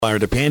Or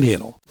the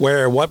Panhandle,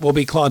 where what will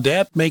be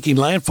Claudette making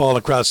landfall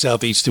across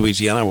southeast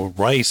Louisiana will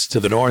race to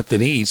the north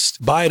and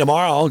east. By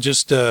tomorrow,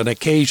 just an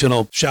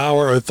occasional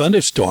shower or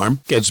thunderstorm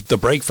gets the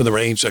break from the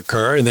rains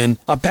occur, and then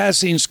a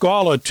passing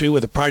squall or two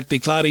with a partly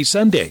cloudy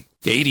Sunday.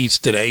 80s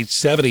today,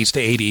 70s to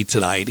 80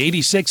 tonight,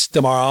 86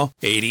 tomorrow,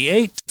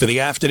 88 for the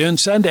afternoon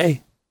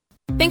Sunday.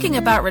 Thinking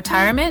about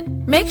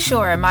retirement? Make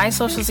sure a My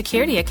Social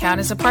Security account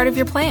is a part of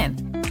your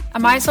plan. A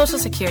My Social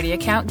Security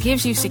account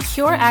gives you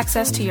secure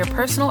access to your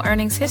personal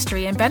earnings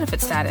history and benefit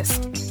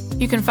status.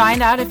 You can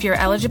find out if you're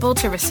eligible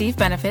to receive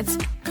benefits,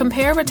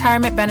 compare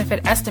retirement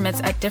benefit estimates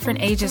at different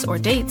ages or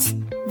dates,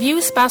 view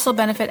spousal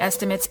benefit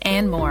estimates,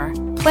 and more.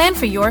 Plan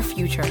for your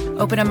future.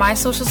 Open a My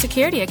Social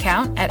Security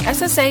account at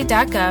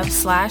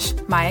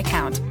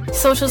ssa.gov/myaccount.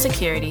 Social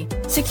Security.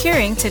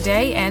 Securing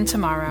today and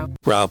tomorrow.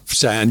 Ralph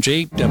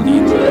Sanji,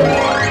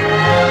 WTOP.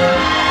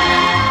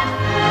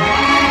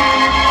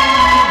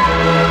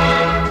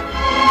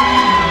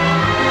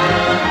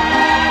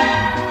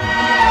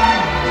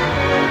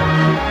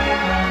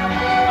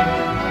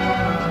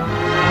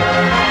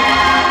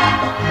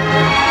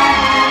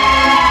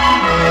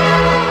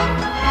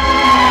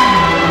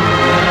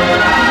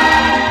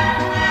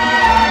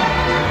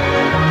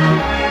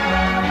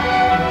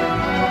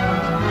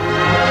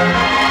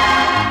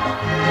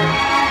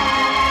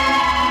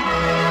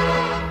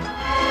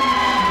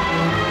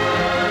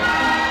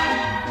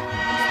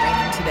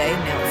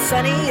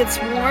 It's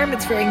warm.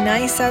 It's very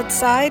nice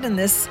outside, and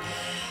this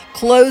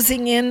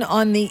closing in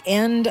on the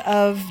end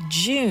of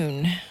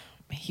June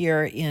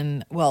here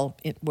in,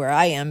 where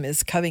I am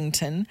is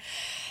Covington.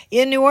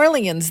 In New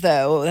Orleans,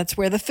 though, that's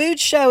where the food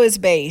show is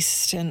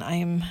based, and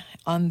I'm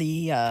on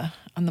the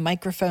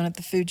microphone at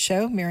the food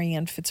show.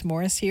 Marianne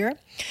Fitzmaurice here.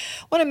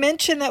 I want to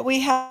mention that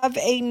we have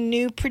a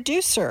new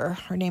producer.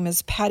 Her name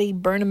is Patty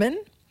Berneman,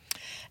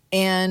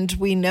 and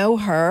we know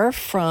her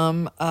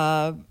from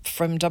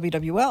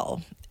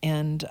WWL.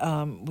 And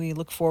we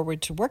look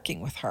forward to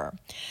working with her.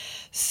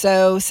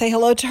 So say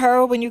hello to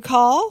her when you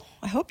call.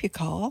 I hope you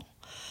call.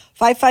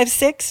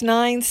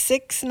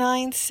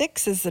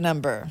 556-9696 is the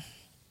number.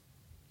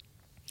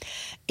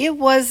 It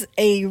was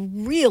a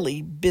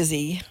really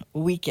busy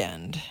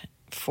weekend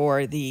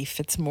for the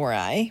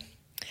Fitzmaurice,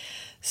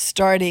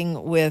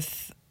 starting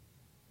with,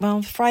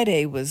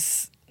 Friday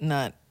was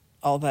not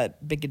all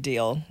that big a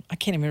deal. I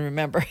can't even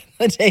remember.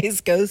 The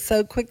days go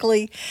so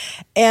quickly.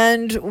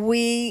 And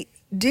we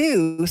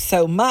do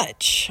so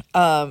much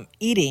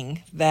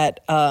eating that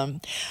I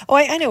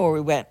know where we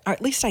went, or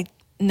at least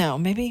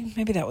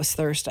maybe that was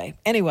Thursday.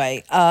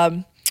 Anyway,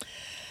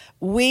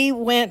 we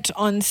went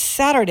on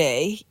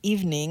Saturday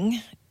evening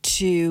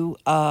to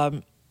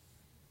our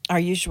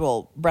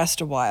usual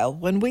Rest a While.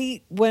 When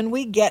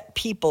we get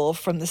people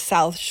from the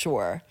South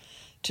Shore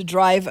to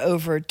drive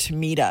over to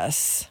meet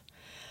us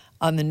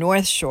on the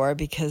North Shore,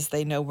 because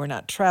they know we're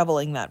not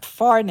traveling that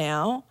far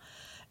now,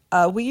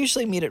 we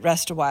usually meet at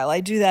Rest a While. I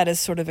do that as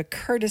sort of a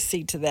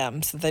courtesy to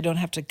them so they don't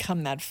have to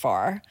come that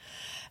far.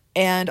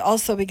 And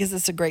also because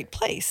it's a great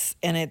place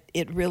and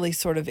it really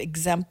sort of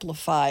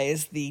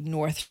exemplifies the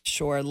North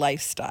Shore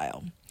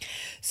lifestyle.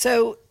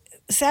 So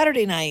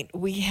Saturday night,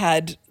 we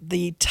had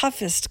the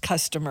toughest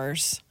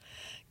customers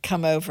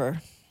come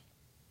over.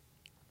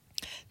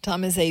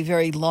 Tom is a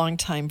very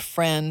longtime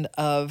friend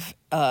of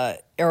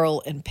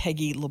Errol and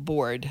Peggy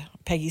Laborde,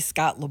 Peggy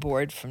Scott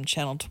Laborde from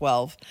Channel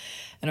 12,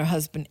 and her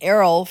husband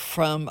Errol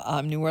from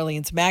New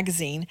Orleans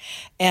Magazine,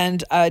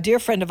 and a dear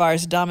friend of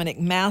ours, Dominic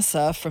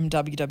Massa from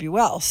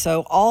WWL.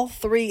 So all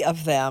three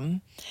of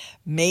them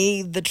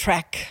made the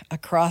trek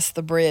across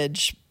the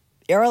bridge.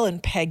 Errol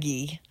and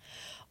Peggy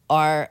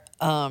are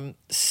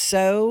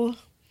so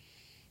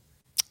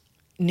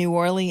New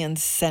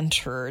Orleans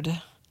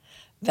centered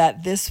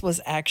that this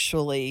was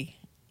actually,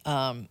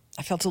 I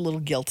felt a little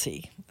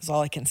guilty, is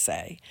all I can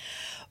say.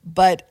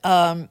 But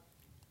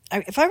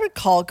if I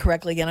recall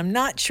correctly, again, I'm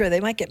not sure, they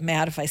might get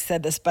mad if I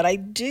said this, but I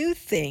do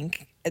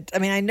think,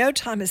 I know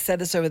Tom has said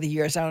this over the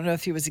years. I don't know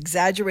if he was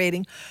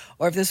exaggerating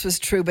or if this was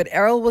true, but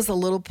Errol was a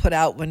little put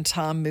out when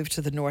Tom moved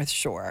to the North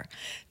Shore.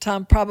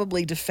 Tom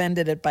probably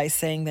defended it by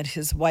saying that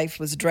his wife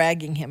was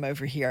dragging him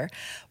over here,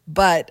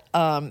 but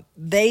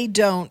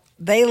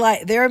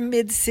they're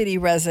mid-city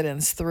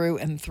residents through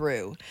and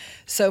through.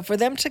 So for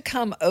them to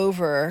come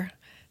over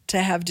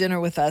to have dinner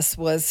with us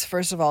was,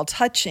 first of all,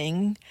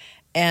 touching,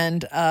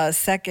 and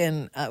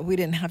second, we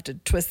didn't have to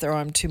twist their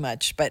arm too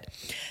much, but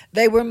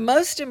they were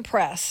most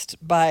impressed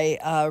by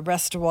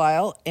Rest a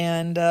While,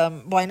 and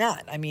why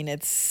not? I mean,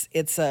 it's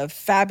a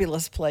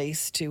fabulous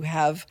place to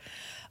have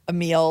a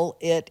meal.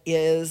 It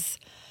is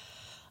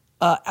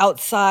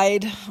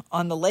outside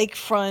on the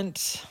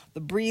lakefront.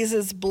 The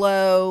breezes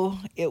blow.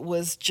 It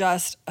was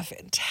just a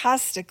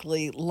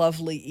fantastically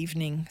lovely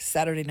evening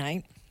Saturday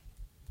night.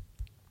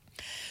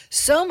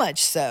 So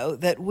much so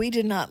that we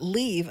did not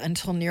leave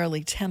until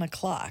nearly 10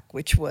 o'clock,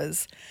 which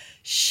was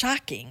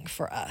shocking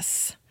for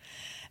us.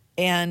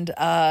 And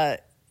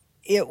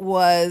it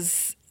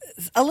was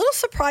a little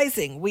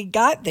surprising. We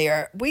got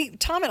there.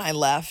 Tom and I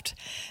left.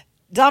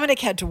 Dominic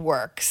had to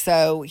work,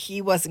 so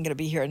he wasn't going to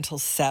be here until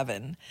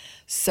 7.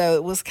 So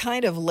it was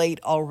kind of late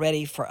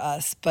already for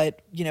us,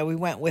 but, we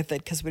went with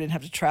it because we didn't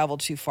have to travel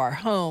too far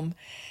home.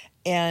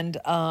 And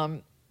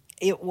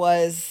it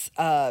was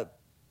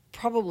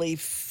probably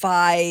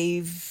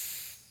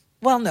 5,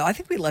 well, no, I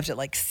think we left at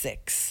like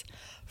 6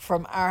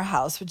 from our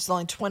house, which is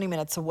only 20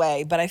 minutes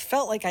away. But I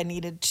felt like I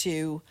needed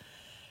to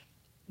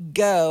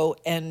go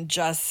and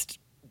just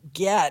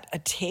get a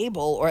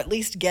table, or at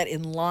least get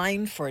in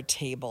line for a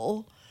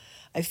table.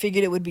 I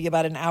figured it would be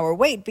about an hour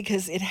wait,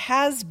 because it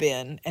has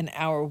been an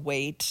hour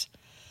wait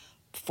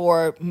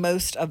for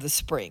most of the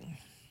spring.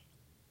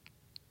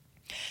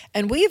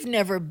 And we've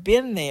never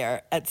been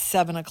there at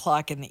 7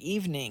 o'clock in the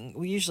evening.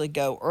 We usually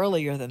go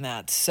earlier than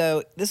that.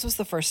 So this was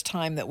the first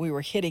time that we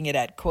were hitting it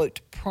at, quote,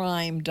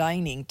 prime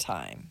dining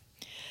time.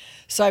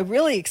 So I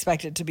really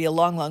expected it to be a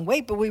long, long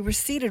wait, but we were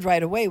seated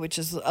right away, which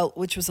was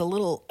a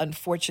little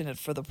unfortunate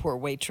for the poor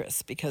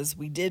waitress, because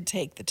we did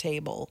take the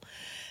table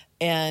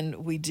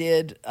and we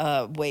did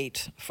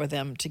wait for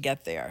them to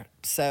get there.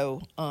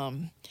 So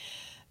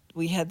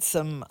we had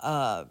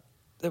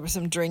there were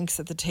some drinks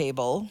at the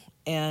table,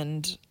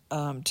 and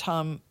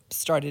Tom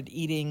started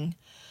eating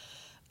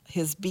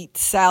his beet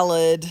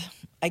salad,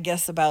 I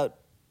guess about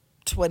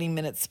 20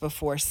 minutes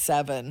before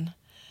 7.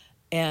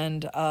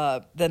 And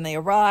then they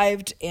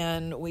arrived,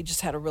 and we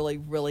just had a really,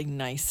 really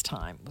nice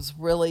time. It was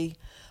really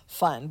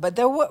fun. But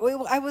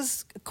I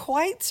was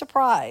quite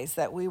surprised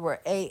that we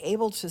were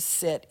able to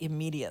sit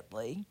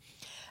immediately,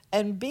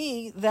 and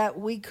B, that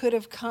we could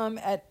have come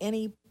at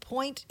any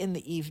point in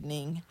the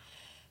evening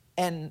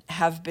and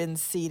have been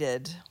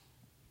seated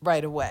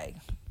right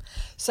away.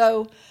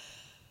 So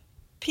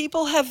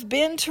people have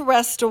been to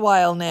Rest a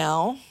while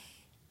now.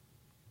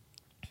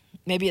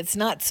 Maybe it's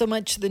not so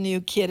much the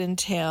new kid in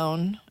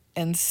town,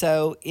 and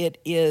so it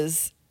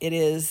is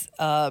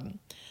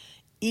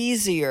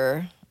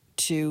easier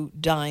to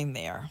dine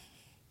there.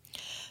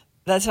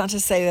 That's not to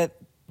say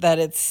that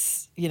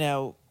it's,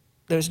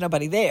 there's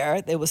nobody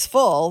there. It was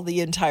full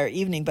the entire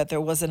evening, but there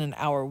wasn't an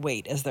hour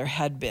wait as there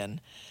had been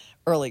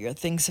earlier.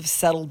 Things have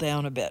settled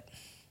down a bit.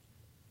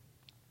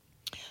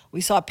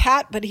 We saw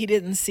Pat, but he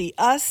didn't see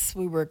us.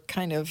 We were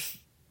kind of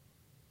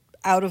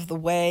out of the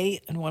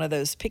way in one of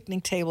those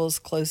picnic tables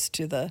close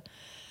to the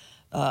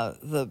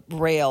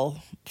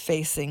rail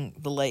facing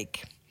the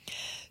lake.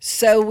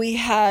 So we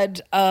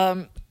had,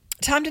 Tom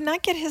did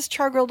not get his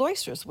char-grilled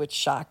oysters, which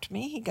shocked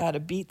me. He got a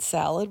beet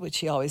salad, which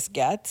he always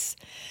gets.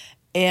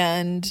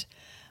 And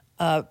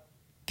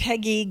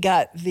Peggy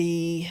got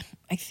the,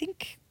 I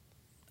think,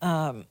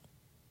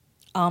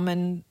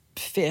 almond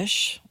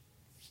fish.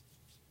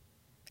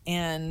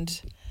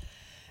 And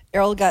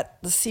Errol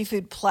got the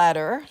seafood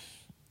platter.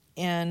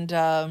 And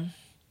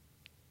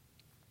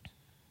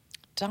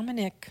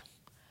Dominic,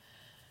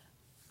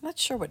 I'm not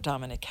sure what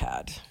Dominic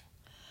had.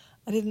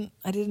 I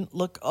didn't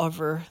look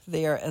over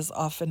there as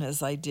often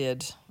as I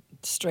did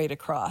straight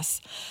across.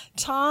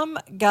 Tom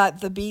got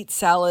the beet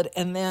salad,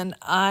 and then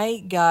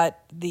I got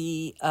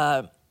the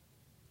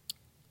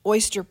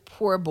oyster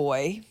poor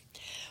boy.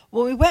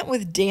 When we went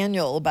with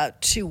Daniel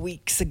about 2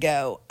 weeks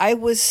ago, I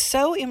was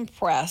so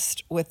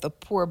impressed with the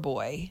poor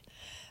boy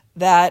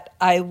that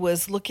I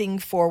was looking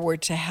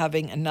forward to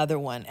having another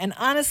one. And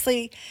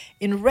honestly,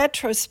 in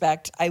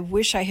retrospect, I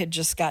wish I had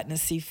just gotten a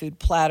seafood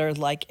platter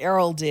like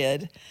Errol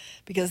did,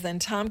 because then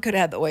Tom could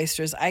have the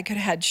oysters, I could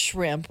have had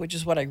shrimp, which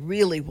is what I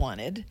really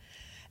wanted,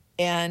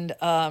 and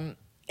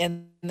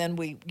then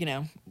we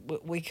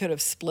could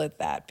have split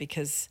that,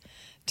 because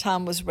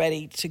Tom was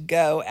ready to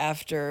go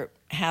after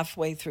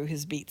halfway through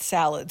his beet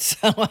salad,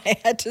 so I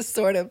had to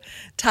sort of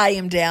tie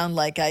him down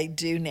like I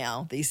do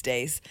now these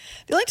days.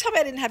 The only time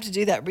I didn't have to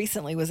do that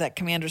recently was at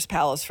Commander's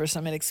Palace. For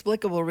some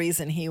inexplicable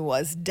reason, he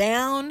was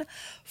down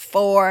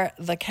for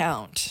the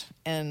count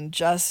and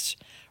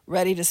just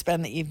ready to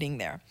spend the evening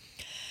there.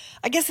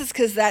 I guess it's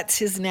because that's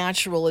his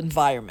natural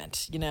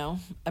environment,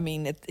 I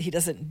mean, he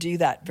doesn't do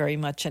that very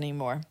much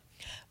anymore.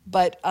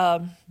 But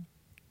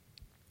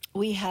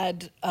we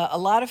had a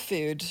lot of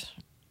food,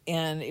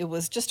 and it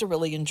was just a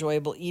really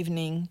enjoyable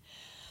evening.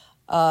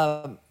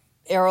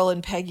 Errol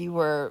and Peggy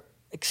were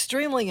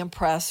extremely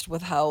impressed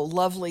with how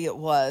lovely it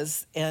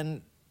was,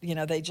 and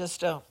they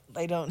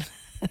don't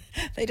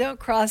they don't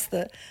cross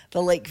the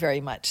lake very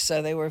much,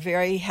 so they were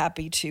very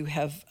happy to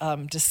have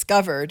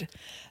discovered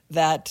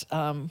that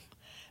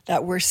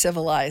that we're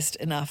civilized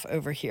enough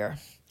over here.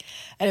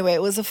 Anyway,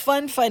 it was a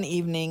fun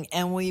evening,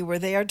 and we were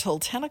there till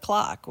 10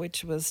 o'clock,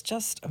 which was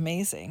just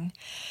amazing.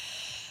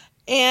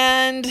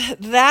 And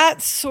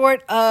that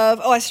sort of,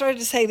 I started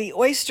to say the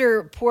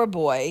oyster poor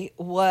boy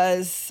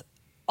was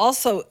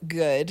also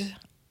good.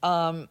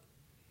 I've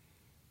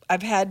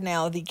had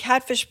now the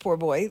catfish poor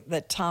boy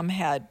that Tom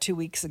had 2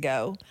 weeks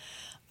ago.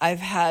 I've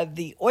had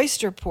the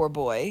oyster poor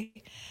boy,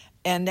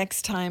 and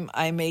next time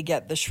I may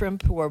get the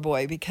shrimp poor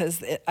boy,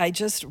 because I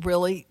just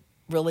really,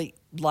 really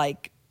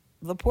like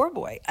the poor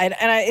boy.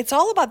 It's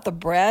all about the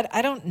bread.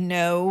 I don't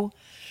know.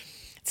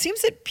 It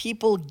seems that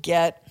people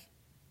get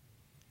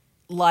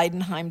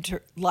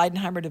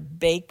Leidenheimer to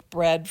bake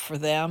bread for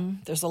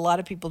them. There's a lot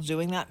of people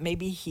doing that.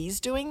 Maybe he's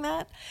doing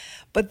that.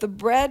 But the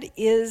bread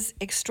is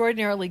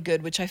extraordinarily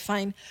good, which I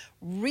find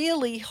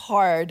really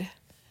hard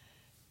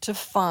to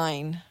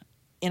find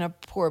in a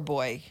poor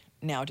boy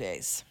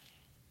nowadays.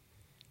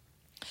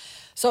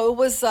 So it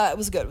was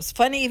good. It was a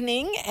fun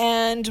evening.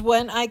 And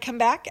when I come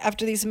back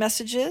after these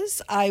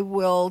messages, I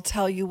will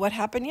tell you what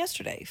happened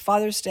yesterday.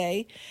 Father's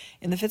Day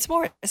in the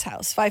Fitzmaurice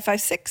house,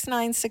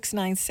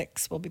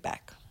 556-9696. We'll be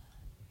back.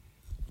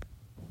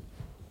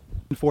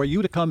 For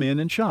you to come in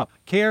and shop.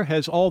 Care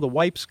has all the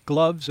wipes,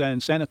 gloves, and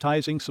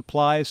sanitizing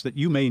supplies that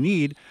you may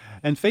need,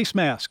 and face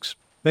masks.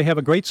 They have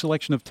a great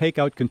selection of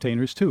takeout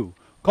containers, too.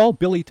 Call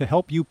Billy to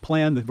help you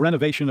plan the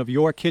renovation of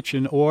your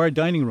kitchen or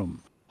dining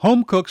room.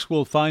 Home cooks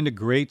will find a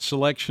great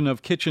selection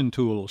of kitchen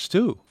tools,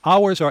 too.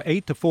 Hours are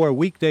 8 to 4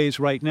 weekdays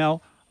right now.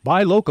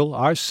 Buy local.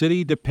 Our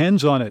city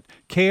depends on it.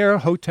 Care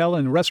Hotel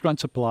and Restaurant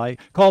Supply.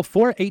 Call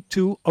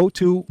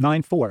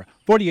 482-0294.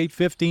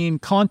 4815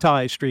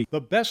 Conti Street.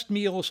 The best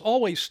meals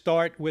always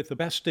start with the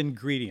best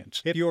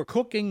ingredients. If you're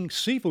cooking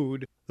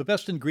seafood, the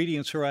best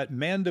ingredients are at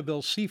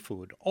Mandeville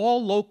Seafood.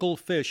 All local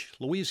fish,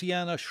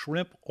 Louisiana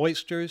shrimp,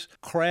 oysters,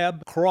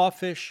 crab,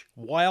 crawfish,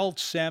 wild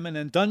salmon,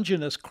 and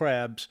Dungeness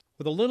crabs.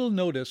 With a little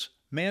notice,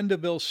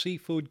 Mandeville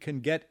Seafood can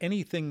get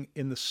anything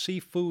in the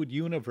seafood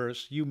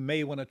universe you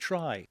may want to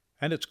try.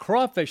 And it's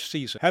crawfish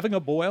season. Having a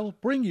boil?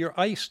 Bring your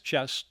ice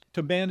chest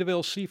to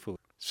Mandeville Seafood.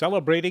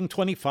 Celebrating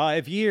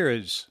 25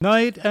 years.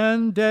 Night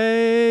and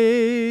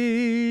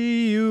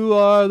day, you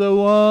are the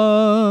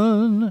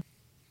one.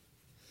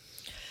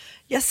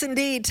 Yes,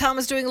 indeed. Tom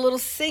was doing a little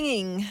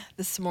singing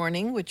this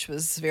morning, which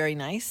was very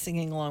nice,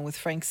 singing along with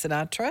Frank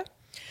Sinatra.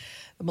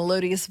 The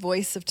melodious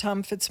voice of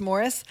Tom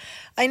Fitzmaurice.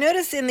 I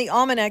noticed in the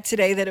almanac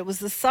today that it was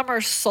the summer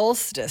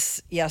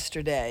solstice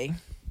yesterday,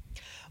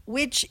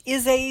 which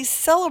is a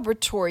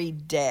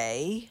celebratory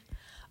day,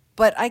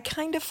 but I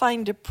kind of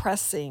find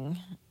depressing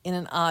in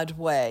an odd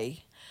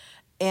way.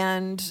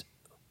 And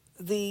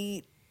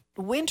the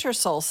winter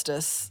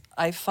solstice,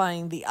 I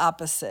find the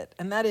opposite,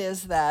 and that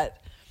is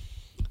that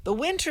the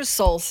winter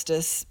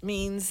solstice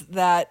means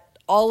that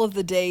all of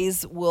the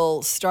days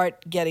will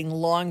start getting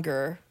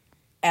longer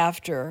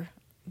after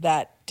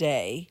that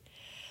day.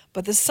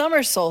 But the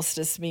summer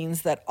solstice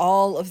means that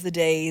all of the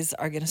days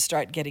are going to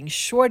start getting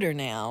shorter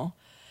now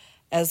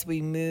as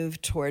we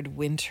move toward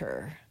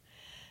winter.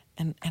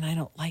 And I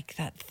don't like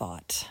that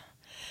thought.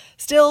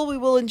 Still, we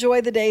will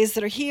enjoy the days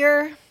that are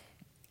here.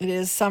 It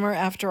is summer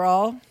after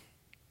all.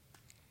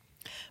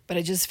 But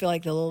I just feel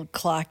like the little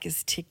clock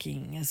is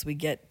ticking as we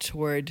get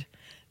toward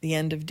the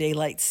end of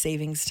daylight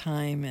savings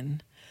time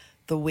and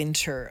the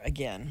winter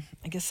again.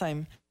 I guess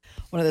I'm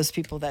one of those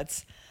people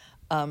that's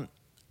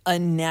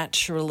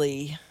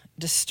unnaturally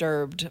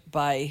disturbed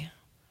by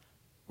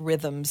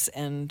rhythms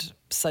and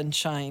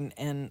sunshine.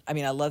 And I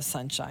mean, I love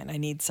sunshine. I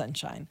need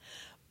sunshine.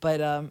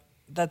 But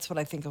that's what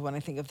I think of when I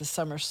think of the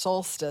summer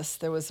solstice.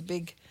 There was a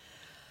big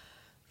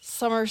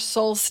summer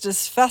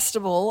solstice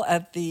festival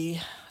at the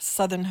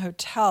Southern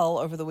Hotel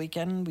over the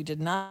weekend. We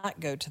did not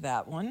go to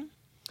that one,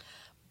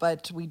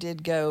 but we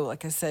did go,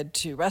 like I said,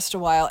 to Rest a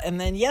While, and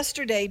then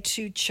yesterday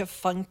to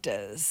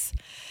Tchefuncte's.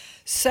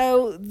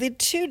 So the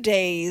 2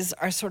 days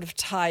are sort of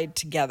tied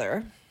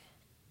together.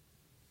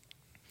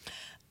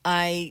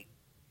 I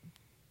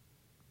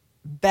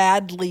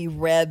badly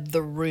read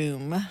the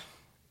room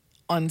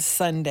on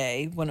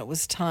Sunday when it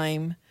was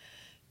time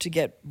to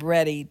get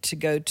ready to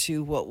go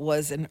to what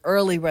was an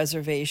early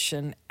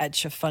reservation at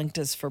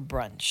Tchefuncte's for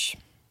brunch.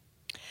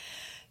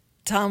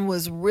 Tom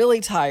was really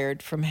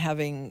tired from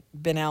having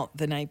been out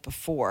the night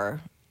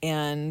before,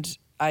 and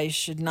I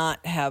should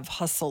not have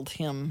hustled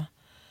him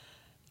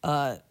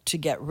to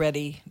get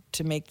ready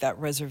to make that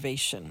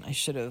reservation. I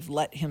should have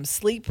let him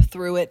sleep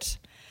through it,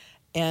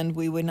 and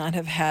we would not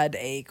have had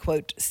a,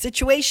 quote,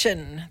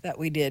 situation that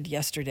we did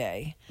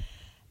yesterday.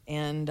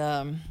 And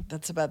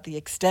that's about the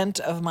extent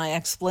of my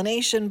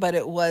explanation, but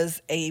it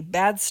was a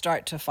bad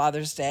start to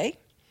Father's Day.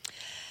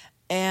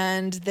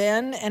 And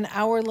then an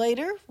hour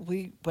later,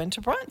 we went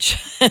to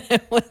brunch.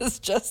 It was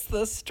just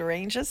the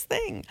strangest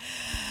thing.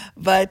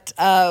 But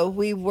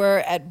we were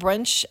at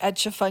brunch at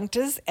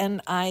Tchefuncte's,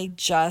 and I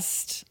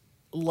just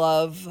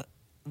love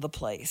the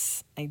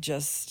place. I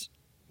just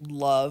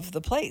love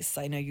the place.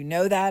 I know you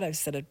know that. I've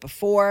said it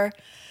before.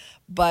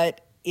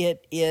 But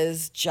it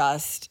is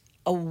just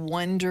a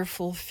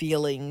wonderful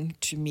feeling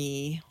to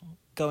me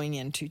going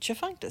into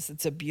Tchefuncte's.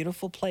 It's a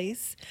beautiful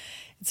place.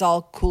 It's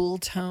all cool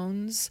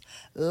tones,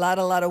 a lot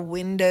of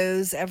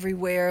windows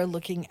everywhere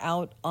looking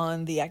out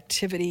on the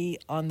activity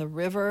on the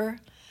river,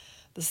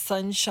 the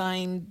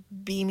sunshine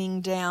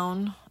beaming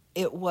down.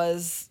 It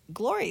was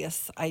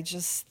glorious. I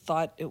just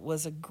thought it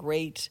was a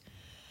great,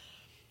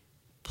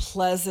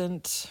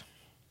 pleasant,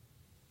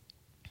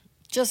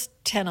 just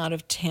 10 out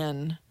of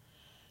 10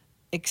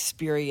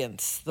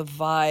 experience, the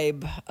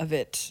vibe of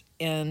it.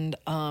 And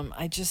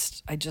I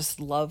just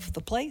love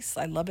the place.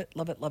 I love it,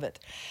 love it, love it.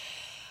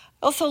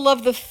 Also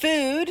love the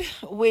food,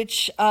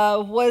 which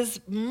was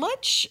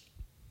much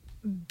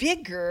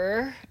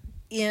bigger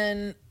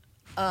in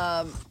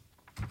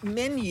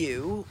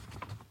menu,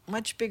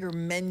 much bigger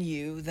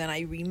menu than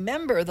I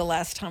remember the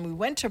last time we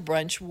went to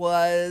brunch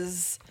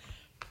was,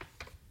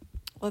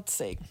 let's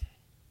see,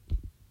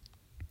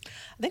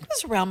 I think it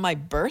was around my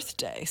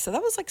birthday. So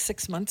that was like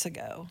 6 months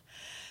ago.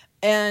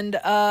 And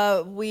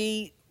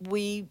we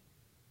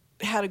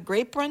had a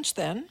great brunch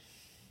then.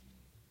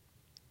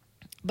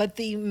 But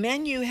the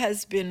menu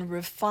has been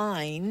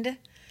refined,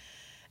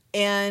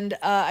 and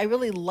I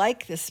really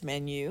like this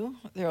menu.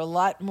 There are a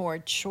lot more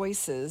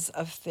choices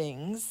of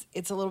things.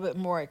 It's a little bit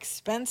more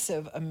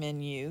expensive a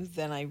menu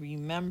than I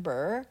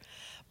remember,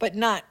 but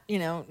not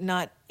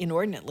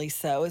inordinately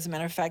so. As a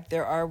matter of fact,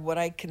 there are what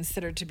I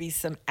consider to be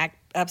some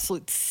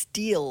absolute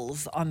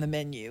steals on the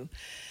menu.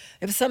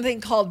 There's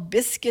something called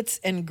biscuits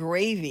and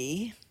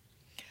gravy,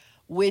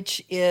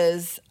 which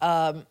is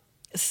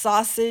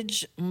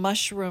sausage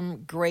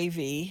mushroom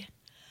gravy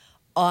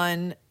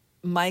on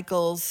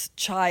Michael's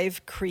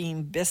chive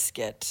cream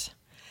biscuit.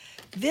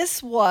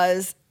 This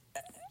was,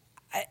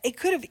 it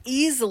could have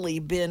easily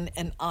been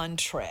an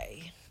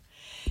entree.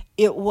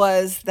 It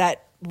was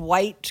that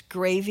white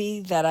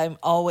gravy that I'm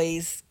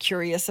always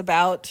curious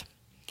about.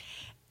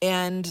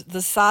 And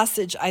the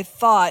sausage, I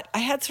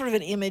had sort of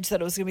an image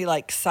that it was going to be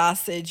like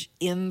sausage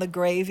in the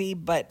gravy,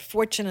 but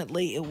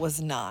fortunately it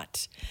was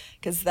not,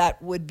 because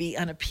that would be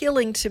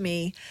unappealing to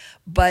me.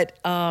 But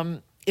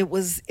it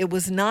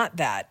was not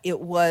that. It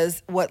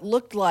was what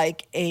looked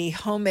like a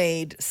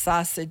homemade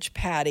sausage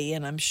patty,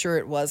 and I'm sure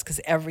it was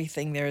because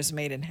everything there is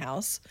made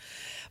in-house.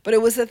 But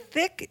it was a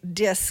thick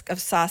disc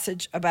of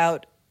sausage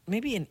about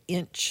maybe an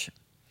inch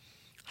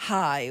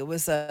high. It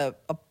was a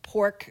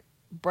pork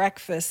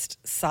breakfast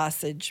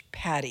sausage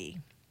patty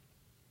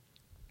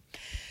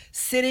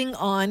sitting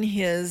on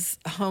his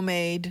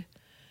homemade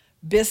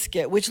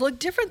biscuit, which looked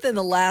different than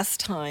the last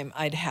time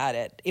I'd had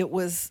it. It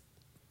was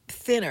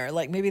thinner,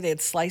 like maybe they'd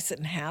slice it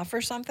in half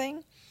or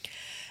something.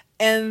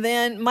 And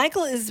then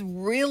Michael is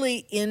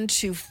really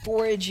into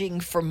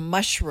foraging for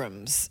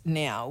mushrooms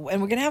now.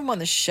 And we're going to have him on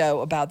the show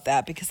about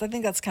that, because I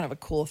think that's kind of a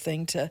cool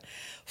thing, to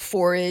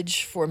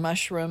forage for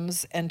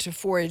mushrooms and to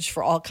forage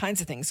for all kinds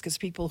of things, because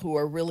people who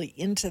are really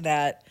into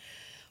that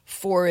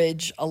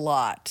forage a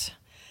lot.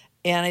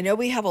 And I know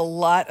we have a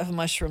lot of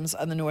mushrooms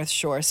on the North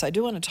Shore, so I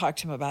do want to talk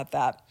to him about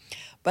that.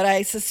 But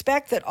I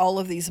suspect that all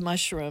of these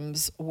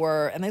mushrooms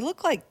were, and they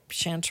look like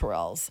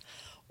chanterelles,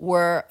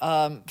 were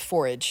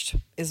foraged,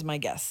 is my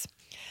guess.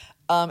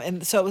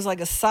 And so it was like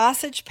a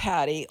sausage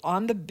patty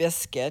on the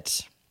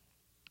biscuit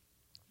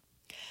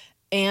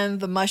and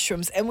the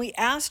mushrooms. And we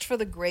asked for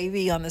the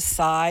gravy on the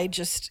side,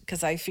 just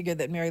because I figured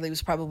that Mary Lee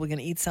was probably going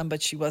to eat some,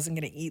 but she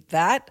wasn't going to eat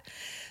that.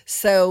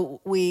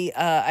 So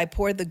I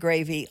poured the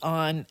gravy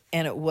on,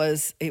 and it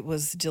was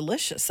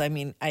delicious. I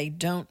mean,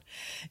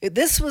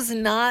 this was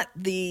not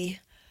the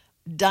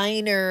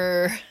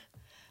diner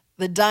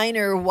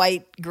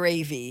white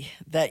gravy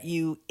that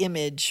you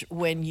image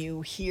when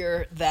you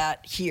hear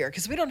that here,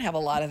 because we don't have a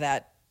lot of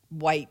that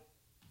white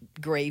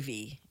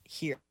gravy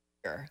here.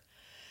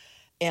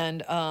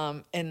 And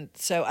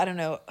so I don't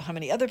know how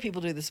many other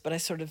people do this, but I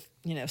sort of,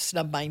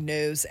 snub my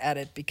nose at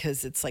it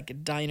because it's like a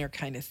diner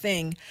kind of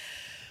thing.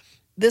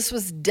 This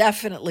was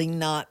definitely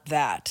not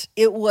that.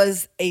 It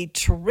was a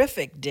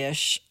terrific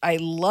dish. I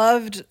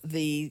loved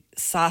the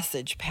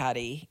sausage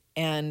patty.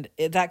 And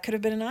that could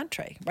have been an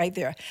entree right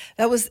there.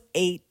 That was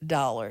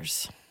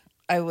 $8.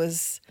 I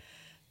was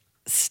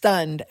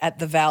stunned at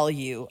the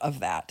value of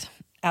that.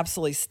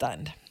 Absolutely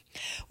stunned.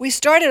 We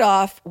started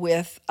off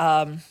with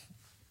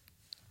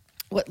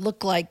what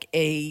looked like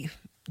a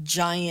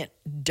giant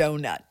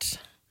donut,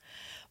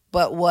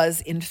 but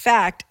was in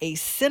fact a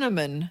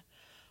cinnamon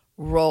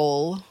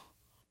roll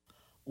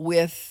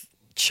with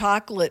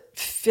chocolate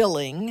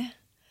filling,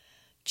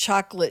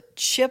 chocolate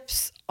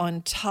chips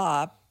on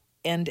top,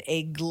 and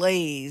a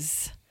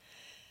glaze,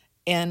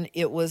 and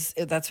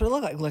that's what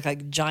it looked like a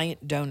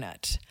giant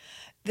donut.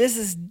 This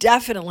is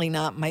definitely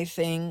not my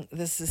thing.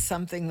 This is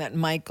something that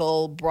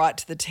Michael brought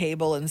to the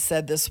table and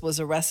said this was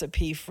a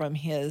recipe from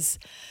his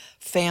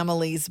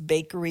family's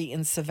bakery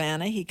in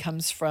Savannah. He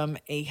comes from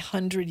a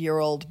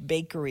 100-year-old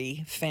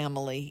bakery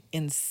family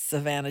in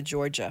Savannah,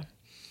 Georgia.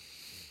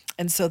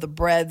 And so the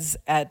breads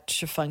at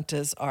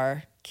Tchefuncte's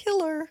are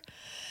killer.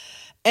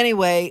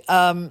 Anyway,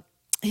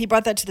 he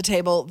brought that to the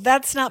table.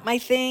 That's not my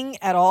thing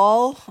at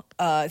all.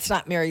 It's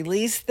not Mary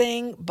Lee's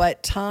thing,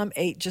 but Tom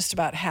ate just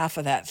about half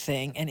of that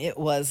thing, and it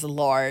was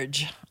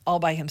large, all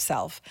by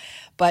himself.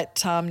 But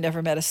Tom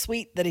never met a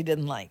sweet that he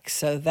didn't like,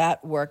 so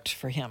that worked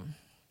for him.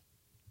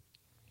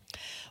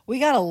 We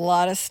got a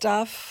lot of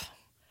stuff,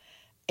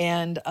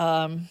 and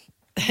and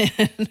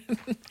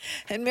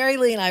Mary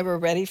Lee and I were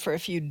ready for a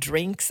few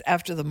drinks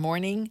after the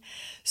morning,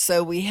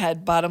 so we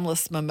had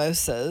bottomless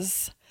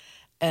mimosas.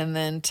 And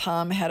then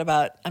Tom had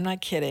about, I'm not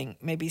kidding,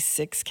 maybe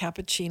 6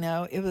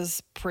 cappuccino. It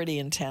was pretty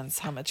intense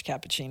how much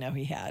cappuccino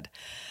he had.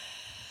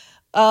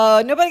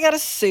 Nobody got a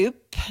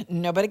soup.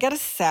 Nobody got a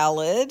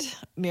salad.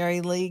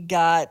 Mary Lee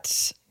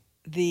got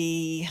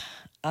the,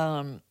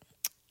 I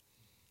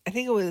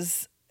think it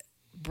was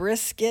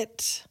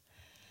brisket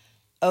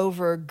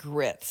over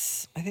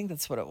grits. I think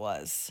that's what it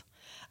was.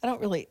 I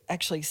don't really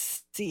actually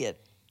see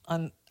it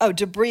on. Oh,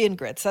 debris and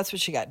grits. That's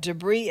what she got.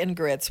 Debris and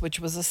grits, which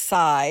was a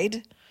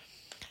side.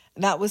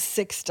 And that was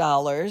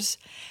 $6.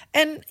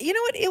 And you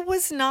know what? It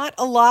was not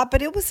a lot,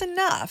 but it was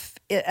enough.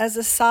 As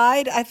a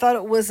side, I thought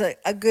it was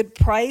a good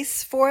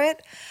price for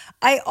it.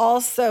 I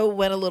also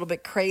went a little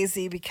bit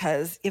crazy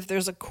because if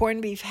there's a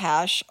corned beef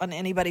hash on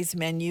anybody's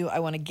menu, I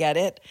want to get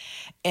it.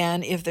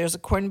 And if there's a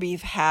corned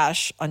beef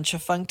hash on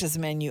Chifuncta's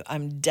menu,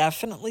 I'm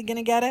definitely going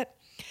to get it.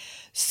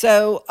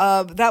 So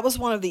that was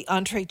one of the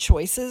entree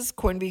choices,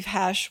 corned beef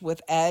hash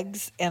with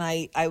eggs. And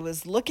I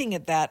was looking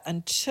at that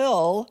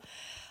until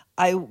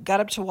I got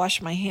up to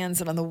wash my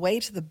hands, and on the way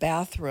to the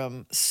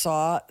bathroom,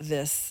 saw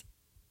this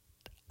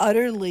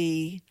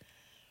utterly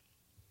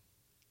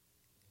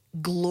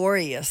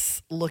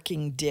glorious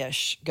looking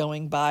dish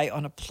going by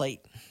on a plate.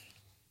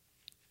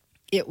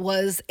 It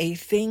was a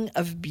thing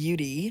of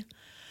beauty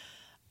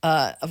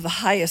of the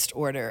highest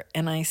order.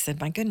 And I said,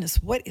 my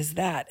goodness, what is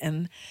that?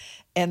 And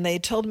they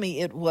told me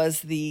it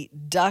was the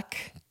duck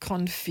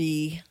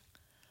confit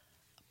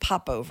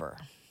popover.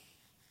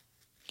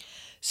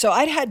 So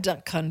I'd had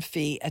duck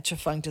confit at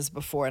Chifuncta's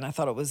before, and I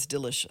thought it was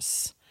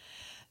delicious.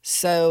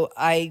 So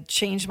I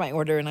changed my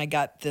order, and I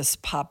got this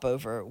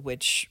popover,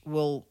 which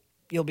you'll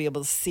be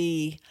able to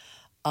see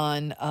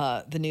on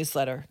the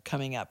newsletter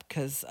coming up,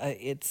 because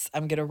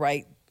I'm going to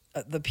write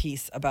the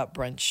piece about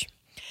brunch.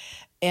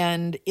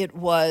 And it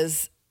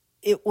was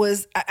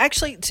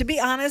actually, to be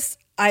honest,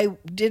 I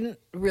didn't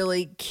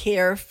really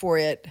care for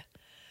it.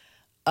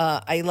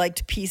 I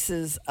liked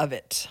pieces of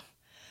it.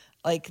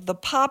 Like the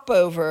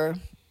popover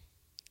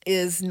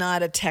is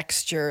not a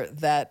texture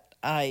that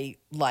I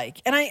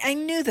like. And I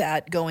knew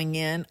that going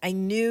in. I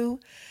knew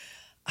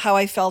how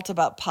I felt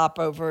about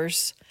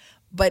popovers,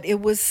 but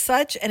it was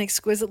such an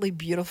exquisitely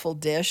beautiful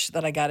dish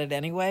that I got it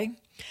anyway.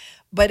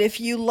 But if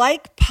you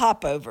like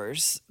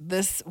popovers,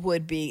 this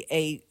would be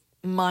a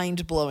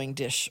mind-blowing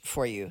dish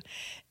for you.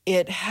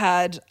 It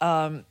had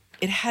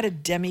a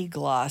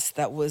demi-glace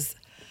that was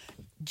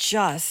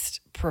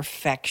just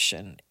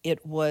perfection.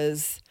 It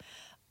was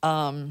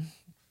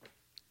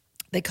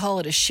they call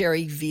it a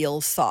sherry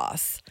veal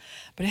sauce,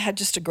 but it had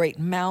just a great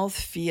mouth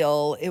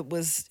feel. It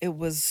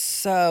was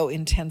so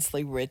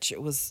intensely rich. It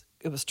was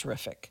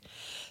terrific.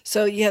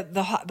 So you had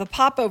the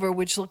popover,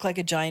 which looked like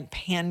a giant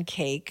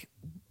pancake,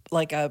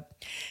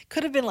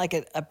 could have been like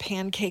a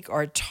pancake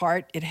or a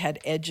tart. It had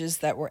edges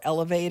that were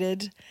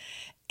elevated,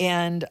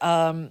 and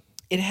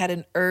it had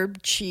an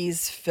herb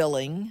cheese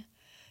filling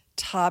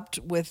topped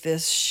with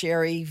this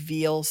sherry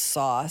veal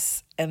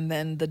sauce, and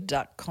then the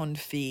duck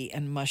confit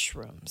and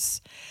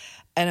mushrooms.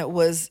 And it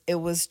was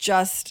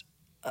just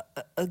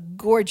a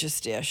gorgeous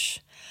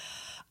dish.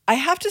 I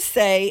have to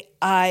say,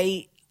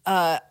 I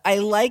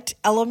liked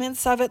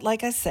elements of it.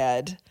 Like I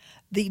said,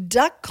 the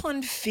duck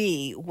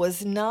confit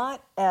was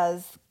not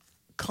as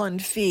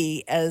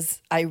confit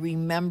as I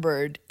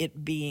remembered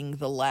it being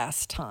the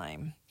last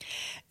time.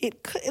 It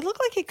looked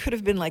like it could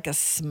have been like a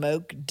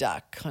smoked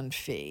duck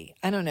confit.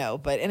 I don't know,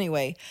 but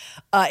anyway,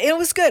 it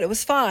was good. It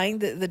was fine.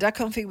 The duck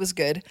confit was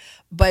good,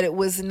 but it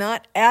was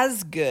not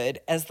as good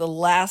as the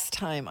last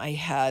time I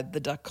had the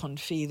duck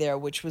confit there,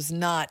 which was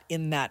not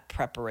in that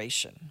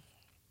preparation.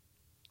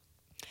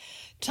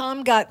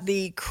 Tom got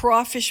the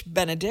crawfish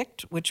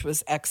Benedict, which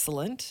was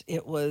excellent.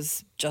 It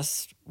was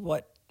just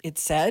what it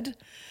said.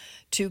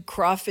 2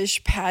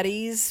 crawfish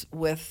patties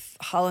with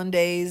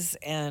hollandaise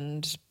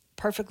and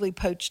perfectly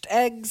poached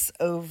eggs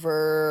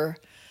over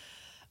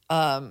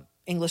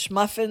English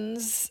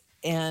muffins,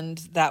 and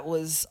that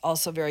was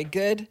also very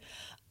good.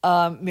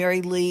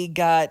 Mary Lee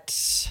got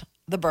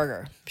the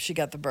burger. She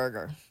got the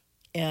burger.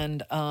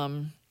 And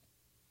the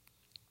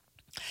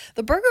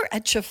burger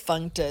at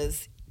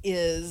Chifuncta's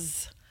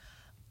is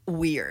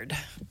weird.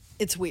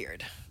 It's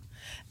weird.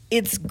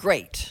 It's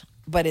great,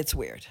 but it's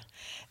weird.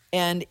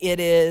 And it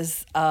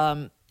is,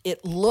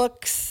 it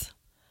looks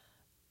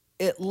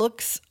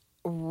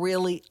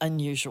really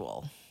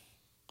unusual.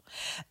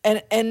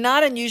 And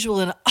not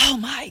unusual in a, oh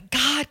my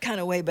God kind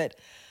of way, but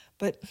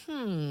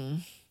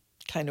kind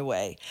of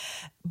way.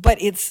 But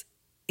it's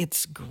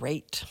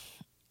great.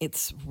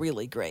 It's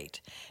really great.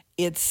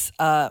 It's,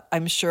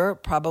 I'm sure,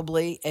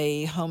 probably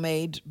a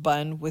homemade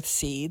bun with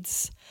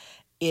seeds.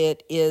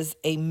 It is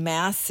a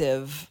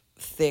massive,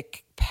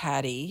 thick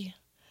patty,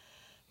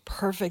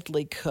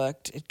 perfectly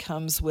cooked. It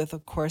comes with,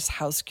 of course,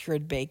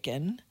 house-cured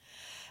bacon.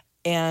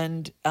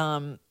 And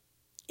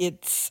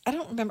it's, I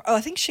don't remember. Oh,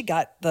 I think she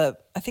got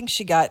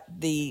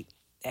the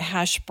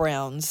hash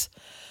browns,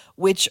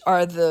 which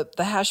are the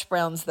hash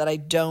browns that I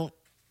don't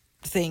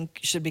think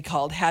should be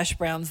called hash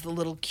browns, the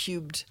little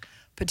cubed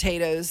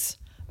potatoes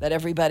that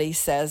everybody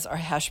says are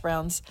hash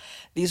browns.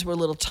 These were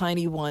little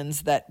tiny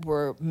ones that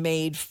were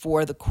made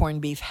for the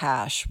corned beef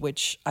hash,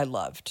 which I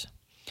loved.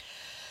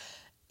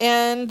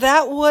 And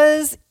that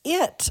was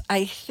it,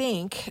 I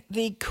think.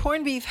 The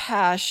corned beef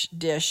hash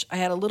dish, I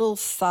had a little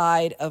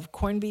side of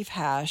corned beef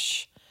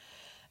hash.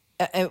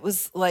 It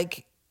was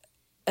like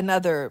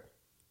another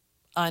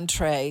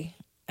entree,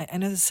 I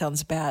know this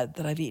sounds bad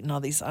that I've eaten all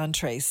these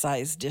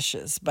entree-sized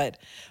dishes, but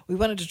we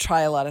wanted to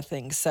try a lot of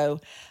things. So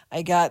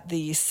I got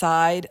the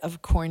side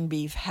of corned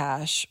beef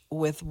hash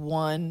with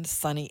one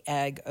sunny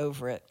egg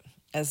over it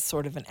as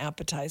sort of an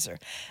appetizer.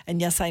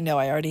 And yes, I know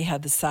I already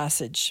had the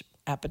sausage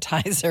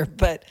appetizer,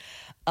 but,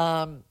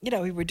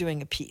 we were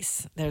doing a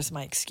piece. There's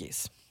my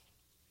excuse.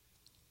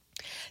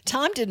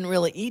 Tom didn't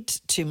really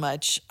eat too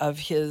much of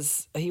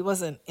he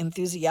wasn't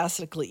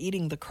enthusiastically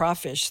eating the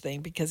crawfish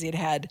thing because he had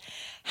had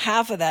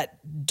half of that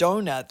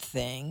donut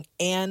thing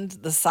and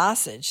the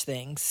sausage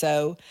thing.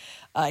 So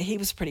he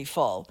was pretty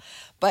full.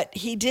 But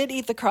he did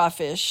eat the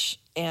crawfish,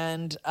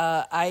 and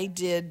I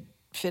did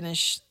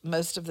finish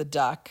most of the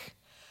duck.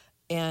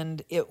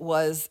 And it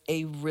was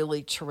a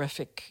really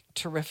terrific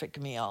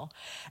meal.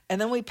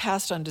 And then we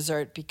passed on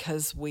dessert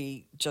because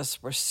we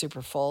just were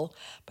super full.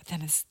 But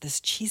then this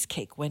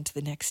cheesecake went to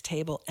the next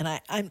table. And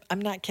I'm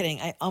not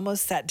kidding. I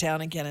almost sat down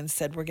again and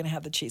said, we're going to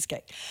have the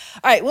cheesecake.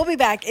 All right, we'll be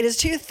back. It is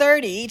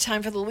 2:30,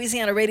 time for the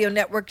Louisiana Radio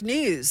Network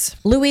News.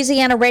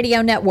 Louisiana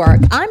Radio Network.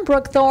 I'm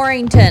Brooke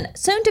Thorington.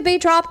 Soon-to-be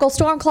Tropical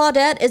Storm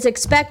Claudette is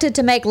expected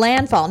to make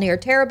landfall near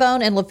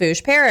Terrebonne and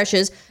Lafourche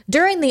parishes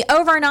during the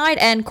overnight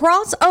and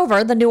cross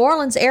over the New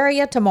Orleans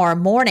area tomorrow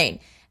morning.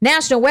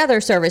 National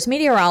Weather Service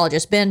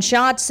meteorologist Ben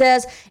Schott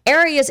says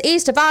areas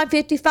east of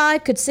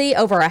I-55 could see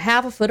over a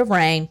half a foot of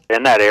rain.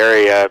 In that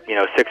area,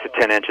 6 to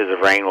 10 inches of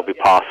rain will be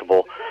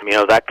possible.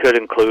 That could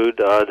include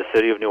the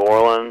city of New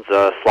Orleans,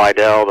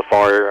 Slidell, the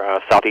far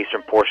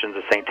southeastern portions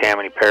of St.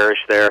 Tammany Parish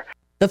there.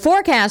 The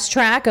forecast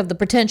track of the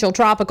potential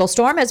tropical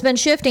storm has been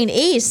shifting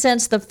east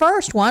since the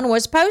first one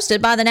was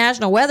posted by the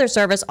National Weather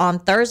Service on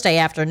Thursday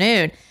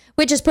afternoon,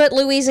 which has put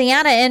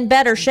Louisiana in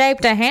better shape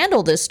to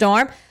handle this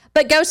storm.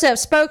 But GOSEP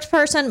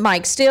spokesperson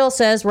Mike Steele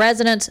says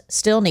residents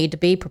still need to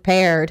be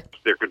prepared.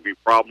 There could be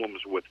problems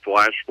with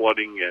flash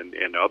flooding and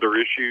other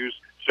issues.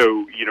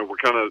 So, we're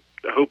kind of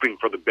hoping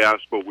for the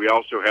best, but we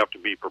also have to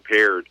be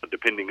prepared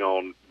depending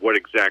on what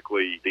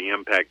exactly the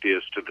impact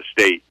is to the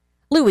state.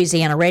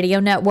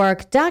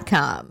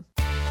 LouisianaRadioNetwork.com.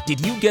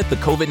 Did you get the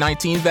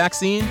COVID-19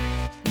 vaccine?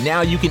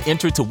 Now you can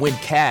enter to win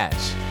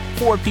cash.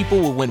 4 people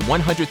will win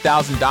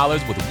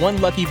 $100,000 with one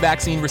lucky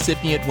vaccine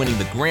recipient winning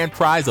the grand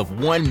prize of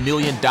 $1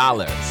 million.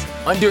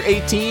 Under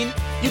 18,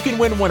 you can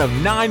win one of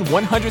 9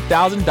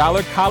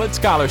 $100,000 college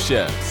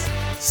scholarships.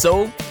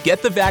 So,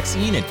 get the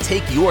vaccine and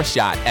take your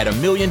shot at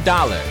 $1 million.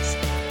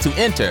 To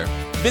enter,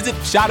 visit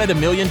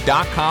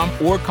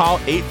shotatamillion.com or call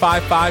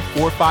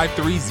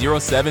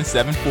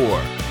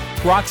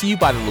 855-453-0774. Brought to you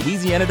by the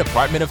Louisiana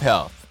Department of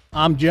Health.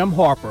 I'm Jim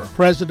Harper,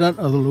 president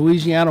of the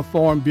Louisiana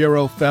Farm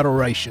Bureau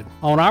Federation.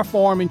 On our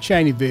farm in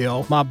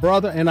Cheneyville, my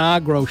brother and I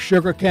grow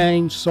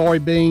sugarcane,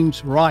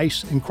 soybeans,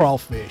 rice, and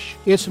crawfish.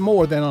 It's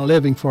more than a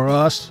living for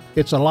us,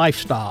 it's a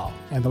lifestyle.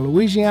 And the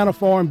Louisiana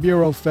Farm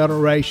Bureau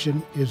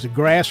Federation is a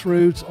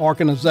grassroots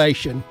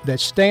organization that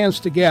stands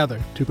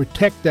together to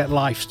protect that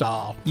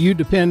lifestyle. You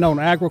depend on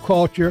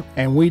agriculture,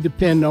 and we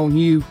depend on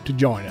you to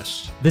join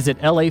us. Visit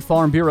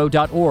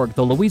lafarmbureau.org,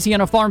 the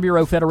Louisiana Farm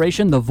Bureau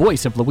Federation, the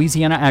voice of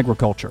Louisiana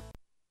agriculture.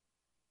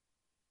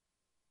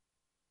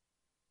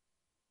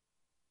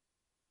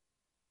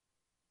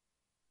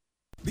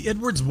 The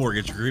Edwards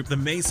Mortgage Group, the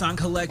Maison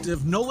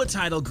Collective, NOLA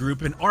Title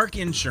Group, and ARC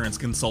Insurance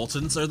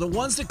Consultants are the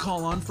ones to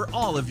call on for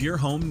all of your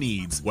home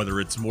needs. Whether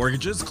it's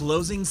mortgages,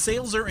 closing,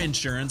 sales, or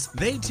insurance,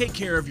 they take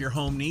care of your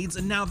home needs,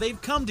 and now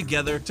they've come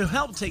together to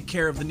help take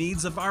care of the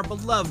needs of our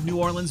beloved New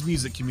Orleans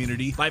music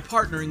community by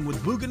partnering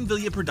with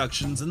Bougainvillea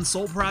Productions and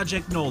Soul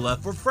Project NOLA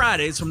for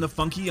Fridays from the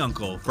Funky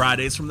Uncle.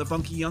 Fridays from the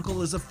Funky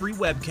Uncle is a free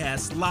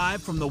webcast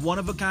live from the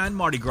one-of-a-kind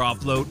Mardi Gras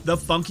float, the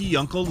Funky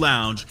Uncle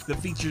Lounge, that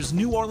features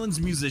New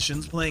Orleans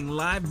musicians playing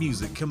live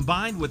music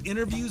combined with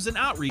interviews and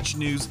outreach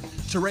news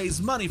to raise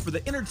money for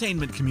the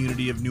entertainment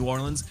community of New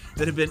Orleans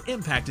that have been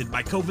impacted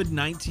by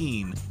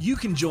COVID-19. You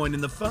can join in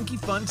the funky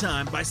fun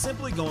time by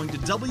simply going to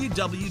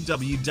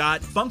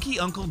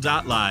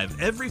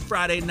www.funkyuncle.live every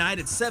Friday night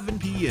at 7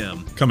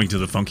 p.m. Coming to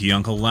the Funky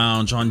Uncle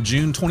Lounge on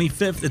June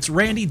 25th, it's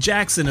Randy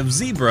Jackson of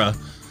Zebra.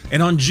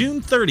 And on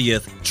June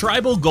 30th,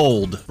 Tribal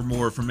Gold. For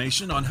more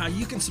information on how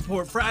you can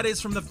support Fridays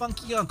from the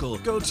Funky Uncle,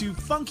 go to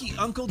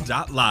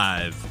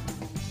funkyuncle.live.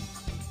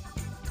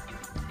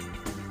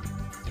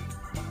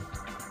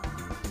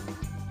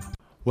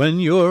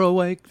 When you're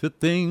awake, the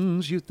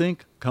things you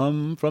think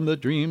come from the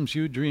dreams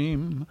you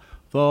dream.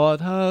 Thought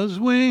has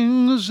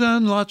wings,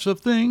 and lots of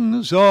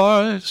things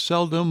are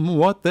seldom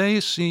what they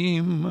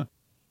seem.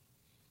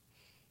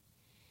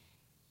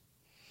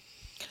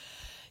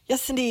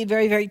 Yes, indeed.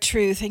 Very, very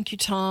true. Thank you,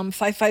 Tom.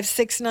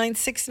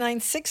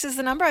 556-9696 is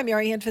the number. I'm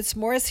Marianne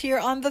Fitzmaurice here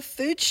on The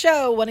Food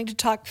Show, wanting to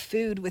talk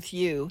food with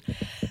you.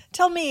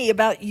 Tell me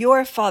about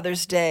your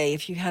Father's Day.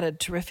 If you had a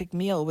terrific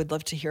meal, we'd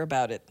love to hear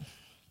about it.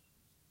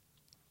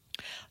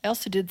 I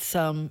also did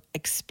some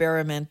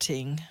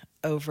experimenting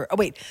over... Oh,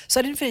 wait. So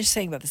I didn't finish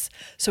saying about this.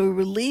 So we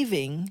were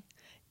leaving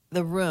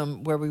the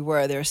room where we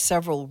were. There are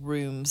several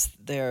rooms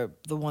there.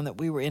 The one that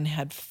we were in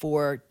had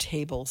 4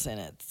 tables in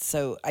it.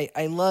 So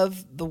I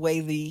love the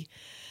way the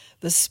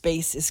the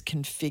space is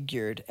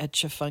configured at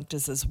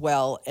Tchefuncte's as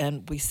well.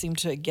 And we seem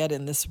to get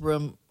in this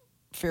room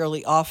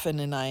fairly often,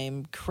 and I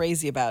am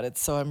crazy about it.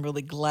 So I'm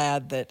really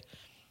glad that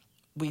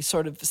we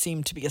sort of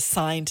seem to be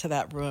assigned to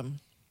that room.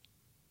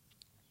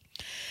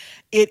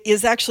 It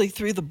is actually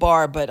through the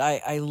bar, but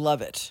I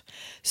love it.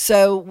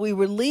 So we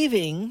were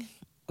leaving,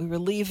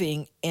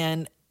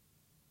 and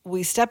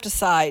we stepped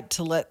aside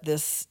to let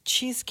this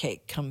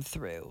cheesecake come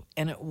through.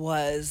 And it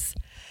was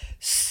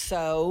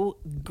so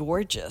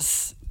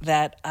gorgeous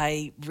that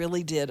I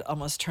really did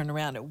almost turn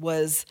around. It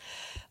was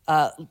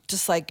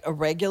just like a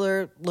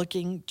regular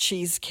looking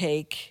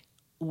cheesecake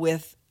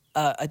with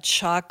a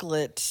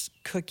chocolate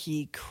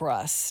cookie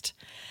crust.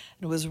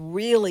 It was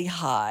really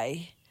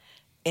high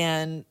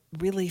and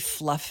really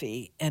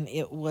fluffy, and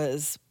it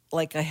was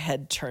like a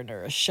head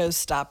turner, a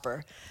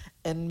showstopper.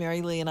 And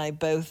Mary Lee and I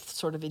both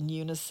sort of in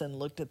unison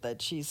looked at that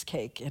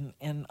cheesecake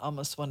and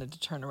almost wanted to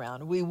turn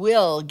around. We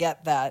will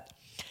get that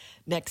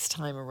next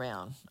time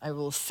around. I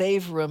will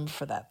save room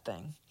for that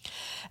thing.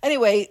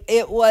 Anyway,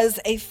 it was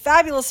a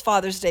fabulous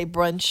Father's Day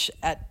brunch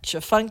at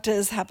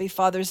Tchefuncte's. Happy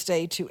Father's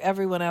Day to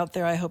everyone out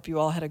there. I hope you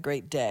all had a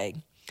great day.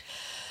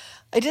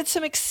 I did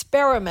some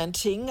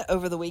experimenting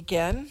over the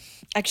weekend.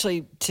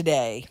 Actually,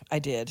 today I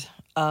did.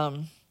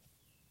 I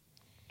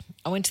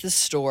went to the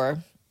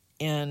store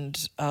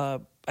and I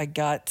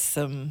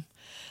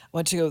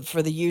went to go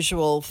for the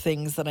usual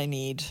things that I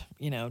need,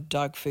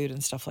 dog food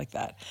and stuff like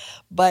that.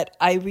 But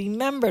I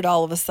remembered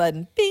all of a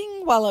sudden,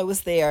 bing, while I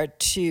was there,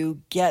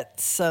 to get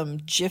some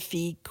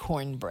Jiffy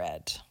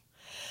cornbread.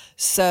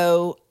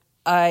 So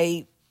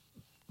I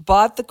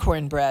bought the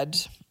cornbread.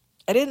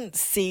 I didn't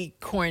see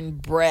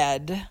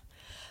cornbread.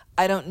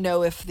 I don't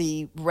know if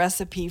the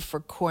recipe for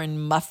corn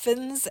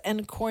muffins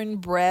and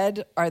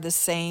cornbread are the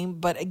same,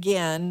 but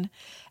again,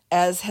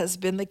 as has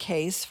been the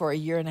case for a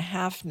year and a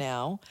half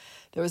now,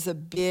 there was a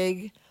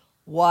big,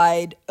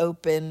 wide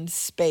open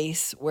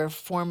space where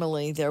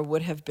formerly there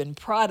would have been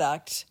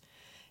product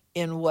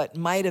in what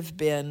might have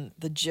been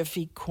the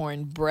Jiffy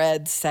corn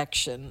bread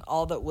section.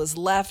 All that was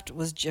left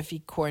was Jiffy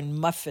corn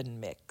muffin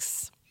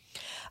mix.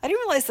 I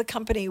didn't realize the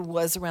company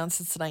was around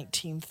since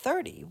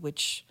 1930,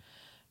 which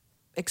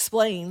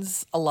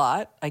explains a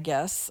lot, I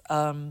guess.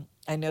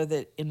 I know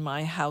that in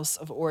my house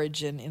of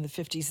origin in the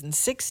 50s and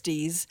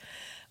 60s,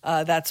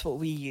 that's what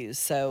we used.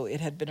 So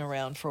it had been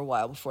around for a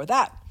while before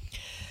that.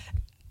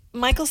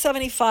 Michael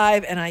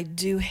 75, and I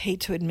do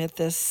hate to admit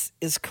this,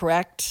 is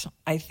correct.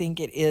 I think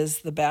it is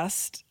the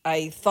best.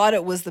 I thought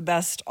it was the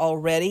best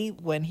already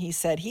when he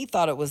said he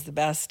thought it was the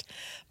best.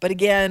 But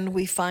again,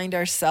 we find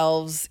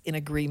ourselves in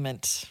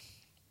agreement,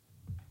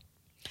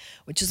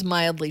 which is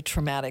mildly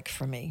traumatic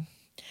for me.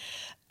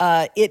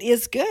 It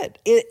is good.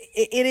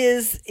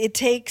 It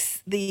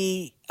takes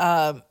the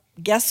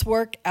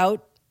guesswork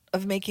out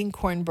of making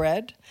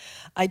cornbread.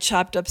 I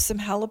chopped up some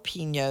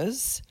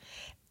jalapenos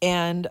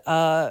and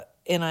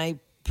I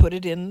put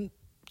it into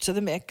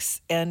the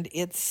mix, and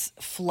it's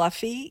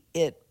fluffy.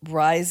 It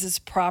rises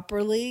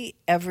properly.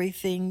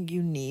 Everything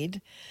you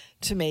need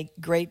to make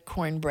great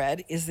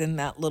cornbread is in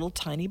that little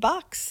tiny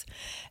box.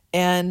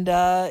 And,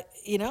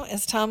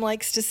 as Tom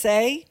likes to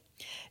say,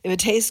 if it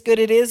tastes good,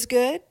 it is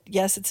good.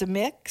 Yes, it's a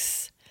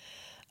mix.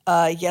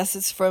 Yes,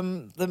 it's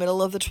from the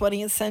middle of the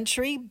 20th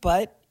century,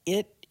 but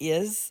it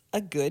is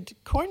a good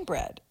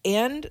cornbread.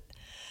 And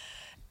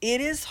it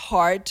is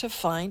hard to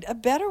find a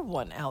better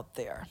one out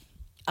there.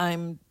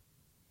 I'm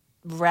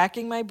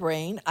racking my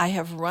brain. I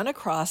have run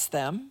across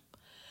them,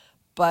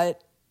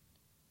 but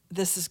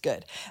this is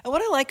good. And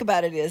what I like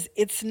about it is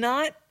it's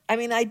not,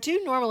 I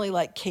do normally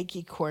like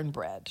cakey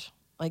cornbread.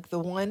 Like the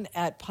one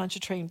at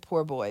Pontchartrain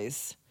Poor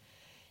Boys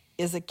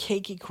is a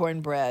cakey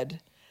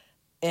cornbread,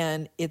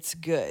 and it's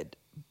good.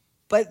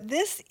 But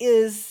this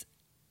is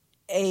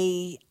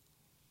a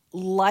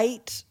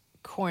light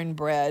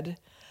cornbread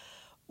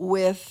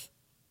with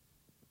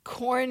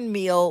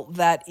cornmeal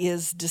that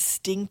is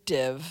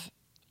distinctive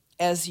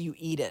as you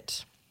eat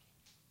it.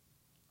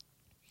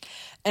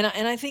 And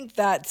I think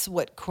that's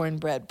what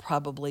cornbread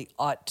probably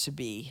ought to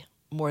be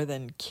more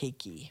than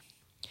cakey.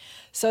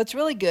 So it's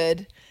really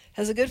good.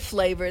 Has a good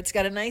flavor. It's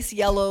got a nice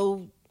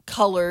yellow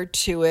color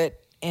to it.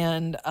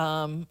 And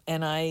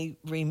I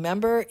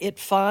remember it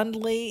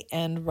fondly,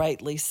 and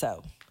rightly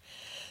so.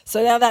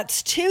 So now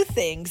that's two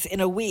things in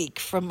a week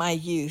from my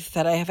youth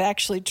that I have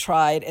actually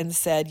tried and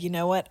said, you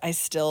know what, I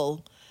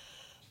still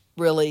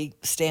really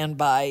stand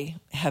by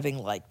having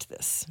liked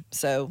this.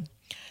 So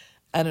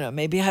I don't know,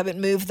 maybe I haven't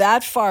moved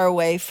that far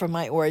away from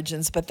my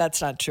origins, but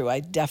that's not true. I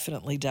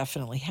definitely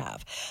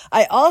have.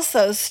 I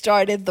also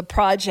started the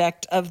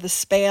project of the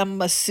Spam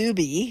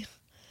Musubi,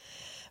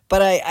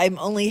 but I'm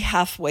only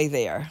halfway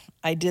there.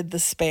 I did the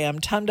Spam.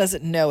 Tom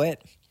doesn't know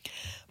it,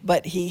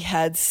 but he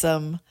had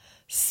some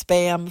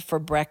Spam for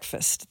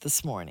breakfast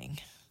this morning.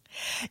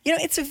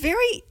 It's a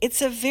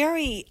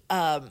very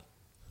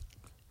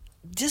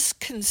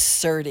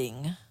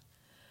disconcerting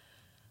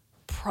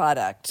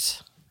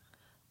product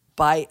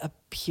by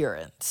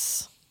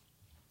appearance.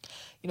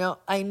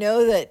 I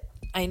know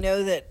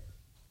that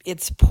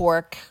it's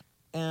pork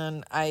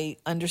and I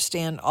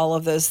understand all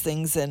of those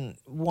things, and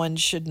one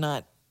should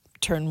not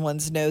turn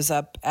one's nose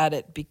up at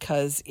it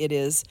because it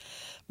is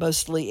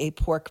mostly a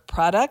pork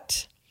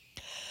product.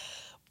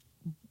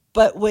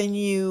 But when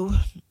you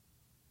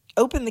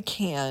open the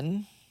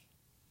can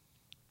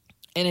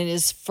and it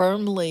is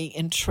firmly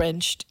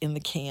entrenched in the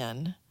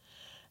can,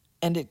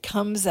 and it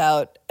comes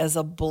out as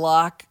a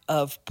block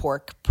of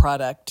pork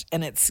product,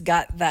 and it's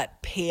got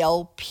that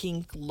pale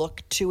pink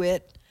look to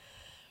it,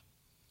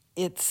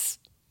 it's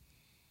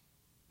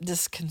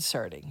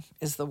disconcerting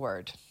is the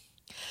word.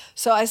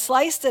 So I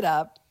sliced it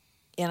up,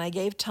 and I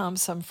gave Tom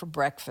some for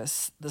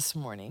breakfast this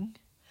morning.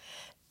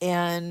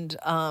 And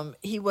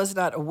he was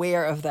not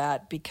aware of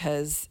that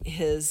because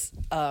his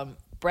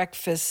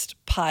breakfast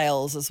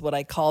piles is what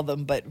I call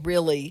them, but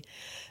really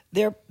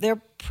they're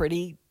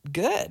pretty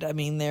good. I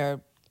mean,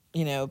 they're,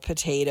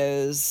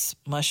 potatoes,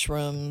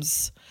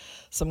 mushrooms,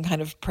 some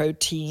kind of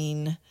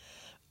protein.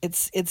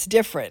 It's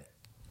different.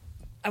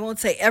 I won't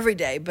say every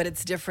day, but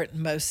it's different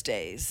most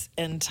days.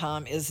 And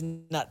Tom is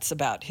nuts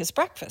about his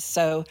breakfast.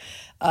 So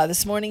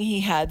this morning he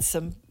had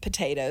some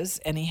potatoes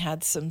and he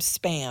had some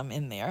Spam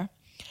in there.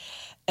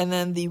 And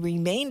then the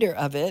remainder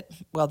of it,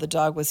 well, the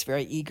dog was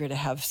very eager to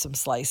have some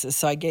slices,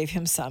 so I gave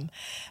him some.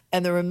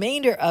 And the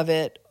remainder of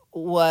it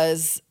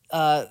was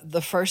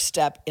the first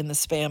step in the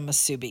Spam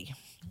musubi,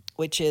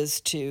 which is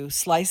to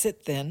slice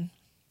it thin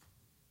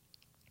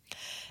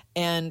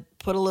and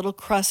put a little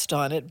crust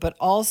on it, but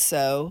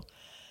also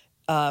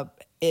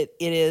it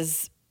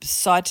is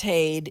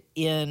sautéed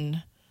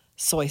in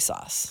soy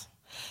sauce.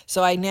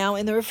 So I now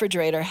in the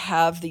refrigerator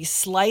have the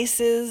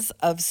slices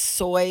of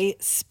soy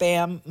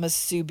Spam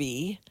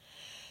musubi,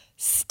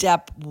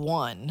 step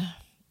 1.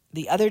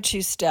 The other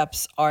 2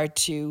 steps are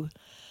to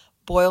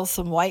boil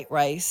some white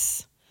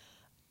rice,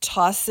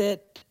 toss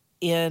it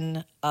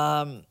in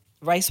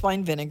rice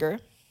wine vinegar,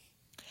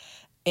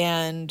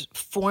 and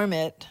form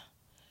it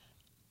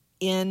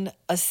in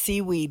a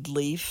seaweed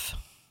leaf,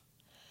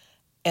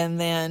 and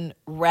then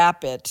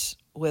wrap it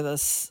with a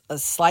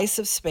slice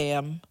of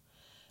Spam,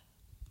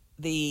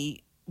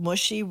 the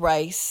mushy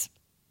rice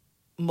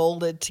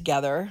molded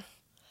together,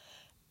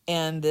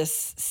 and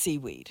this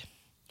seaweed.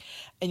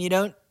 And you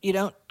don't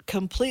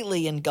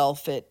completely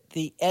engulf it.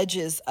 The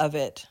edges of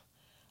it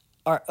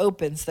are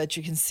open so that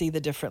you can see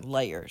the different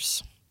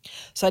layers.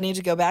 So I need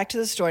to go back to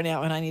the store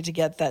now, and I need to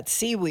get that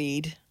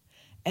seaweed,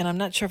 and I'm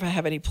not sure if I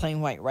have any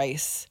plain white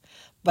rice,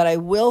 but I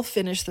will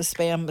finish the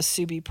Spam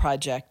musubi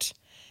project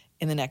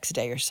in the next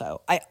day or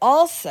so. I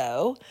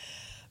also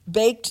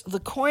baked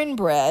the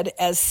cornbread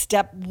as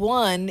step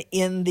 1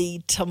 in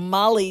the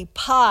tamale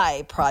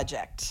pie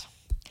project.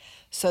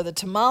 So the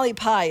tamale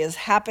pie is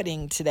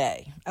happening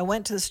today. I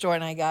went to the store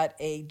and I got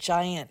a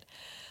giant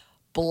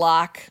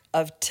block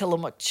of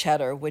Tillamook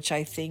cheddar, which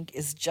I think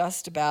is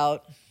just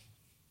about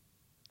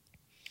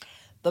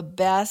the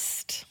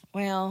best,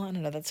 well, I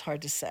don't know, that's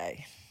hard to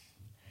say.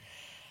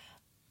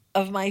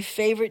 Of my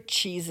favorite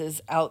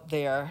cheeses out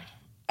there,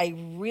 I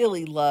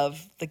really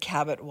love the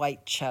Cabot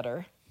white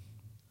cheddar.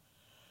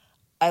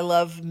 I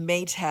love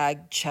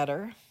Maytag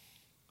cheddar,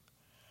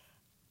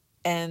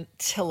 and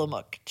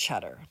Tillamook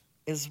cheddar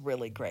is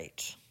really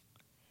great.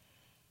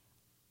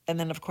 And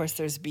then, of course,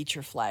 there's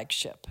Beecher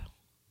Flagship.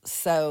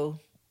 So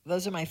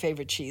those are my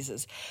favorite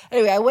cheeses.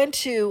 Anyway, I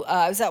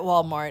was at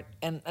Walmart,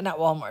 and not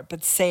Walmart,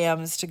 but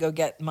Sam's to go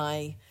get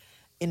my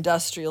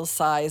industrial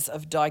size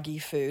of doggy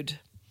food.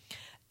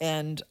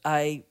 And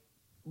I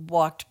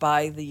walked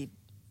by the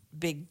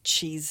big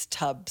cheese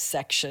tub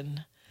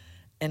section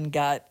and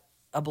got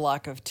a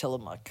block of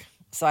Tillamook.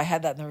 So I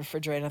had that in the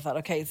refrigerator. I thought,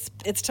 okay,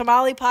 it's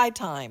tamale pie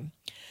time.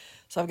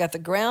 So I've got the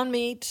ground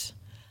meat,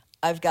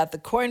 I've got the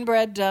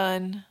cornbread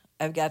done,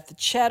 I've got the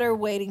cheddar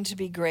waiting to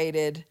be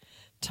grated.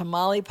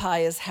 Tamale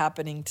pie is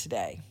happening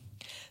today.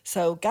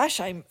 So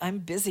gosh, I'm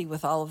busy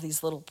with all of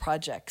these little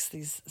projects,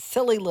 these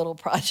silly little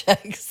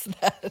projects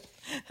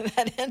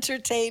that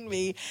entertain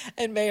me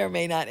and may or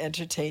may not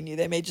entertain you.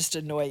 They may just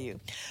annoy you.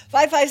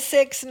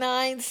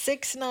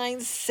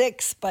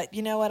 556-9696. But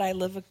you know what? I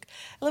live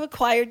a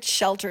quiet,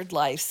 sheltered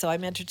life, so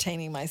I'm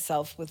entertaining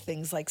myself with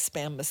things like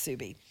Spam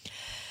musubi.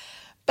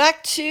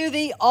 Back to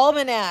the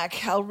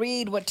almanac. I'll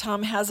read what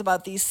Tom has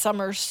about the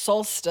summer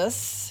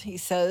solstice. He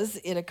says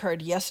it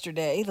occurred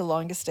yesterday, the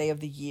longest day of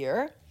the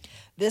year.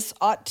 This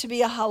ought to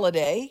be a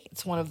holiday.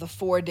 It's one of the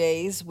 4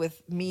 days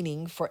with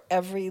meaning for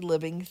every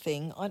living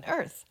thing on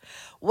earth.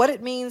 What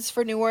it means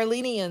for New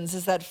Orleanians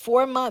is that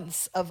 4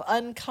 months of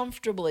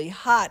uncomfortably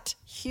hot,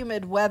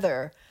 humid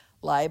weather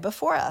lie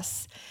before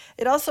us.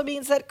 It also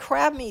means that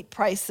crab meat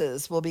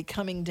prices will be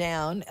coming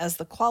down as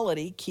the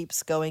quality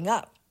keeps going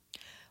up.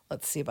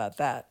 Let's see about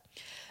that.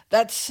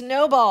 That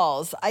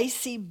snowballs,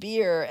 icy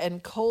beer,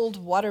 and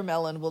cold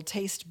watermelon will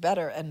taste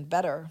better and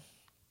better.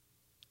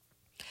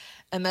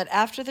 And that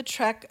after the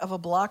trek of a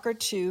block or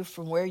two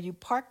from where you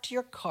parked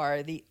your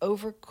car, the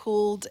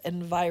overcooled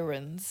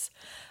environs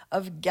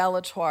of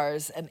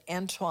Galatoire's and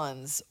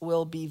Antoine's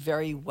will be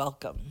very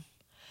welcome.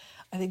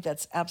 I think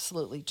that's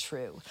absolutely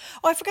true.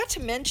 Oh, I forgot to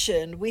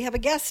mention, we have a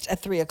guest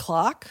at 3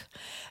 o'clock,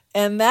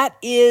 and that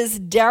is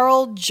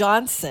Daryl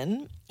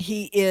Johnson.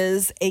 He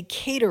is a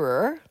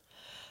caterer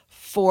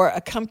for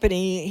a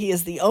company. He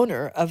is the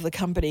owner of the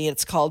company.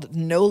 It's called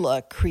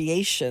NOLA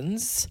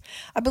Creations.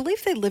 I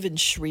believe they live in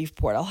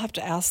Shreveport. I'll have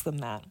to ask them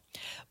that.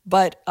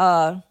 But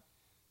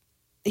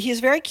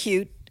he's very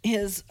cute.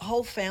 His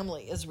whole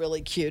family is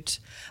really cute.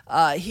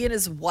 He and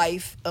his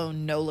wife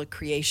own NOLA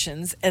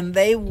Creations, and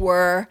they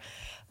were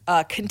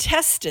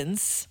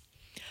contestants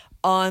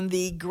on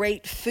the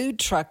Great Food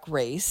Truck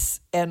Race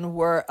and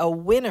were a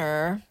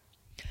winner,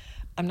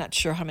 I'm not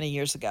sure how many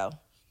years ago.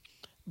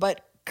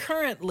 But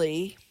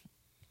currently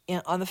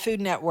on the Food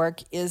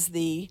Network is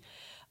the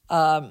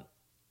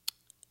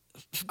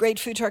Great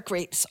Food Truck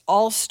Race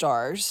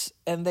All-Stars,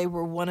 and they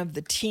were one of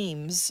the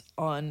teams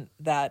on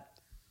that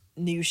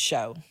new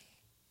show,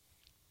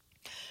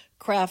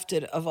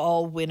 crafted of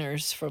all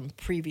winners from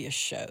previous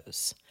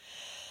shows.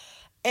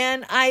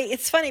 And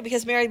it's funny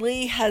because Mary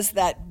Lee has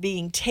that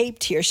being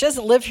taped here. She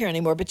doesn't live here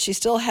anymore, but she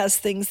still has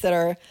things that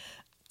are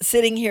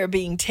sitting here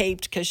being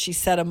taped because she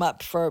set them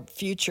up for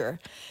future.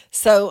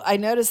 So I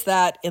noticed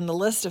that in the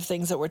list of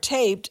things that were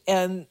taped,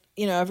 and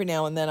every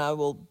now and then I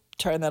will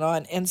turn that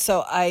on. And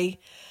so I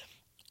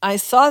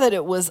saw that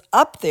it was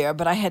up there,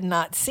 but I had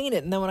not seen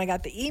it. And then when I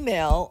got the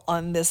email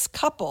on this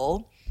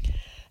couple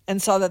and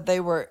saw that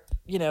they were,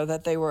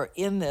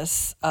 in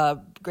this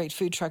Great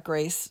Food Truck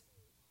Race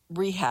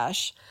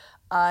rehash,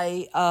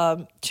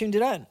 I tuned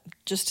it on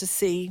just to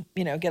see,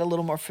 get a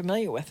little more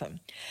familiar with them.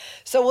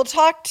 So we'll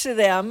talk to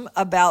them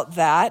about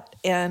that,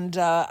 and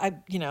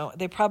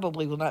they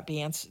probably will not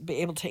be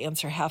able to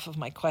answer half of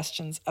my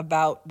questions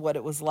about what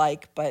it was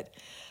like, but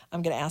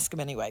I'm going to ask them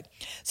anyway.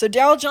 So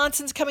Daryl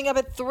Johnson's coming up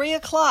at 3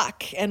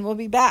 o'clock, and we'll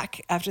be back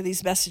after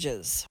these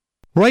messages.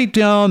 Right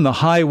down the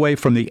highway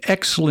from the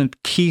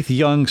excellent Keith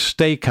Young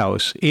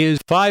Steakhouse is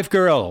Five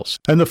Girls,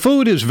 and the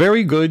food is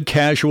very good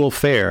casual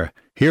fare.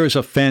 Here's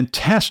a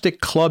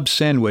fantastic club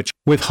sandwich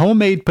with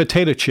homemade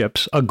potato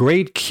chips, a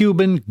great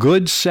Cuban,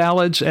 good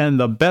salads, and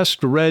the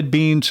best red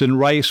beans and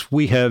rice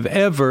we have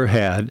ever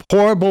had.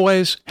 Poor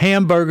boys,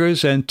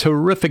 hamburgers, and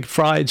terrific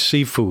fried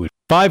seafood.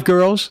 Five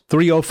Girls,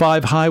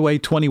 305 Highway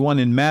 21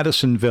 in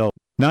Madisonville.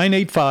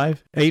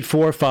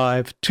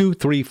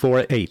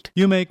 985-845-2348.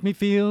 You make me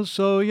feel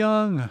so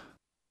young.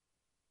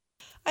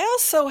 I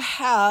also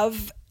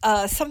have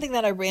something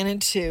that I ran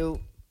into,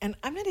 and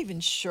I'm not even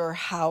sure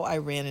how I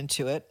ran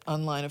into it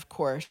online, of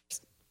course.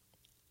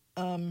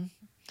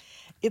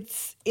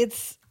 It's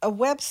a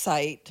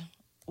website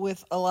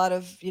with a lot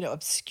of,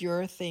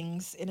 obscure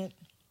things in it.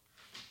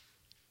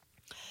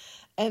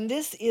 And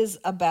this is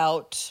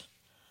about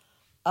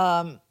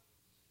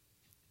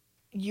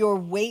your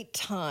wait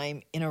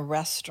time in a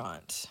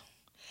restaurant.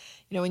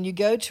 When you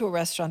go to a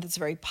restaurant that's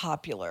very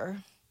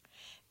popular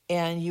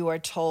and you are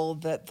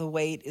told that the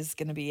wait is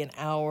going to be an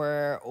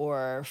hour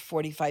or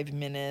 45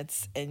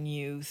 minutes, and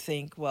you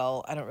think,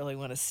 well, I don't really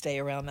want to stay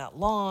around that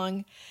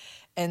long,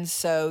 and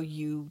so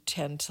you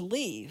tend to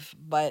leave.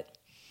 But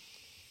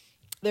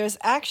there's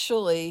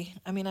actually,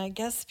 I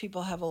guess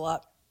people have a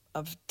lot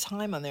of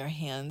time on their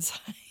hands.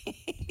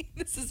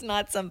 This is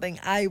not something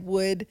I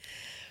would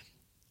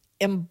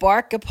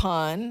embark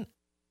upon,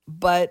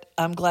 but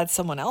I'm glad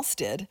someone else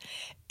did.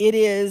 It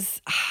is,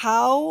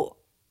 how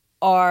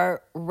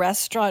are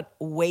restaurant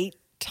wait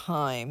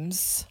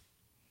times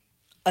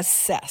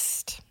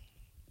assessed?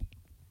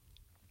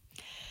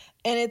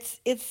 And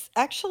it's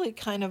actually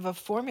kind of a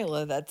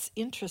formula that's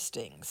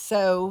interesting.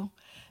 So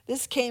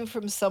this came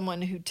from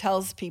someone who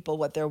tells people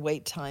what their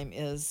wait time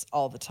is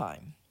all the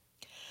time.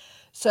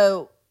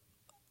 So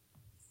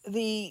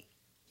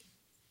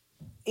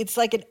it's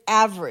like an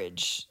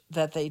average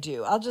that they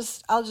do. I'll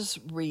just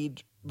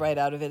read right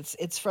out of it.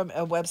 It's from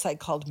a website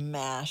called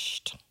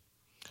Mashed.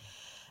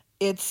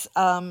 It's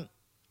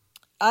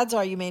odds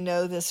are you may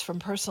know this from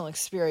personal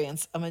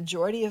experience. A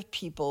majority of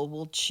people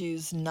will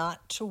choose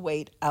not to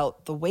wait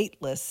out the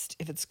wait list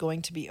if it's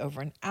going to be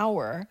over an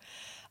hour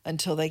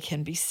until they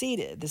can be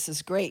seated. This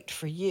is great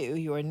for you.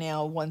 You are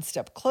now one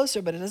step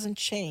closer, but it doesn't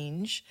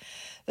change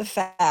the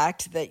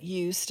fact that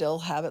you still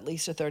have at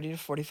least a 30 to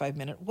 45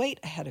 minute wait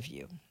ahead of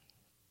you.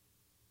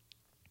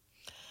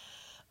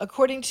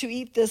 According to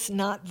Eat This,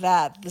 Not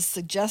That, the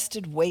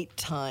suggested wait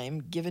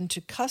time given to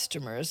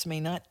customers may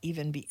not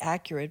even be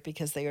accurate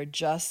because they are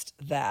just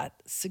that,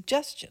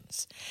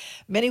 suggestions.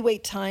 Many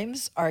wait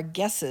times are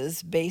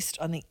guesses based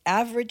on the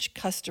average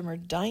customer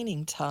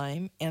dining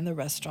time and the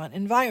restaurant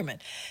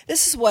environment.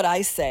 This is what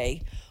I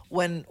say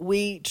when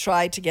we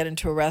try to get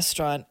into a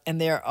restaurant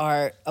and there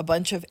are a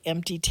bunch of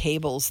empty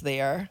tables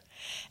there,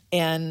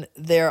 and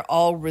they're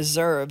all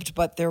reserved,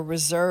 but they're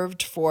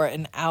reserved for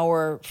an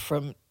hour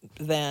from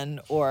then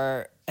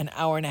or an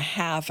hour and a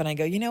half. And I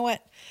go, you know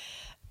what?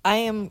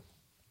 You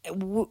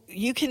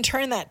can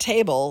turn that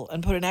table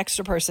and put an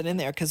extra person in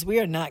there because we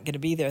are not going to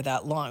be there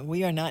that long.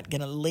 We are not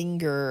going to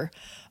linger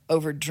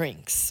over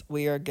drinks.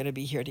 We are going to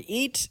be here to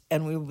eat,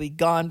 and we will be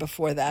gone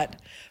before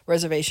that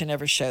reservation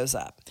ever shows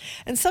up.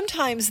 And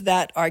sometimes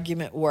that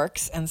argument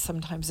works, and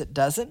sometimes it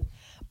doesn't.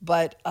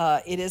 But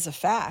it is a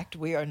fact.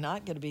 We are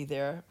not going to be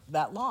there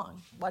that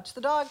long. Watch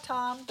the dog,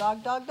 Tom.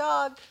 Dog, dog,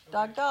 dog.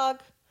 Dog,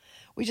 dog.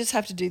 We just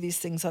have to do these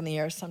things on the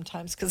air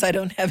sometimes because I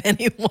don't have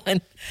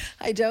anyone.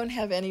 I don't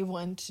have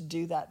anyone to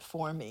do that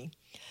for me.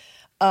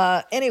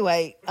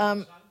 Anyway,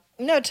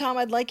 no, Tom,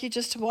 I'd like you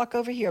just to walk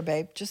over here,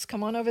 babe. Just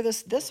come on over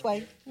this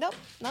way. Nope,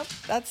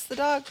 that's the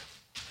dog.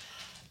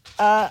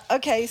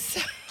 Okay, so...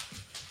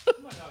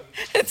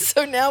 And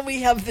so now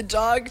we have the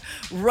dog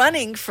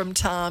running from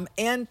Tom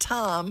and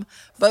Tom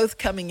both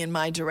coming in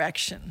my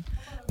direction.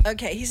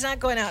 Okay, he's not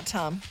going out,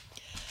 Tom.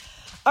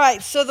 All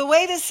right, so the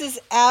way this is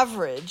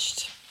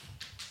averaged...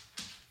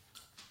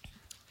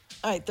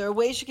 All right, there are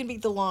ways you can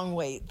beat the long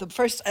wait. The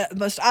first,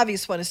 most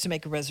obvious one is to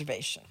make a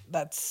reservation.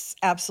 That's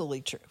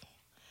absolutely true.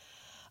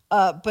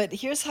 But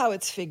here's how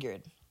it's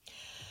figured.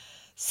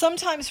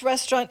 Sometimes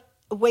restaurant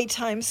wait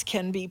times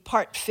can be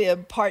part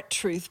fib, part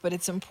truth, but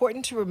it's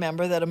important to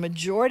remember that a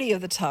majority of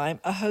the time,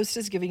 a host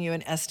is giving you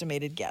an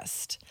estimated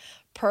guess.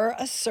 Per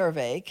a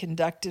survey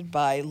conducted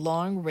by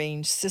Long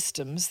Range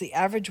Systems, the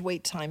average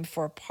wait time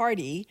for a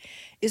party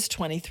is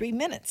 23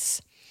 minutes.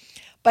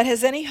 But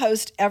has any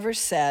host ever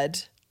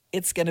said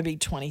it's going to be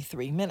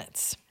 23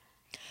 minutes?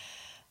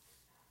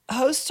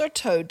 Hosts are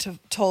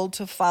told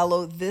to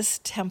follow this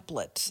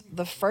template.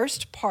 The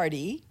first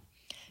party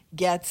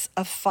gets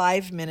a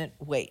 5-minute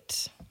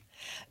wait.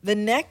 The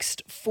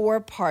next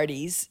 4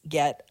 parties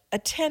get a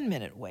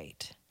 10-minute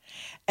wait.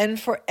 And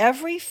for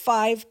every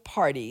 5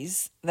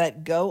 parties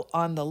that go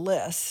on the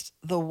list,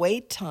 the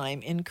wait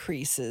time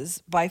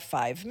increases by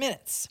 5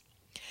 minutes.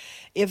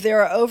 If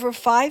there are over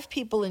 5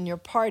 people in your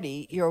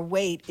party, your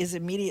wait is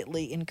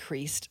immediately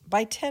increased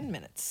by 10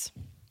 minutes.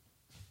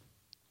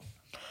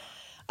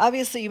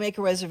 Obviously, you make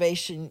a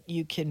reservation,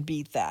 you can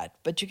beat that.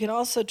 But you can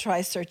also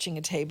try searching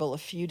a table a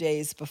few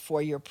days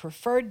before your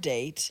preferred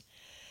date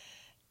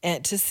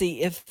and to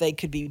see if they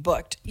could be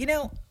booked. You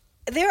know,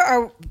 there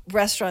are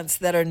restaurants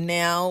that are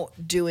now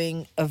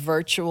doing a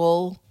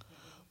virtual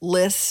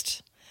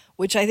list,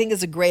 which I think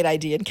is a great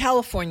idea. In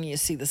California, you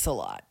see this a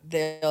lot.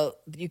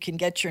 You can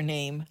get your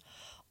name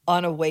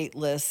on a wait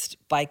list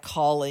by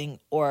calling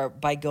or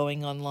by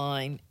going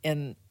online,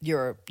 and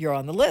you're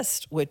on the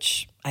list,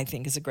 which I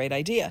think is a great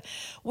idea.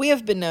 We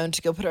have been known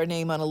to go put our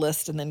name on a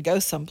list and then go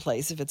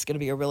someplace if it's going to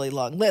be a really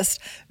long list.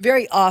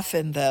 Very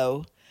often,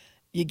 though,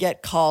 you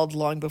get called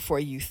long before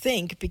you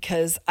think,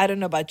 because I don't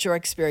know about your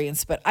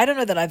experience, but I don't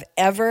know that I've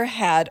ever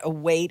had a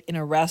wait in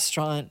a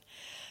restaurant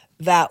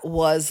that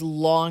was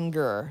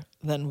longer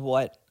than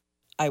what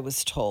I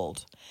was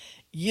told.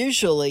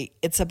 Usually,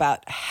 it's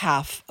about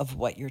half of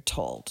what you're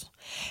told.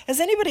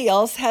 Has anybody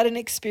else had an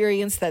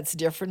experience that's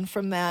different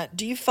from that?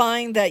 Do you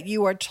find that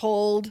you are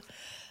told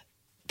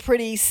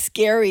pretty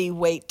scary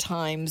wait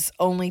times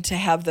only to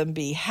have them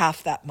be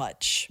half that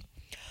much?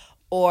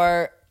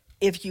 Or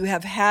if you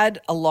have had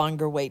a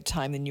longer wait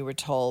time than you were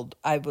told,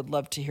 I would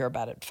love to hear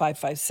about it.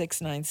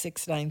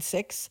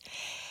 556-9696.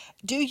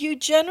 Do you,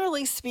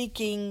 generally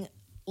speaking,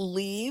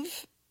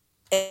 leave?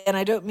 And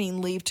I don't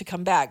mean leave to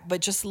come back,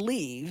 but just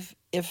leave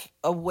if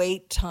a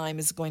wait time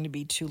is going to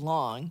be too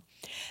long.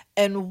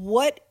 And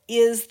what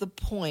is the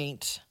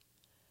point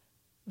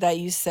that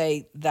you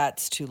say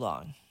that's too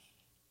long?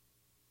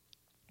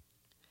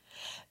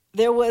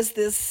 There was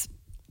this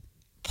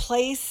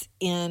place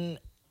in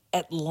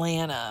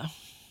Atlanta.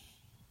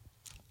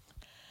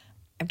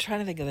 I'm trying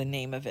to think of the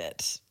name of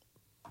it,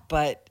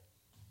 but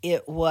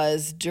it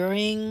was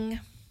during,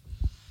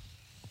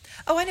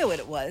 I know what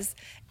it was.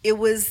 It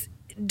was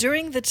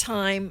during the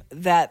time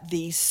that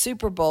the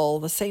Super Bowl,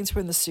 the Saints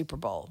were in the Super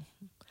Bowl,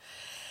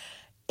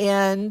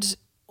 and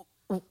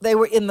they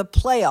were in the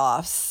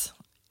playoffs,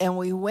 and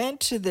we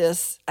went to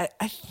this, I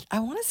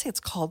want to say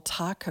it's called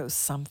Taco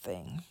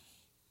something.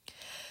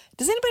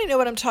 Does anybody know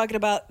what I'm talking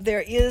about?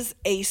 There is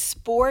a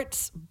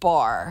sports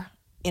bar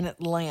in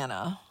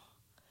Atlanta,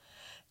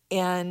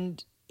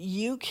 and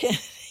you can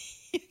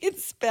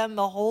spend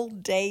the whole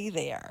day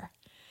there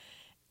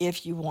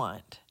if you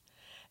want.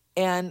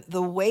 And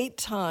the wait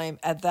time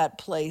at that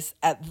place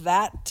at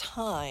that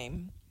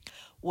time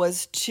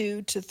was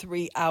 2 to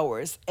 3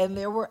 hours. And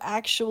there were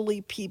actually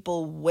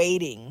people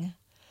waiting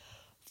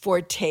for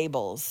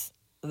tables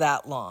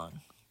that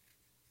long,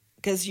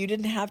 because you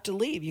didn't have to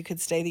leave. You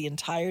could stay the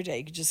entire day.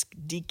 You could just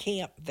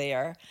decamp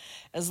there.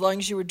 As long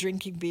as you were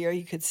drinking beer,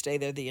 you could stay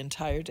there the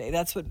entire day.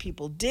 That's what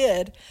people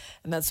did,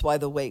 and that's why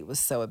the wait was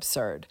so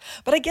absurd.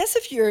 But I guess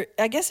if you're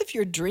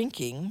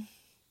drinking,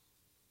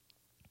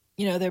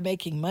 you know, they're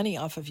making money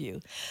off of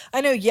you. I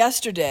know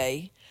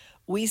yesterday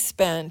we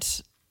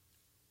spent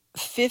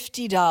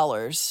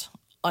 $50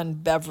 on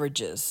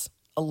beverages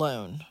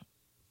alone,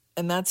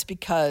 and that's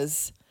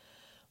because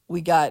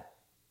we got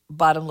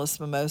bottomless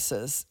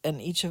mimosas,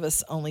 and each of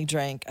us only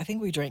drank, I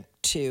think we drank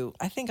 2.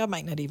 I think I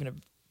might not even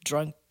have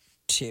drunk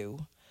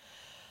 2.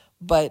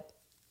 But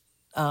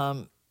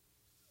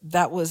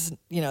that was,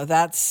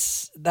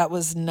 that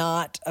was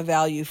not a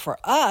value for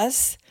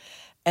us.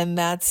 And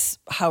that's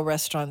how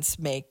restaurants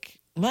make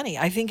money.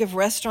 I think if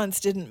restaurants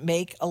didn't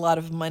make a lot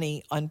of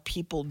money on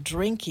people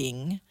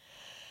drinking,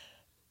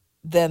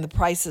 then the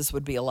prices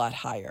would be a lot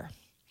higher.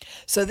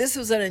 So this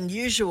was an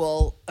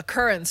unusual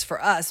occurrence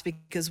for us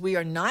because we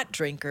are not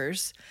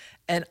drinkers,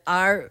 and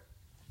our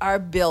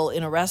bill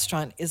in a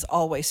restaurant is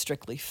always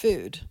strictly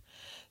food.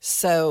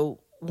 So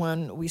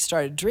when we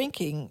started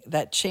drinking,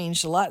 that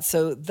changed a lot.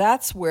 So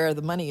that's where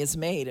the money is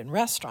made, in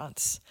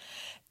restaurants.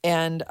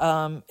 And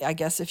I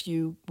guess if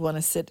you want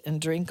to sit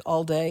and drink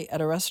all day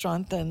at a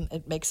restaurant, then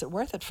it makes it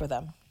worth it for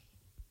them.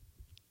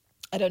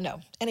 I don't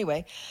know.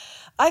 Anyway,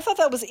 I thought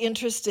that was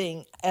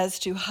interesting as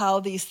to how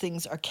these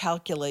things are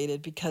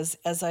calculated because,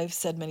 as I've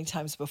said many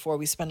times before,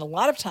 we spend a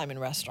lot of time in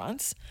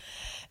restaurants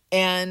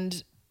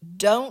and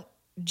don't,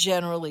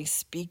 generally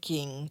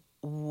speaking,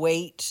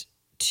 wait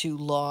too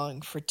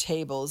long for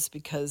tables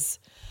because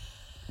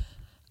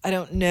I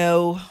don't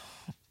know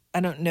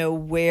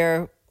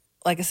where.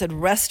 Like I said,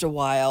 Rest a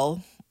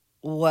While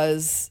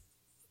was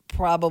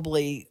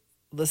probably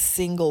the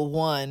single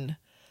one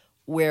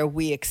where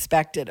we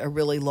expected a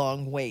really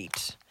long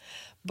wait.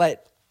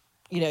 But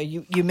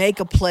you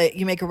make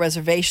a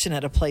reservation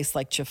at a place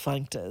like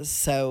Chifuncta's,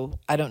 so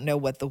I don't know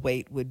what the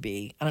wait would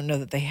be. I don't know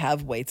that they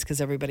have waits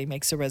because everybody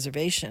makes a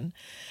reservation.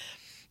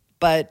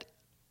 But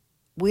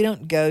we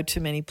don't go to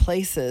many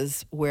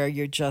places where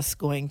you're just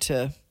going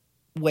to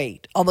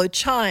wait. Although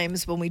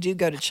Chimes, when we do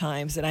go to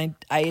Chimes, and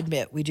I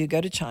admit we do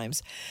go to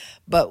Chimes,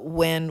 but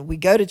when we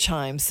go to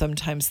Chimes,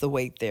 sometimes the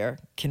wait there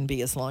can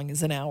be as long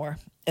as an hour,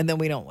 and then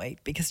we don't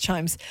wait because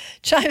Chimes,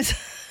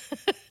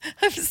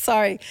 I'm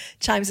sorry,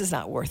 Chimes is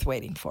not worth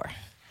waiting for.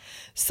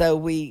 So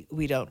we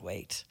don't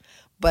wait.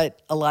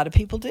 But a lot of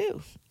people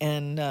do,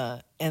 and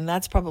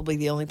that's probably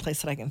the only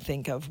place that I can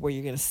think of where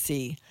you're going to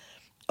see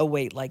a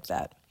wait like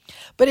that.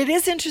 But it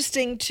is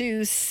interesting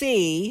to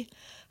see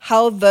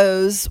how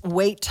those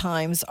wait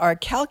times are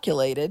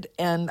calculated,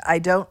 and I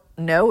don't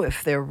know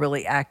if they're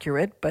really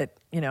accurate, but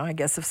I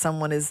guess if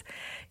someone is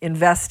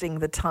investing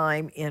the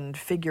time in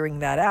figuring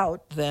that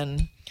out,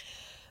 then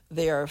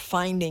their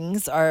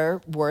findings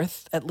are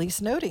worth at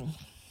least noting.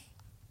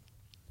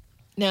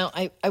 Now,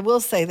 I will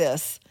say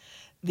this,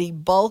 the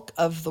bulk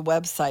of the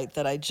website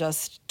that I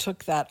just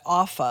took that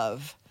off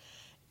of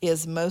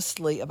is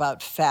mostly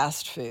about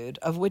fast food,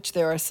 of which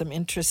there are some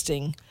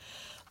interesting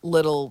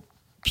little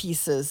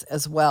pieces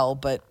as well,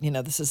 but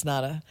this is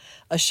not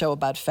a show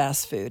about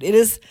fast food.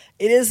 It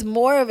is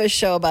more of a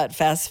show about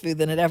fast food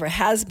than it ever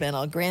has been,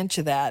 I'll grant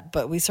you that,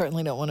 but we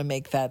certainly don't want to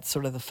make that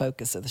sort of the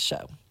focus of the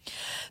show.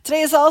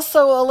 Today is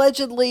also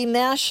allegedly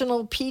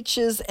National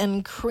Peaches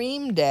and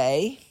Cream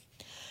Day,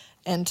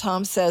 and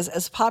Tom says,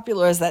 as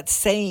popular as that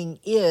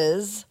saying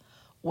is,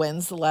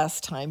 when's the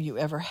last time you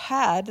ever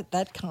had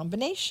that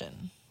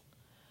combination?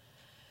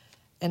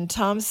 And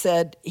Tom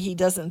said he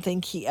doesn't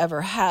think he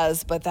ever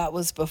has, but that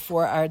was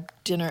before our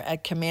dinner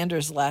at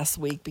Commander's last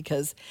week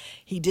because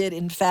he did,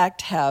 in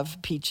fact, have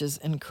peaches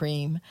and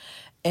cream.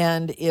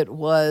 And it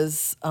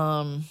was,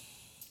 I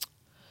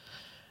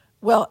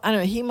don't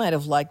know, he might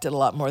have liked it a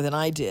lot more than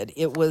I did.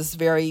 It was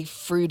very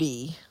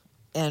fruity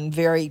and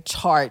very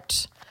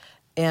tart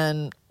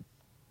and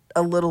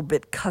a little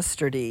bit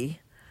custardy,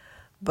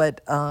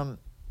 but,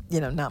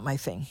 not my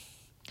thing.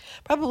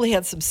 Probably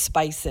had some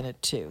spice in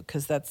it too,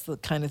 because that's the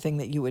kind of thing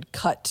that you would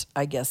cut,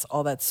 I guess,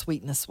 all that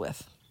sweetness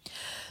with.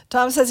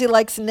 Tom says he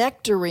likes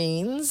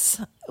nectarines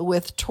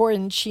with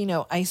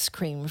Torrencino ice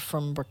cream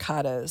from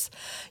Brocato's.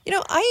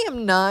 I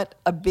am not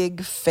a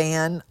big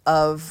fan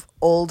of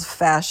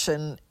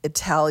old-fashioned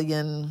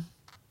Italian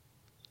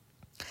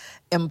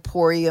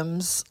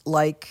emporiums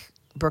like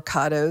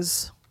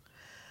Brocato's.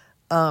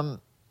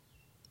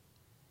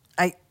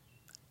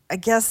 I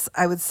guess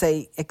I would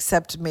say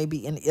except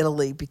maybe in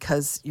Italy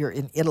because you're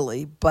in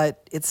Italy,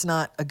 but it's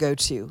not a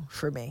go-to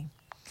for me.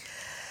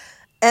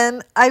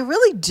 And I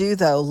really do,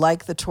 though,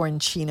 like the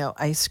Torrencino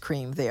ice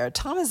cream there.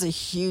 Tom is a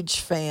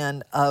huge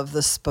fan of the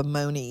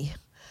Spumoni,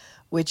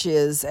 which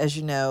is, as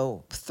you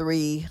know,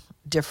 3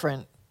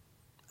 different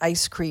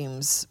ice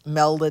creams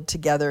melded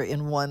together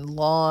in one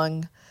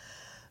long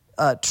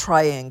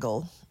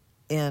triangle.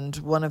 And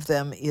one of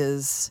them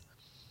is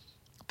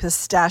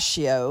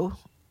pistachio.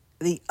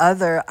 The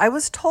other, I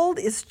was told,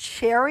 is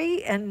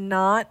cherry and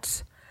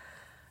not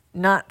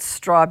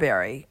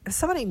strawberry. If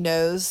somebody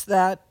knows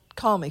that,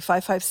 call me,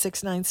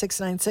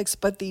 556-9696.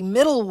 But the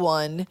middle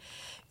one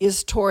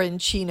is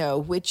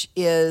Torrencino, which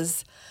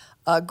is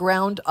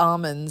ground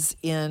almonds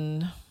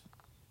in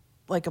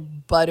like a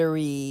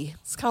buttery,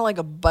 it's kind of like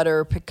a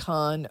butter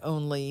pecan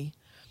only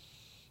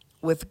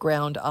with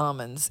ground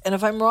almonds. And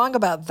if I'm wrong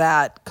about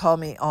that, call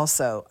me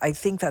also. I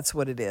think that's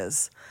what it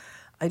is.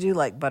 I do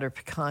like butter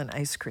pecan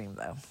ice cream,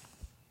 though.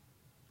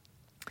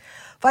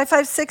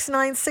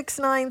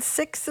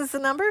 556-9696 is the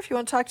number. If you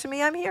want to talk to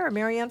me, I'm here.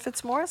 Marianne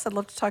Fitzmaurice. I'd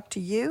love to talk to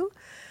you.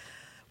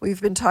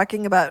 We've been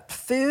talking about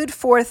food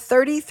for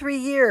 33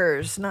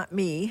 years. Not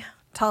me,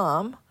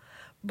 Tom,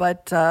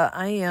 but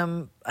I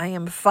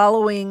am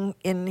following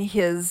in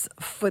his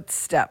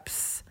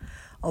footsteps.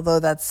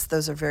 Although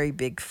those are very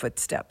big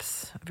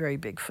footsteps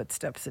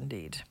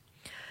indeed.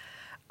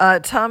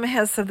 Tom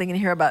has something in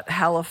here about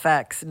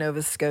Halifax,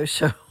 Nova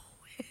Scotia,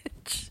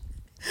 which,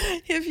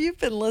 if you've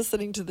been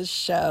listening to the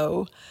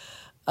show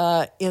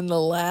in the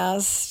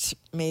last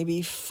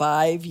maybe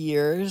 5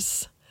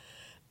 years,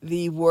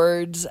 the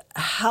words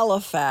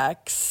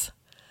Halifax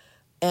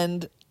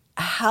and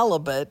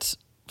halibut,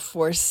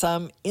 for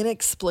some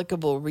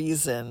inexplicable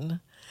reason,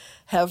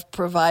 have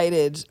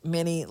provided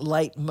many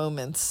light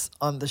moments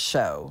on the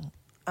show.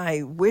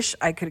 I wish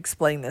I could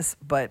explain this,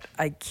 but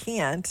I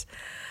can't.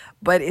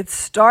 But it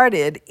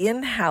started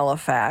in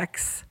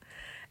Halifax,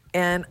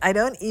 and I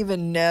don't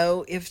even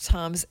know if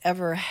Tom's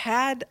ever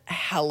had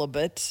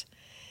halibut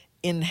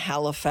in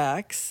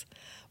Halifax,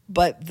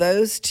 but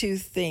those two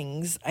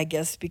things, I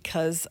guess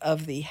because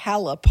of the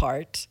hala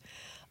part,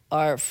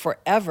 are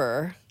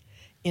forever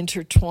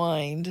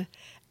intertwined,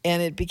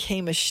 and it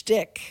became a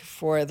shtick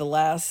for the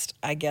last,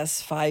 I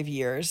guess, 5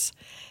 years.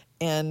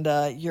 And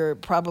you're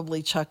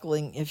probably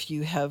chuckling if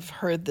you have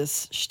heard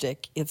this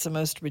shtick. It's a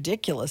most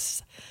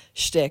ridiculous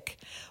shtick,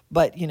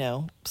 but,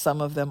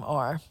 some of them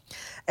are.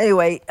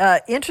 Anyway,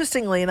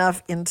 interestingly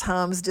enough, in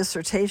Tom's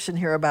dissertation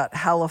here about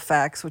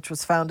Halifax, which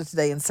was founded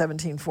today in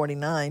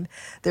 1749,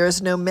 there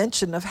is no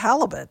mention of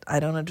halibut. I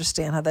don't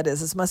understand how that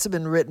is. This must have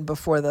been written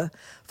before the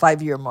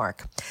 5-year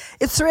mark.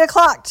 It's 3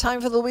 o'clock,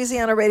 time for the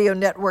Louisiana Radio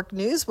Network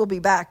News. We'll be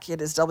back.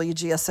 It is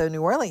WGSO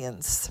New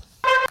Orleans.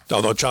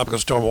 Although tropical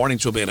storm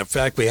warnings will be in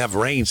effect, we have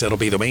rains that'll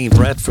be the main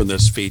threat from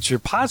this feature.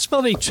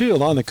 Possibility, too,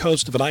 along the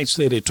coast of an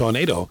isolated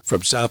tornado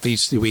from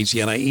southeast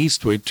Louisiana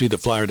eastward to the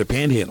Florida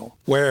Panhandle,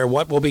 where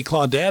what will be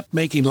Claudette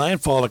making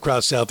landfall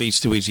across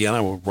southeast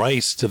Louisiana will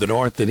rise to the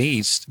north and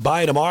east.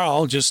 By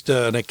tomorrow, just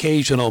an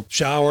occasional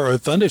shower or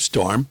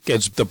thunderstorm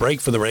gets the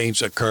break from the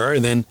rains occur,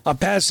 and then a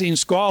passing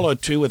squall or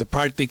two with a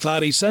partly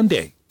cloudy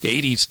Sunday.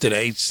 80s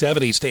today,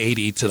 70s to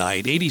 80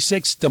 tonight,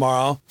 86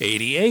 tomorrow,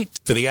 88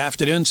 for the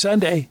afternoon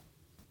Sunday.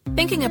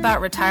 Thinking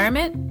about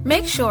retirement?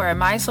 Make sure a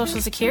My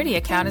Social Security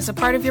account is a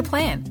part of your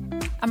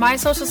plan. A My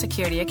Social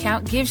Security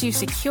account gives you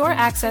secure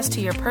access to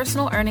your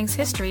personal earnings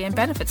history and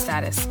benefit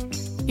status.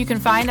 You can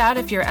find out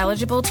if you're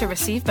eligible to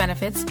receive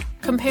benefits,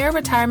 compare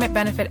retirement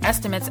benefit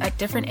estimates at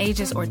different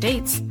ages or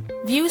dates,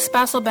 view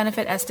spousal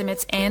benefit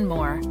estimates, and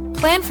more.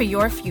 Plan for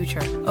your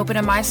future. Open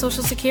a My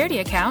Social Security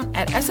account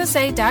at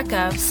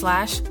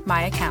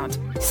ssa.gov/myaccount.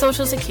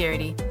 Social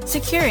Security.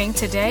 Securing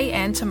today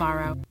and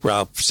tomorrow.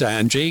 Ralph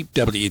Sanji,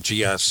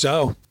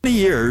 WGSO. For many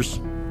years,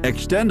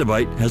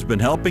 Extendivite has been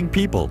helping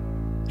people.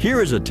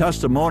 Here is a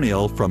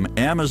testimonial from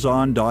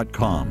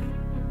Amazon.com.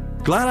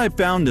 Glad I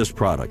found this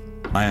product.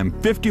 I am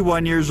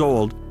 51 years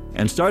old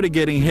and started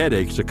getting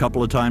headaches a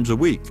couple of times a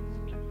week.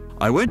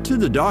 I went to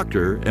the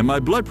doctor and my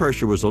blood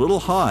pressure was a little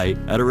high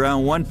at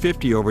around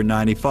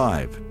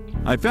 150/95.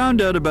 I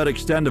found out about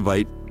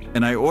Extendivite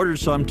and I ordered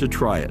some to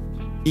try it.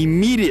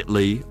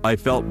 Immediately, I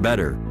felt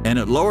better and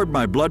it lowered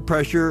my blood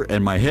pressure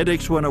and my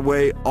headaches went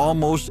away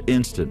almost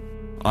instant.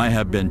 I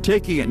have been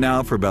taking it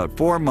now for about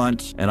 4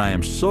 months and I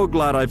am so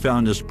glad I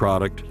found this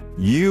product.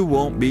 You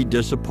won't be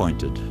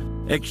disappointed.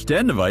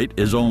 Extendivite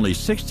is only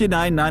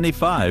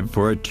 $69.95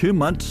 for a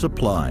 2-month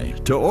supply.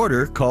 To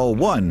order, call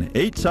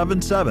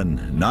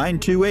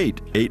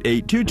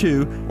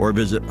 1-877-928-8822 or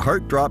visit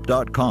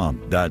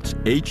heartdrop.com. That's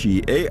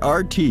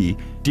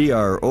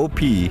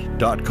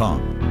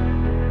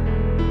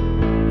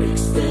HEARTDROP.com.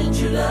 Extend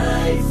your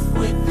life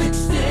with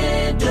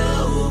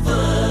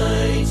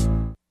Extendovite.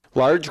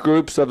 Large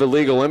groups of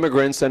illegal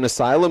immigrants and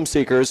asylum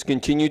seekers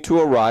continue to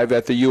arrive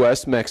at the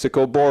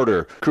U.S.-Mexico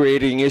border,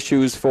 creating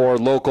issues for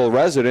local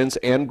residents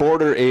and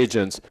border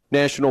agents.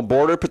 National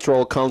Border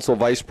Patrol Council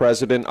Vice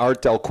President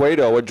Art Del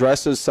Cueto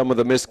addresses some of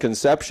the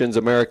misconceptions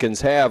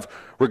Americans have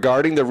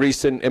regarding the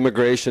recent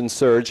immigration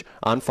surge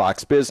on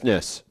Fox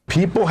Business.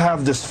 People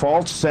have this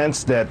false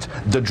sense that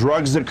the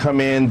drugs that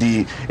come in,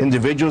 the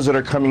individuals that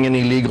are coming in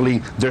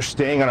illegally, they're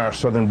staying on our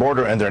southern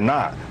border, and they're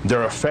not.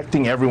 They're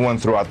affecting everyone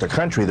throughout the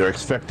country. They're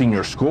affecting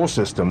your school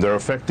system. They're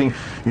affecting,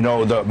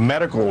 the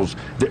medicals.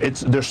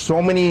 There's so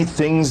many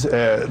things,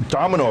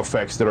 domino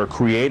effects that are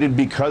created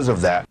because of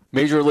that.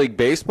 Major League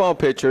Baseball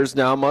pitchers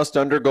now must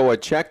undergo a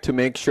check to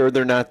make sure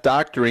they're not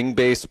doctoring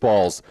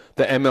baseballs.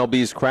 The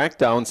MLB's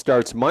crackdown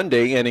starts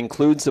Monday and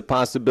includes the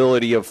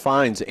possibility of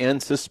fines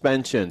and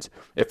suspensions.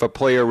 If a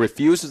player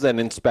refuses an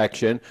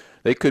inspection,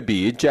 they could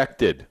be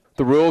ejected.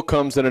 The rule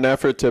comes in an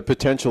effort to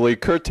potentially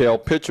curtail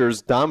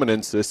pitchers'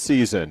 dominance this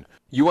season.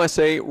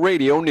 USA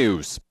Radio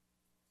News.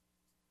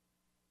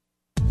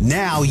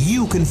 Now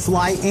you can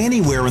fly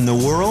anywhere in the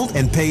world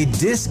and pay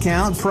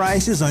discount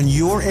prices on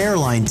your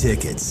airline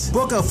tickets.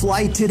 Book a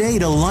flight today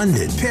to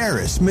London,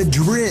 Paris,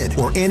 Madrid,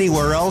 or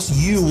anywhere else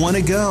you want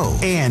to go.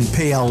 And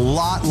pay a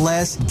lot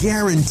less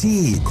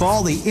guaranteed.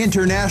 Call the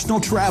International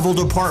Travel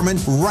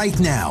Department right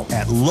now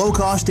at Low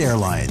Cost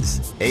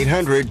Airlines.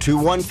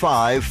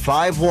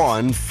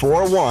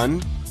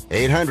 800-215-5141.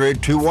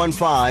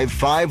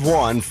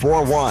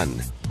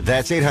 800-215-5141.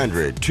 That's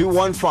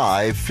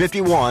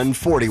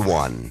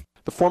 800-215-5141.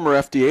 The former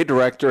FDA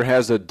director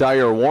has a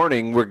dire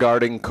warning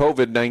regarding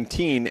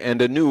COVID-19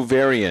 and a new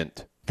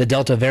variant. The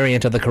Delta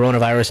variant of the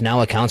coronavirus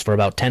now accounts for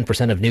about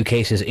 10% of new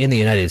cases in the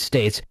United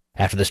States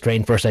after the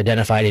strain first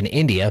identified in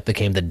India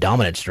became the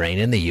dominant strain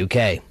in the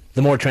UK.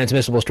 The more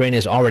transmissible strain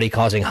is already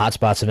causing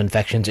hotspots of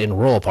infections in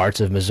rural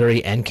parts of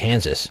Missouri and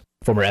Kansas.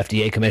 Former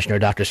FDA Commissioner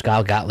Dr.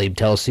 Scott Gottlieb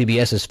tells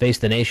CBS's Face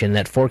the Nation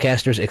that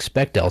forecasters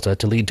expect Delta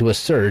to lead to a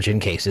surge in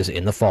cases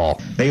in the fall.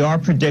 They are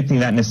predicting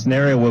that in a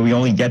scenario where we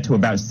only get to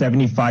about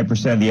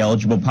 75% of the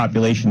eligible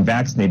population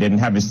vaccinated and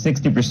have a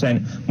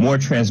 60% more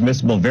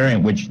transmissible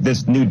variant, which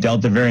this new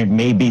Delta variant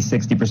may be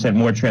 60%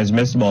 more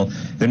transmissible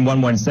than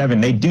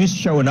 117, they do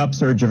show an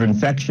upsurge of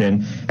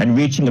infection and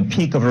reaching a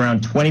peak of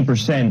around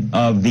 20%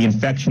 of the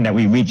infection that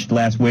we reached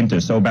last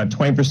winter. So about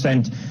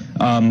 20%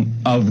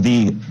 of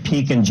the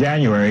peak in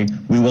January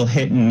we will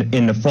hit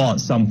in the fall at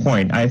some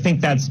point. I think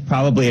that's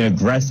probably an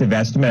aggressive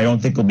estimate. I don't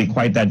think it'll be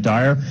quite that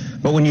dire.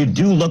 But when you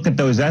do look at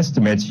those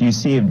estimates, you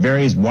see it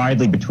varies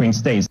widely between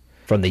states.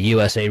 From the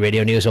USA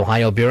Radio News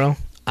Ohio Bureau,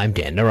 I'm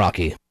Dan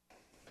Naraki.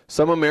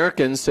 Some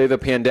Americans say the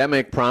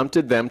pandemic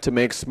prompted them to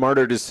make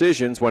smarter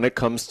decisions when it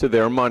comes to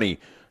their money.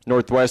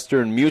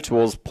 Northwestern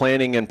Mutual's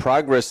Planning and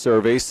Progress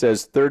Survey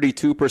says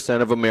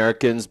 32% of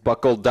Americans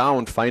buckled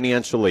down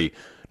financially.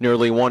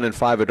 Nearly 1 in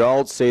 5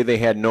 adults say they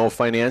had no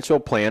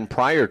financial plan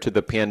prior to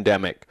the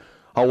pandemic.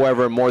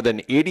 However, more than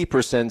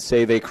 80%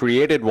 say they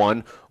created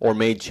one or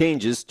made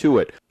changes to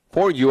it.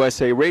 For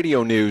USA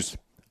Radio News,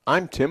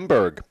 I'm Tim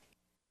Berg.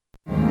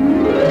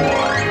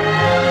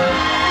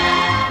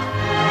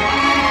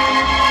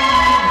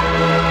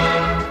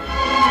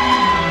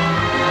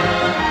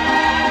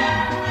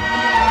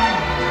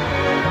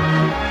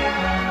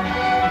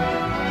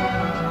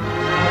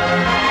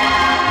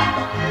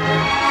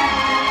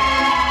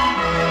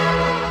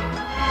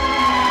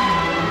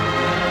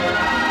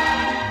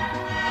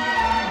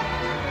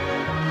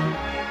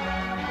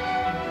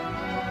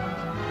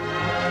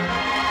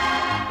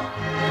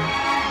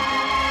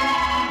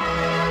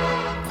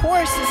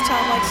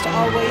 To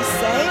always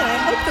say, and I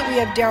hope that we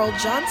have Daryl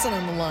Johnson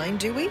on the line.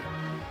 Do we?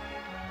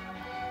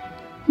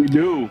 We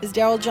do. Is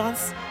Daryl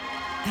Johnson?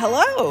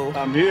 Hello.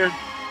 I'm here.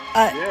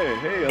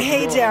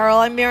 Hey, Daryl.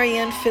 I'm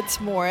Marianne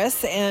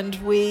Fitzmaurice, and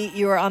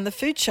you are on the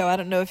Food Show. I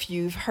don't know if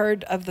you've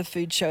heard of the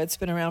Food Show. It's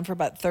been around for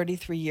about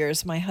 33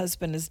 years. My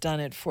husband has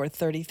done it for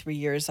 33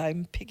 years.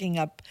 I'm picking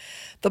up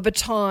the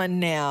baton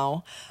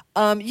now.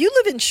 You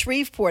live in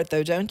Shreveport,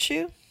 though, don't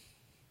you?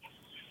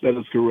 That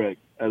is correct.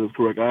 I am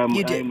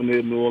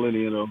in New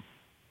Orleans,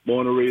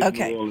 born and raised in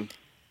New Orleans.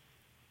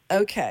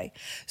 Okay.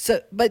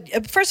 So, but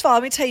first of all,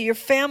 let me tell you, your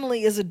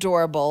family is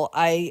adorable.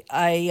 I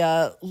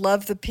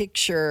love the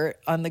picture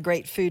on the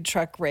Great Food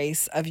Truck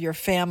Race of your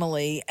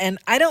family. And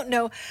I don't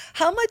know,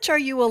 how much are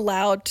you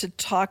allowed to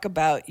talk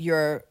about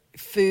your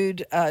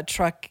food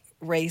truck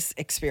race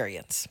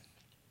experience?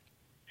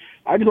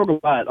 I can talk a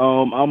lot.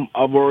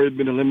 I've already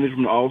been eliminated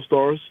from the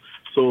All-Stars,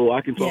 so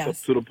I can talk up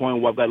to the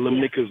point where that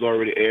eliminated because it's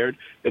already aired.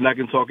 And I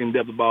can talk in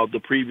depth about the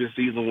previous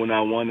season when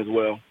I won as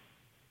well.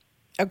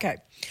 Okay.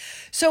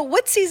 So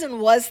what season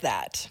was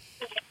that?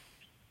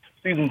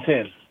 Season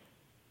 10.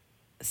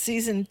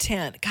 Season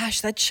 10.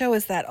 Gosh, that show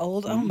is that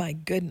old. Mm-hmm. Oh, my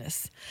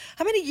goodness.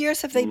 How many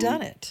years have they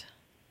done it?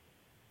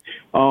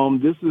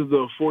 This is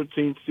the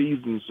 14th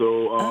season,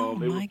 so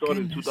it was started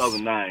in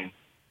 2009.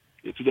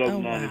 Yeah,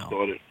 2009 it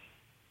started.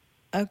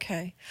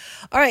 Okay.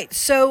 All right.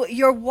 So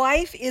your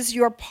wife is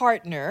your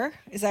partner.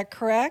 Is that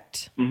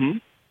correct? Mm-hmm.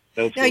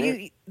 That's now,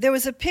 there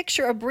was a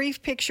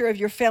brief picture of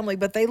your family,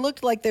 but they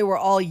looked like they were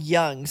all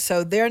young,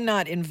 so they're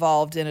not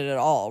involved in it at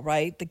all,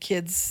 right? The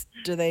kids,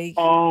 do they?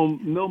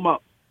 No,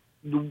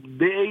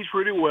 they age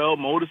pretty well.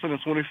 My oldest son is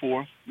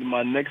 24.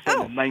 My next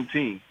son is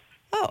 19.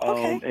 Oh,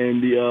 okay.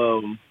 And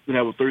we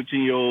have a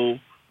 13-year-old,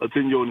 a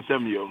 10-year-old, and a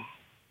 7-year-old.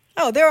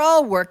 Oh, they're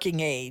all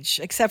working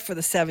age, except for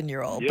the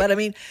 7-year-old. Yep. But, I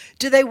mean,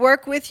 do they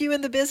work with you in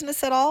the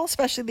business at all,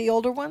 especially the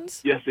older ones?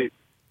 Yes,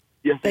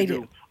 they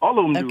do. All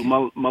of them do.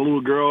 My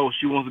little girl,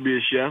 she wants to be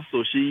a chef,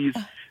 so she's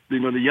the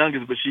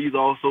youngest, but she's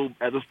also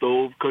at the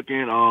stove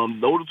cooking.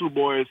 The older two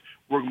boys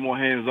work more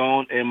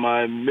hands-on, and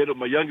my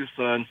youngest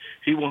son,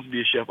 he wants to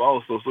be a chef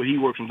also, so he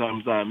works from time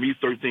to time. He's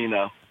 13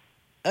 now.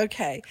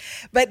 Okay.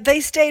 But they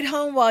stayed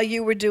home while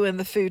you were doing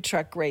the food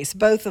truck race.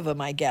 Both of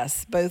them, I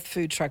guess. Both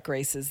food truck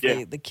races.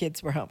 Yeah. The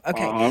kids were home.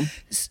 Okay.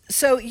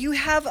 So you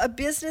have a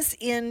business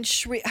in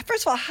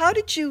First of all,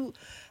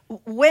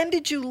 when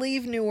did you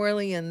leave New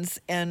Orleans,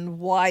 and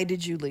why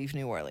did you leave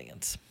New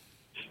Orleans?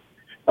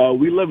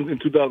 We left in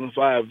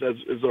 2005. That's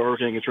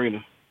Hurricane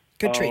Katrina.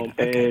 Katrina.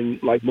 Okay.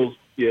 And like most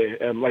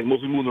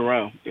we moved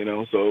around,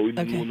 so we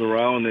moved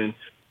around and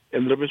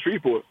ended up in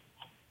Shreveport.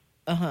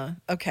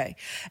 Okay.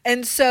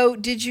 And so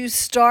did you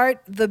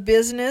start the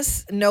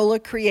business, NOLA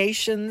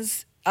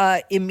Creations,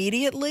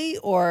 immediately,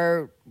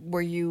 or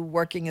were you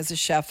working as a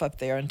chef up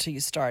there until you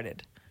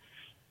started?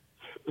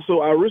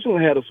 So I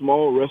originally had a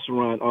small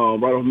restaurant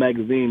right off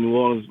Magazine, New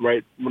Orleans,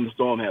 right when the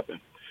storm happened.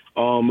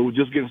 It was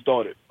just getting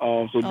started.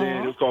 Then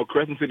it was called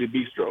Crescent City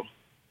Bistro.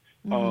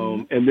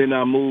 And then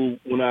I moved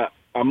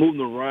I moved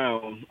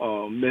around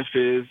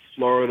Memphis,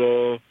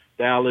 Florida,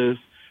 Dallas,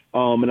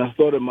 and I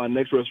started my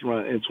next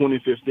restaurant in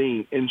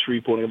 2015 in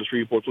Shreveport,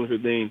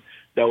 2015.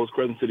 That was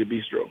Crescent City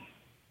Bistro.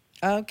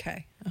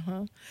 Okay.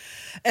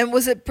 And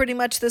was it pretty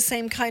much the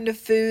same kind of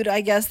food,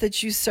 I guess,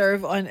 that you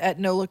serve at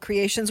NOLA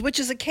Creations, which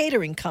is a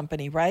catering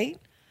company, right?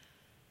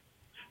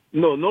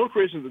 No, NOLA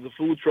Creations is a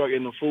food truck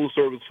and a full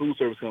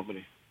service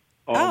company.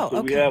 So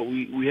okay.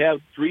 we have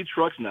 3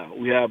 trucks now.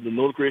 We have the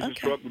NOLA Creations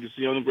truck, which you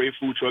see on the Great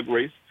Food Truck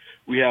Race.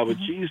 We have a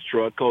cheese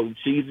truck called the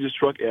Cheesiest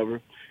Truck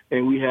Ever,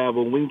 and we have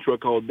a wing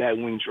truck called That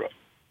Wing Truck.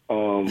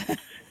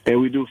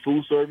 And we do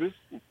food service.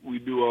 We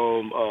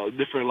do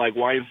different like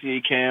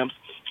YMCA camps,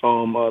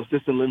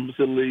 assisted living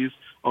facilities.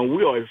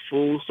 We are a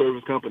full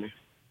service company.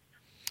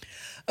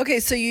 Okay,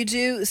 so you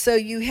do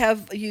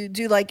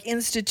like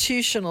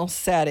institutional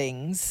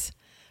settings.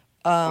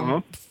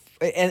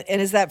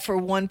 And is that for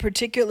one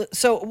particular?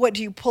 So what,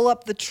 do you pull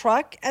up the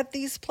truck at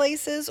these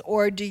places,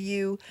 or do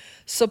you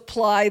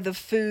supply the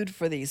food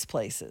for these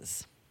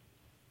places?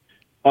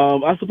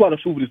 I supply the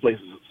food for these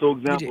places. So,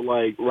 example,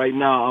 like right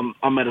now,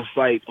 I'm at a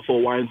site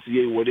for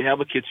YMCA where they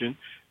have a kitchen,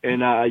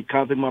 and I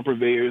contact my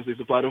purveyors. They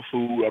supply the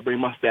food. I bring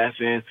my staff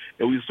in,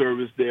 and we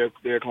service their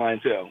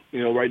clientele.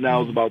 Right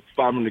now it's about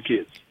 500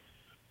 kids.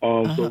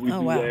 So we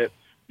do that.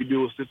 We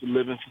do assisted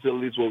living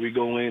facilities where we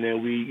go in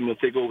and we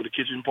take over the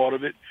kitchen part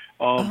of it,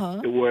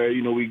 where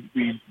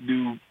we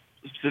do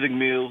specific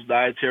meals,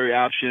 dietary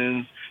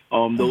options,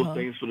 those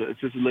things for the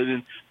assisted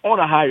living on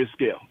a higher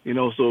scale.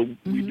 So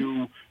we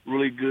do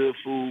really good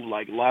food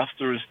like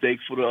lobster and steak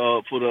for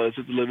the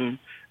assisted living,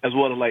 as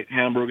well as like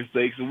hamburger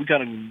steaks, and we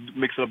kind of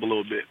mix it up a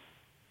little bit.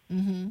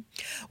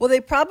 Well,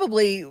 they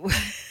probably,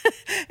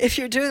 if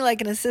you're doing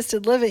like an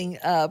assisted living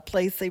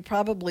place, they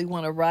probably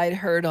want to ride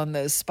herd on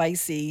those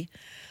spicy,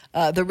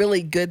 the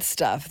really good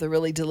stuff, the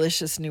really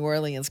delicious New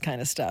Orleans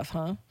kind of stuff,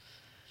 huh?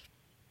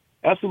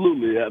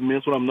 Absolutely. I mean,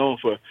 that's what I'm known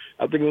for.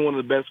 I think I'm one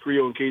of the best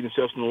Creole and Cajun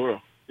chefs in the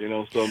world.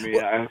 So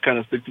I kind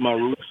of stick to my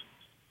roots.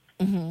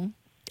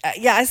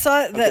 Yeah, I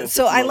saw that.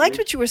 So I liked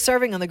what you were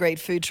serving on the Great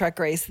Food Truck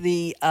Race.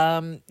 The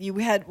you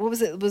had, what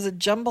was it? Was it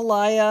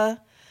jambalaya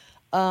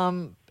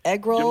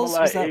egg rolls?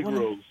 Jambalaya was that egg one?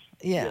 rolls.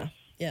 Yeah,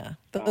 yeah.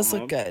 Those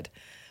look good.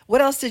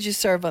 What else did you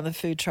serve on the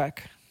food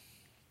truck?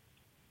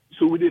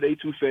 So we did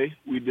etouffee.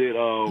 We did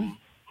of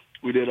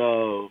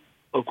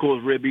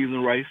course red beans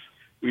and rice.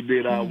 We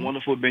did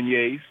wonderful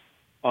beignets.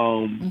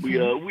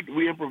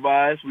 We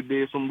improvised. We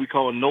did something we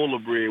call NOLA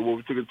bread, where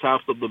we took the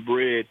tops of the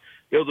bread.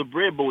 It was a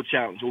bread bowl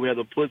challenge where we had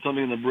to put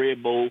something in the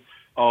bread bowl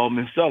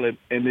and sell it,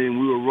 and then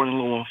we were running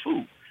low on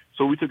food.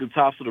 So we took the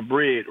tops of the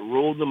bread,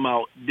 rolled them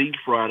out, deep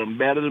fried them,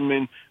 battered them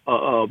in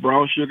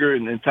brown sugar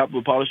and topped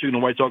with powdered sugar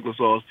and white chocolate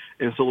sauce,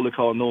 and sold it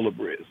called NOLA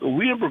bread. So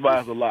we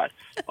improvised a lot.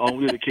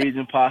 We did a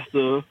Cajun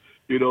pasta,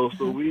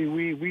 so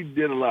we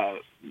did a lot.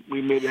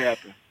 We made it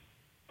happen.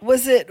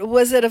 Was it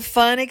a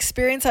fun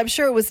experience? I'm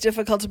sure it was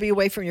difficult to be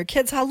away from your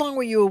kids. How long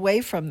were you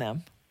away from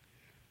them?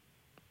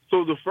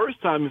 So the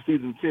first time in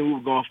season 10, we were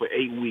gone for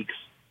 8 weeks.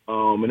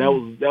 And that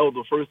was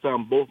the first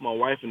time both my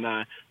wife and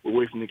I were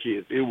away from the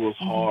kids. It was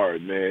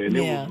hard, man.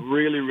 It was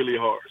really, really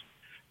hard.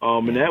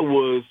 And that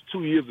was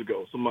 2 years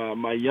ago. So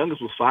my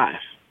youngest was 5.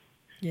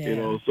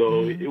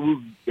 So it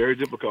was very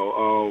difficult.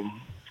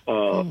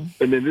 And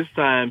then this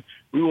time,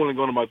 we were only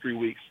gone about 3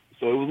 weeks.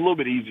 So it was a little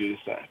bit easier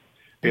this time.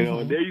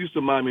 And they're used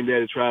to mommy and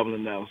daddy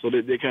traveling now, so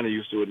they're kind of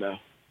used to it now.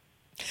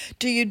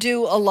 Do you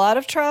do a lot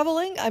of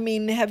traveling? I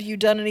mean, have you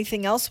done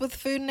anything else with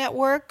Food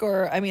Network?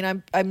 Or I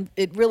mean,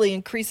 it really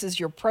increases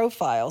your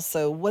profile.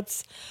 So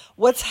what's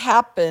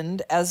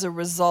happened as a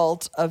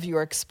result of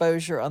your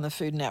exposure on the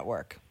Food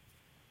Network?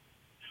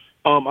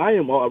 I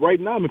am right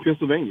now. I'm in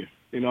Pennsylvania.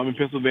 I'm in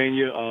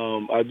Pennsylvania.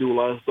 I do a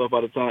lot of stuff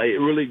out of town. It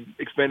really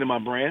expanded my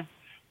brand.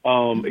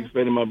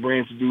 Expanded my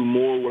brand to do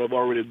more of what I've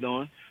already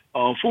done.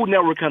 Food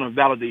Network kind of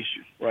validates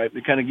you, right?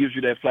 It kind of gives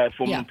you that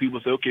platform when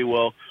people say, okay,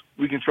 well,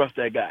 we can trust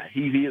that guy.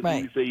 He is who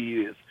he say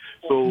he is.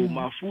 So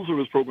my food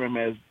service program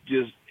has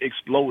just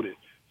exploded.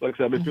 Like I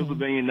said, I'm in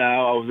Pennsylvania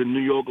now. I was in New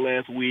York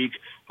last week.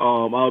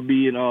 I'll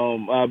be in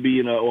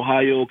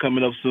Ohio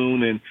coming up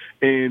soon, and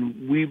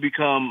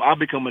I've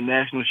become a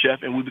national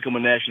chef, and we become a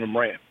national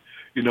brand.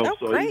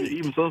 So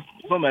even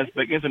some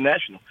aspect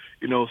international.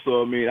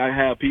 So I mean, I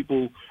have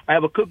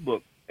a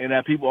cookbook. And I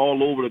have people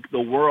all over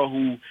the world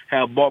who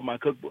have bought my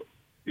cookbook,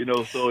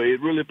 so it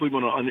really put me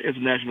on an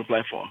international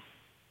platform.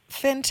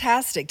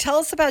 Fantastic. Tell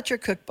us about your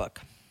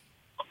cookbook.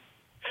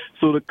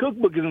 So the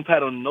cookbook is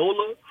entitled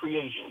NOLA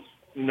Creations,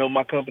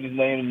 my company's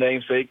name and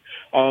namesake.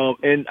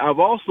 And I've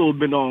also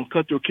been on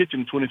Cutthroat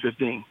Kitchen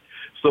 2015.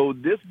 So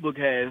this book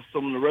has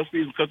some of the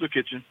recipes from Cutthroat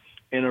Kitchen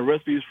and the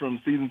recipes from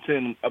season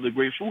 10 of the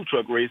Great Food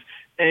Truck Race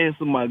and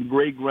some of my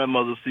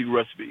great-grandmother's secret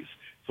recipes.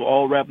 So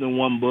all wrapped in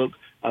one book.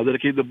 I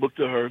dedicated the book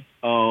to her,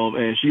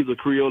 and she's a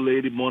Creole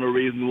lady, born and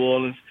raised in New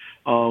Orleans.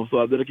 So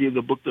I dedicated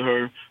the book to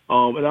her.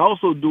 And I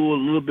also do a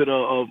little bit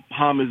of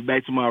homage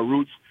back to my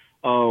roots.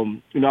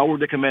 I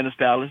worked at Commander's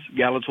Palace,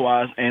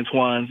 Galatoire's,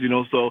 Antoine's,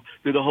 so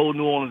did the whole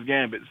New Orleans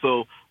gambit.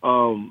 So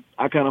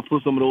I kind of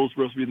put some of those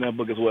recipes in that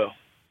book as well.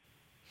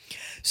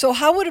 So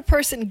how would a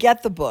person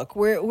get the book?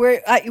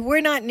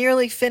 We're not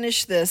nearly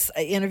finished this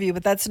interview,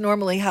 but that's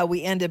normally how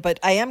we end it. But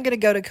I am going to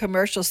go to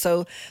commercial,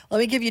 so let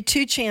me give you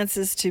 2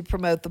 chances to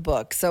promote the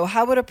book. So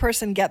how would a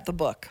person get the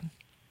book?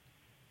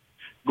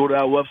 Go to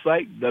our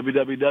website,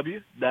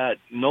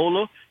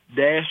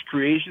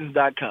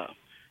 www.nola-creations.com.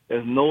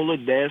 That's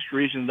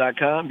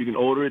nola-creations.com. You can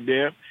order it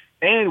there.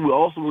 And we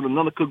also wrote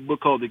another cookbook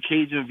called The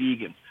Cajun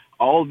Vegan.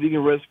 All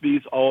vegan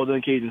recipes, all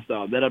done Cajun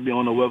style. That'll be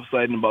on the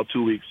website in about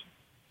 2 weeks.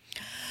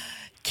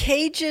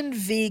 Cajun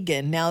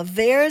vegan. Now,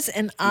 there's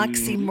an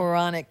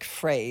oxymoronic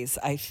phrase,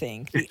 I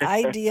think. The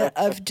idea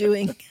of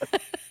doing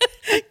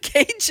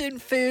Cajun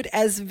food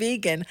as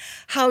vegan.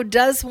 How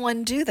does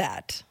one do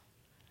that?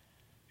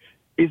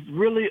 It's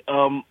really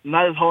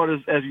not as hard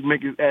as you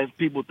make it, as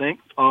people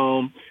think.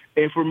 And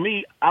for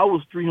me, I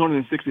was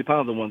 360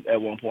 pounds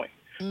at one point.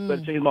 So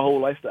that changed my whole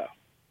lifestyle.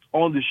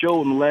 On the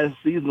show in the last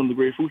season of the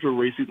Great Food Truck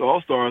Race,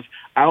 All Stars,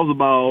 I was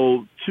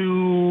about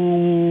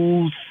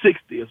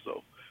 260 or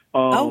so.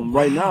 Wow.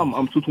 Right now,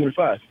 I'm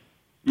 225.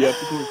 Yeah,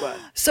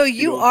 225. So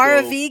you are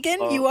a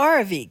vegan? You are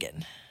a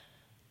vegan.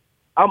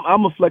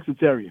 I'm a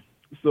flexitarian.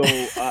 So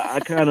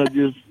I kind of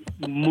just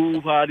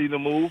move how I need to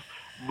move.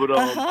 But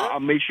I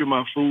make sure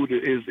my food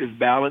is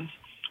balanced.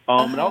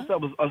 And I also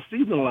have a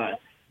seasoning line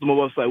on my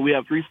website. We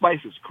have 3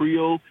 spices,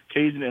 Creole,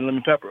 Cajun, and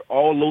lemon pepper,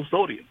 all low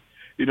sodium.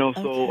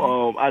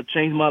 So I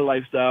changed my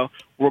lifestyle,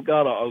 work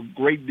out a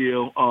great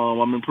deal.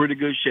 I'm in pretty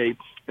good shape,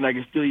 and I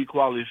can still eat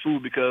quality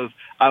food because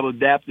I've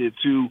adapted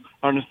to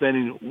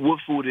understanding what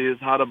food is,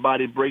 how the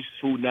body breaks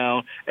food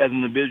down as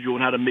an individual,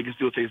 and how to make it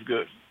still taste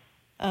good.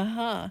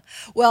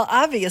 Well,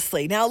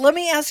 obviously. Now, let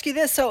me ask you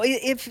this. So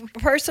if a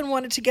person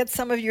wanted to get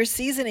some of your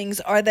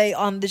seasonings, are they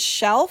on the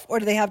shelf, or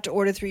do they have to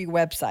order through your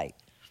website?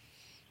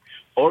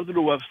 Order through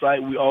the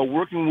website. We are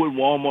working with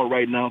Walmart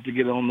right now to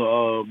get it on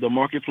the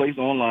marketplace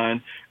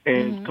online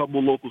and a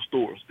couple local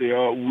stores.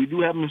 We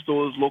do have them in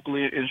stores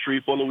locally in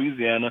Shreveport,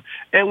 Louisiana,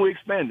 and we're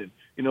expanding.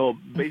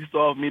 Based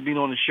off me being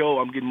on the show,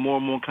 I'm getting more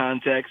and more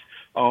contacts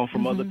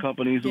from other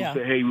companies who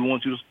say, "Hey, we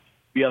want you to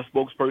be our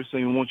spokesperson.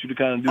 We want you to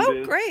kind of do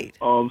this." Oh, great!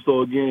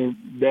 So again,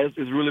 it's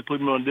really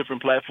putting me on a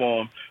different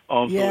platform.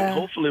 So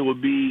hopefully, it will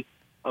be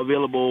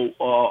available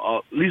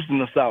at least in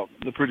the South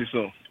pretty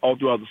soon, all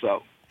throughout the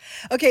South.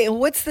 Okay, and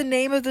what's the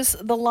name of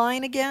the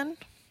line again?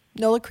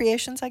 Nola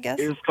Creations, I guess?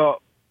 It's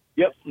called,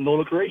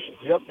 Nola Creations.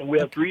 Yep, and we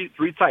have three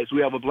types. We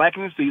have a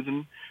blackening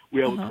season,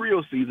 we have a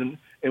Creole season,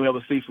 and we have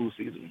a seafood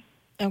season.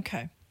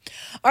 Okay.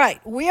 All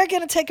right, we are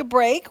going to take a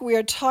break. We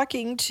are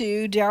talking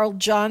to Daryl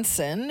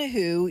Johnson,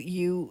 who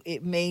you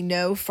may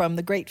know from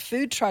the Great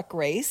Food Truck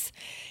Race.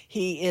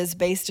 He is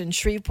based in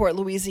Shreveport,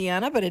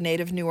 Louisiana, but a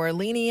native New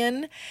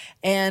Orleanian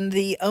and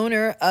the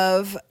owner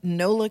of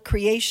Nola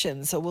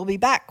Creations. So we'll be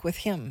back with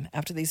him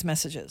after these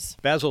messages.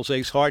 Basil's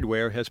Ace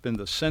Hardware has been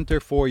the center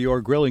for your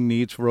grilling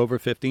needs for over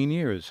 15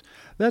 years.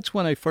 That's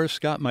when I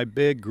first got my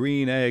big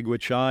green egg,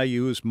 which I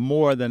use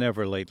more than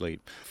ever lately.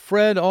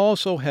 Fred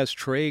also has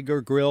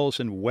Traeger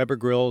grills and Weber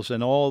grills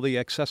and all the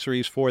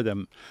accessories for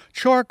them.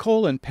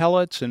 Charcoal and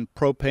pellets and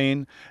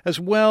propane, as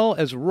well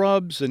as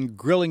rubs and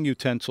grilling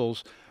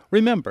utensils.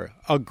 Remember,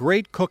 a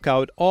great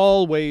cookout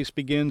always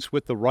begins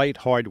with the right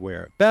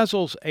hardware.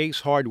 Basil's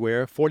Ace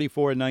Hardware,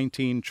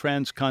 4419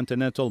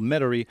 Transcontinental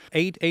Metairie,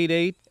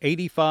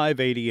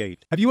 888-8588.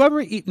 Have you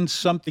ever eaten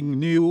something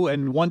new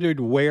and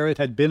wondered where it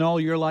had been all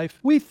your life?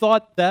 We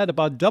thought that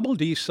about Double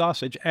D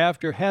sausage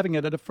after having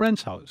it at a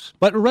friend's house.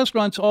 But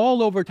restaurants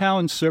all over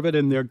town serve it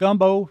in their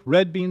gumbo,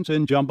 red beans,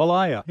 and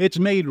jambalaya. It's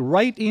made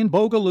right in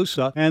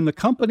Bogalusa, and the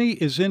company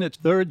is in its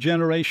 3rd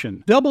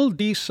generation. Double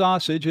D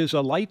sausage is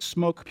a light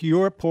smoke,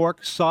 pure pork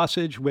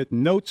sausage with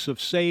notes of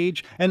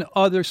sage and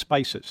other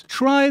spices.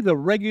 Try the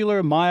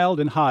regular, mild,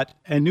 and hot,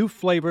 and new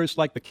flavors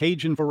like the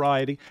Cajun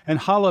variety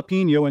and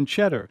jalapeno and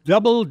cheddar.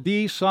 Double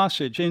D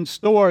sausage in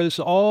stores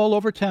all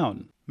over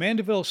town.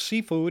 Mandeville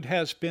Seafood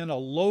has been a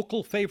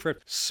local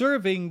favorite,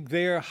 serving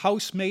their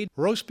house-made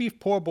roast beef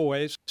poor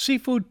boys,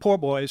 seafood poor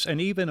boys,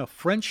 and even a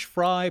French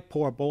fry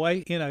poor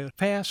boy in a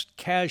fast,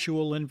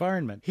 casual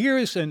environment. Here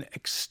is an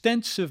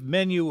extensive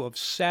menu of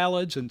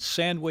salads and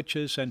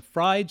sandwiches and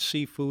fried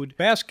seafood,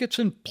 baskets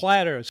and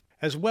platters,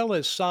 as well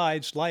as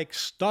sides like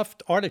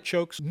stuffed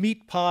artichokes,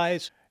 meat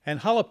pies,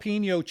 and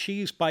jalapeno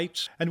cheese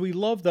bites, and we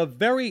love the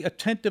very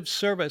attentive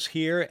service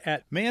here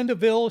at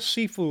Mandeville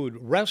Seafood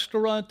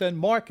Restaurant and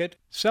Market,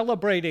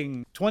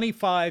 celebrating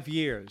 25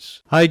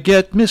 years. I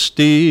get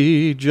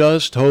misty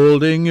just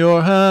holding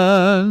your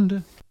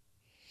hand.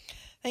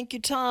 Thank you,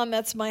 Tom.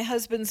 That's my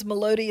husband's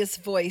melodious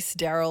voice,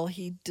 Daryl.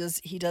 He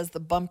does the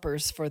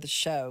bumpers for the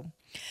show.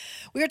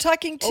 We are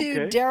talking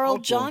to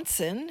Daryl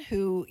Johnson,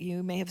 who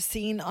you may have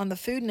seen on the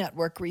Food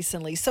Network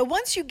recently. So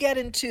once you get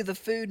into the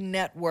Food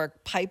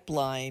Network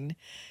pipeline,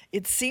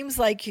 it seems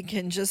like you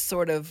can just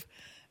sort of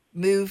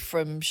move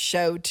from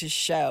show to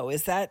show.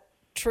 Is that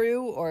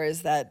true, or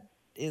is that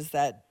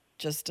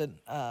just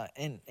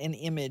an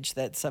image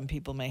that some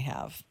people may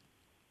have?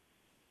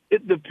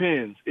 It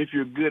depends if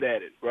you're good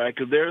at it, right?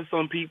 Because there are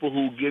some people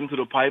who get into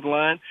the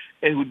pipeline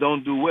and who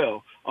don't do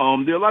well.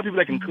 There are a lot of people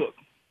that can cook.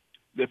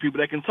 There are people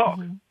that can talk,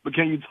 but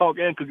can you talk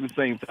and cook at the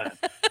same time?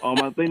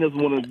 I think that's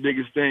one of the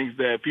biggest things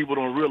that people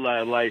don't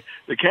realize. Like,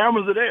 the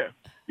cameras are there,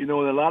 and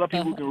a lot of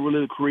people can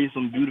really create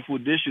some beautiful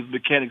dishes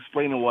but can't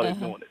explain it while they're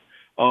doing it.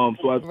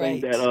 So I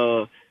think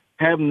that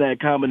having that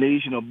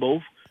combination of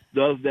both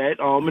does that.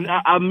 And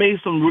I made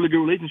some really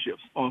good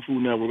relationships on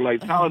Food Network.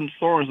 Like, Tyler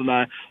Sorens and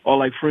I are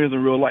like friends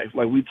in real life.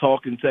 Like, we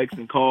talk and text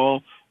and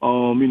call. A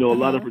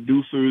lot of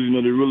producers,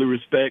 they really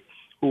respect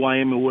who I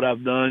am and what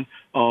I've done.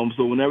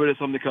 So whenever there's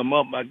something come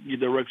up, I get a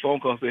direct phone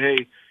call and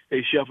say,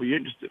 hey, Chef, are you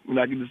interested? And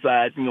I can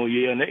decide,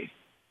 yeah or nay.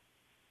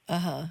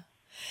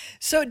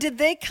 So did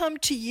they come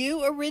to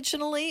you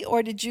originally,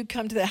 or did you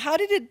come to them? How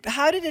did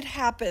it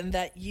happen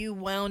that you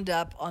wound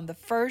up on the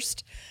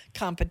first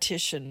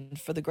competition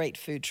for the Great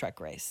Food Truck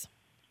Race?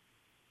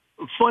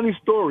 Funny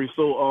story.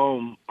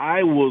 So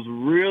I was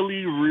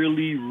really,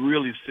 really,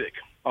 really sick,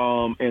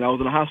 and I was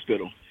in the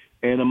hospital.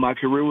 And my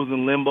career was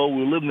in limbo.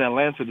 We were living in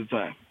Atlanta at the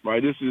time,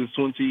 right? This is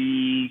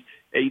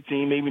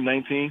 2018, maybe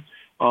 19.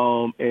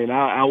 And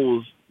I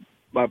was,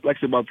 like I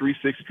said, about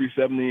 360,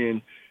 370,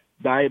 and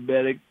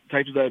diabetic,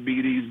 type 2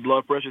 diabetes,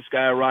 blood pressure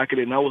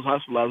skyrocketed, and I was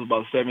hospitalized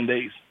about 7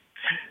 days.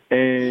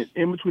 And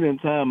in between that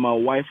time, my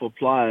wife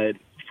applied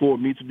for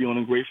me to be on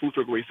the Great Food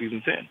Truck Race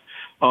Season 10.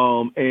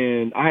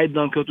 And I had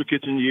done Culture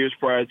Kitchen years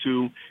prior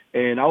to,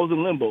 and I was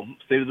in limbo,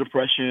 state of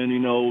depression,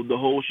 the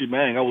whole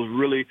shebang. I was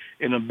really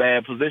in a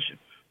bad position.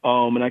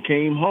 And I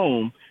came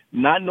home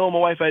not knowing my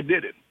wife I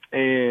did it.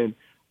 And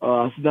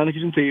I sat down at the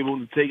kitchen table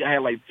to take, I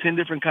had like 10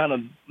 different kind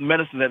of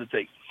medicines I had to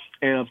take.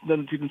 And I'm sitting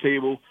at the kitchen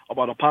table,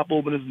 about to pop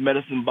open this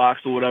medicine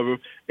box or whatever,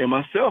 and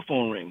my cell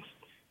phone rings.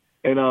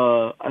 And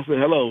I said,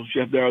 hello,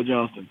 Chef Daryl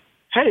Johnston.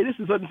 Hey, this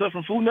is such and such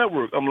from Food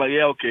Network. I'm like,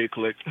 yeah, okay,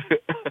 click.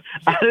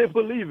 I didn't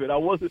believe it. I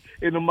wasn't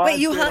in the mindset. Wait,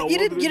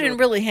 you didn't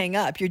really hang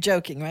up. You're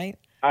joking, right?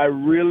 I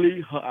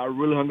really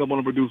hung up on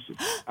the producer.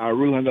 I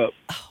really hung up.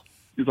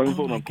 He's on the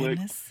phone. I'm click.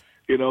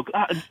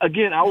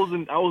 Again, I was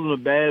in a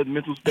bad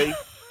mental state,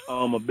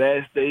 a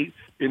bad state,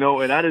 and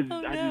I just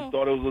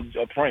thought it was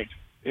a prank,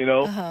 And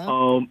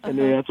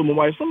then I told my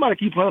wife, somebody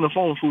keep playing on the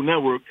phone on Food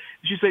Network.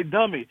 And she said,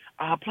 dummy,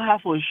 I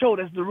applied for a show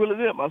that's the real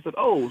them. I said,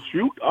 oh,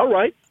 shoot, all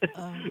right.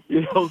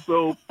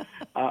 So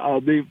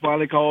they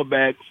finally called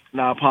back, and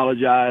I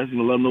apologized,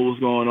 let them know what's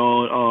going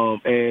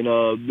on. And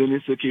then they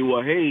said, okay,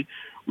 well, hey,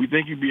 we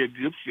think you'd be a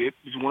good fit.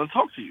 We just want to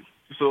talk to you.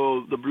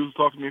 So the producer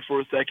talked to me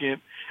for a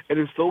second, and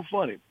it's so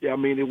funny. Yeah, I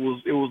mean, it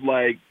was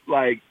like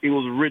it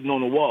was written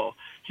on the wall.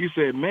 She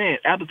said, man,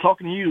 after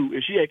talking to you,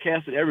 and she had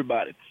casted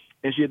everybody,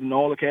 and she had done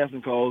all the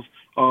casting calls.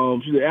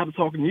 She said, after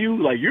talking to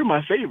you, like, you're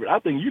my favorite. I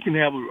think you can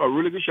have a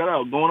really good shout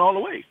out going all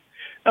the way.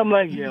 I'm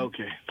like, yeah,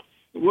 okay,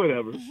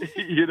 whatever,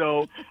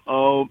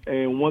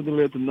 And one thing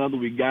led to another.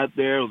 We got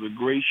there. It was a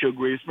great show,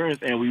 great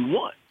experience, and we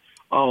won.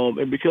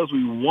 And because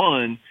we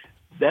won,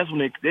 that's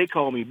when they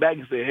called me back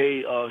and said,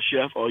 hey,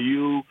 Chef, are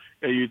you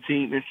and your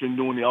team interested in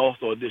doing the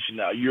All-Star Edition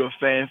now? You're a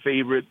fan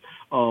favorite.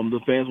 The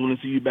fans want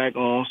to see you back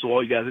on, so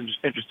all you guys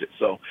are interested.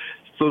 So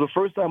the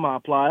first time I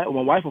applied, or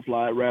my wife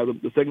applied, rather,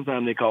 the second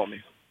time they called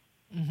me.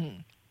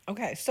 Mm-hmm.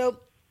 Okay, so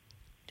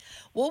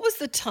what was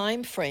the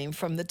time frame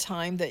from the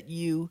time that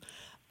you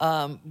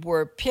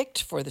were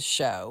picked for the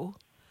show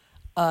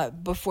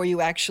before you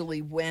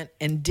actually went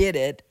and did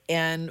it?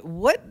 And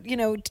what,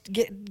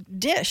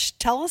 Dish,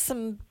 tell us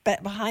some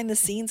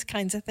behind-the-scenes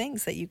kinds of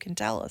things that you can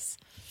tell us.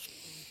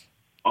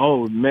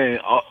 Oh, man.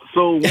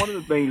 So one of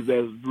the things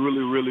that's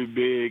really, really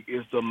big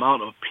is the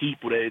amount of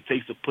people that it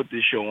takes to put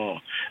this show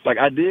on. Like,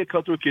 I did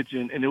Cut Through a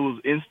Kitchen, and it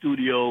was in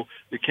studio.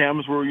 The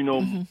cameras were,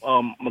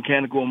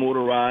 mechanical and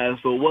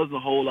motorized, so it wasn't a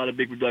whole lot of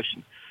big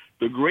production.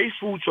 The Great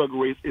Food Truck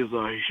Race is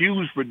a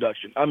huge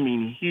production. I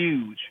mean,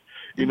 huge.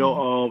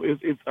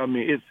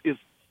 It's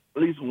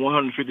at least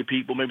 150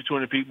 people, maybe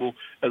 200 people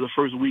as the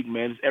first week,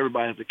 man. It's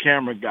everybody. It's the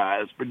camera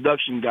guys,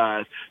 production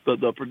guys,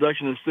 the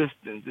production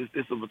assistants.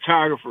 It's a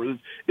photographer.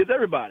 It's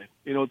everybody.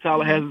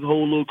 Tyler has his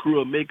whole little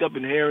crew of makeup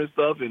and hair and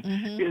stuff, and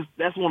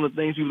that's one of the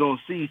things people don't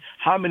see,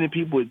 how many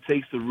people it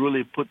takes to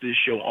really put this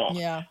show on.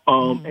 Yeah.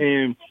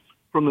 And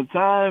from the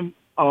time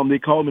they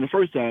called me the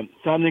first time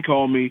they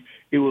called me,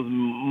 it was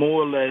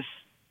more or less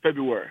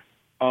February.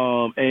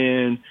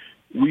 And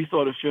we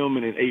started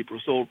filming in April,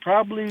 so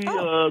probably 2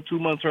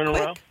 month turnaround.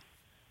 Quick.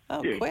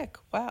 Oh, yeah. Quick!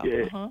 Wow.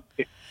 Yeah. Uh-huh.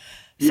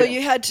 So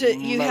you had to,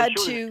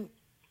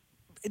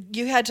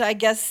 I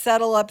guess,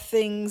 settle up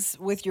things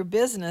with your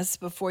business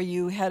before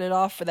you headed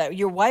off for that.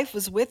 Your wife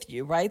was with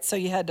you, right? So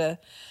you had to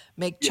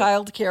make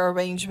childcare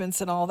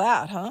arrangements and all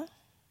that, huh?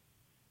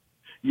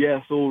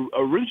 Yeah. So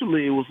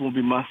originally it was going to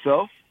be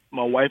myself,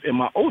 my wife, and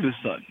my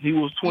oldest son. He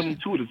was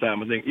 22 at the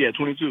time, I think. Yeah,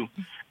 22.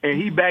 And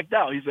he backed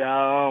out. He said,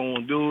 I don't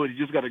want to do it. He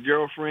just got a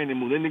girlfriend. They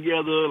moved in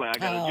together. Like, I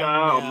got a job.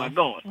 Yeah. I'm not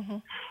going. Mm-hmm.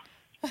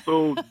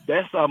 So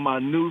that's how my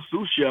new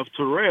sous chef,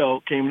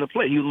 Terrell, came into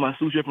play. He was my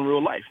sous chef in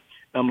real life.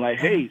 And I'm like,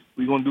 hey,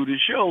 we're going to do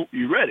this show.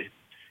 You ready?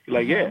 He's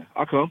like, yeah,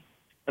 I'll come.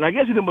 And I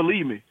guess he didn't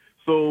believe me.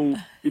 So,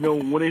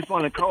 when they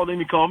finally called him,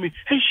 he called me,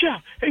 hey,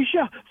 Chef,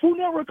 Food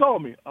Network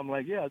called me. I'm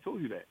like, yeah, I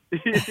told you that.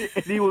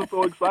 And he was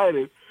so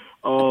excited.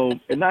 And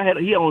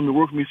he only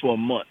worked with me for a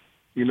month,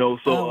 so.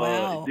 Oh,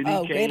 wow. Then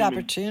he great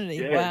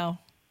opportunity. Wow.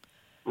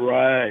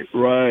 Right.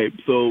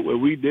 So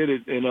we did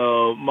it, and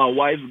my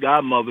wife's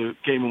godmother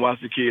came and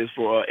watched the kids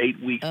for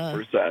 8 weeks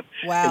first time.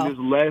 Wow. And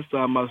this last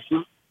time,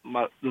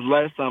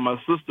 my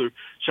sister,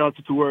 shout out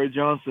to Tuwari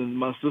Johnson,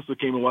 my sister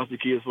came and watched the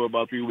kids for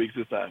about 3 weeks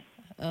this time.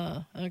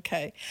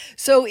 Okay.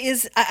 So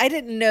I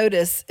didn't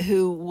notice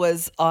who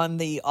was on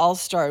the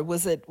All-Star.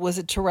 Was it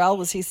Terrell?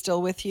 Was he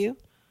still with you?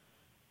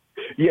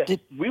 Yes. He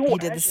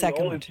did the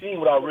second only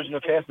team with our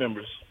original cast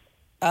members.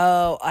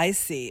 Oh, I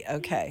see.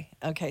 Okay.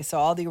 So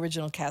all the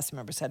original cast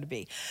members had to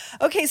be.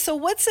 Okay. So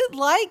what's it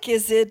like?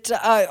 Is it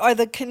are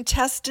the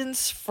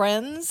contestants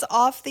friends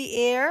off the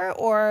air,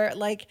 or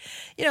like,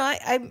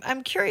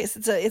 I'm curious.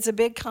 It's a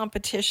big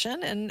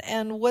competition,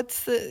 and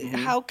what's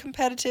how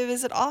competitive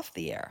is it off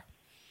the air?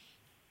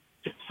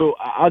 So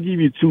I'll give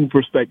you two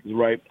perspectives,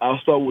 right? I'll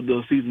start with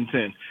the season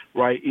 10,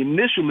 right?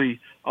 Initially,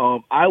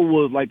 I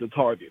was like the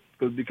target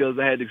because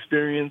I had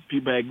experience.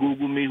 People had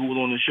Googled me who was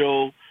on the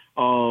show.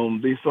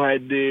 They saw I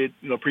did,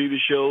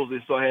 previous shows.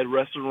 They saw I had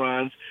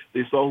restaurants.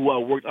 They saw who I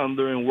worked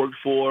under and worked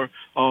for.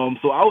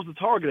 So I was the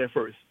target at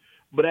first.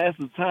 But as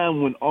the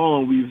time went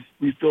on, we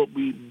built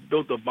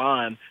a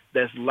bond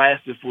that's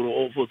lasted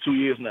for 2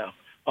 years now.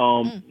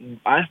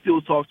 I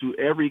still talk to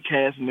every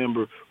cast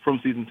member from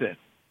season 10.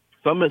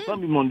 Some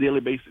even on a daily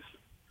basis.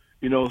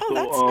 That's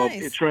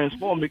nice. It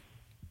transformed me.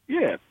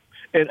 Yeah.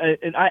 And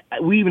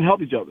we even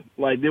helped each other.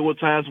 Like, there were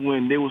times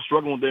when they were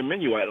struggling with their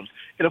menu items.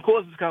 And, of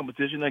course, it's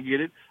competition. I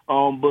get it. But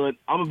I'm going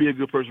to be a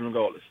good person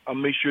regardless. I'll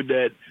make sure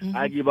that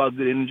I give out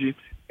good energy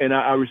and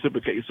I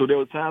reciprocate. So there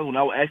were times when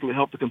I would actually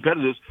help the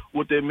competitors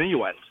with their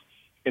menu items.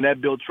 And that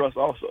built trust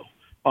also.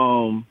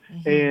 And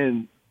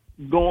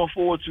going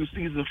forward to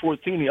season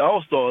 14, the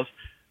All-Stars,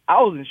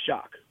 I was in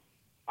shock.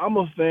 I'm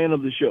a fan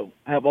of the show.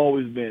 I have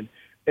always been.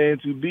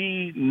 And to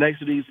be next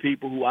to these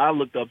people who I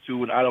looked up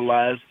to and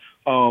idolized,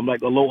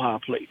 like Aloha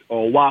Plate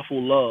or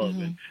Waffle Love,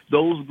 and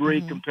those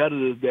great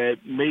competitors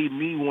that made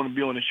me want to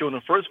be on the show in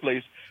the first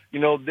place,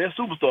 they're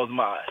superstars in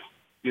my eyes.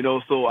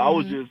 So I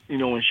was just,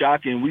 in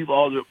shock, and we've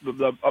all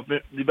developed a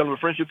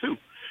friendship too.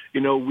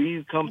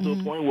 We've come to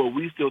a point where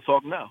we still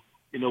talk now.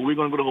 We're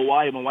going to go to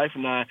Hawaii, my wife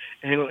and I,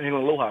 and hang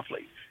on Aloha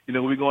Plate.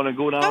 We're going to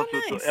go down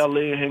to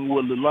L.A. and hang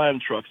with the Lime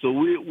Truck. So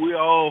we're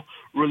all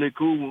really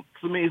cool.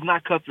 To me, it's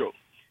not cutthroat.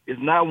 It's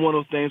not one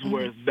of those things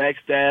where it's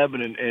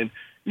backstabbing and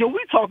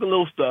we talk a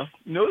little stuff.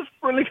 It's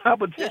friendly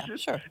competition.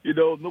 Yeah, sure.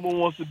 No one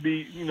wants to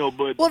be,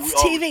 but it's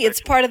TV.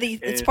 It's part of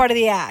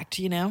the act.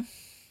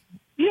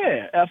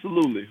 Yeah,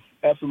 absolutely.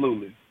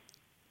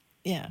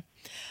 Yeah.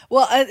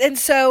 Well, and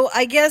so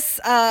I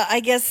guess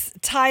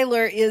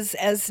Tyler is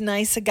as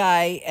nice a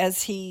guy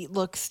as he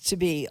looks to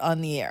be on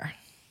the air.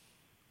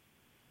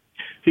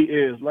 He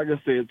is. Like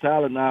I said,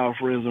 Tyler and I are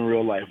friends in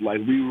real life. Like,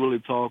 we really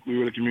talk, we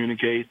really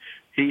communicate.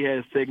 He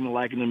has taken a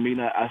liking to me,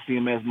 and I see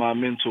him as my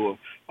mentor.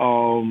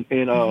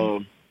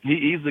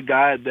 He's the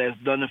guy that's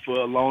done it for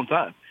a long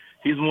time.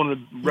 He's one of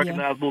the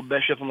recognizable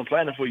best chefs on the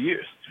planet for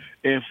years.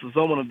 And for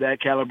someone of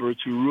that caliber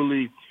to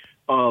really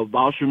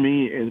vouch for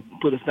me and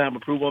put a stamp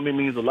of approval on me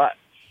means a lot.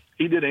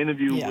 He did an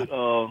interview with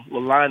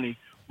Lalani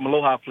from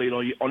Aloha Plate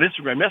on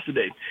Instagram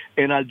yesterday,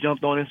 and I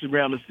jumped on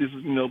Instagram to just,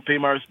 pay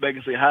my respect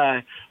and say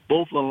hi.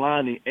 Both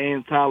Lalani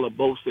and Tyler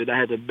both said I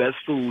had the best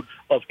food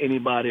of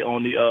anybody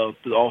on the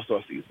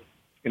All-Star season.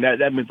 And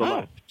that meant a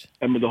lot.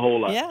 That meant a whole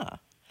lot. Yeah.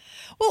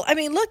 Well, I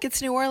mean, look, it's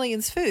New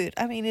Orleans food.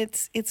 I mean,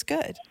 it's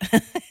good.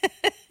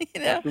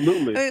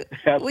 Absolutely.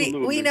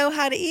 We know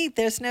how to eat.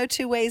 There's no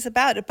two ways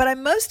about it. But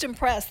I'm most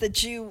impressed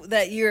that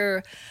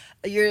you're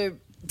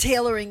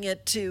tailoring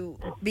it to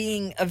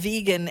being a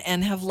vegan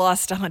and have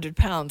lost 100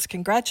 pounds.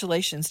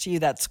 Congratulations to you.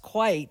 That's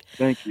quite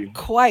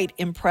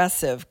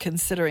impressive,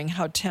 considering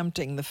how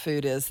tempting the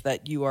food is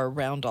that you are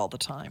around all the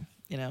time.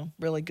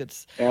 Really good.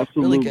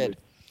 Absolutely. Really good.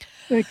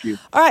 Thank you.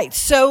 All right,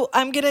 so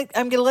I'm gonna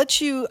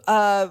let you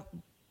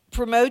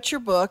promote your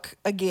book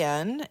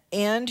again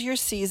and your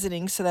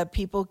seasoning so that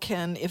people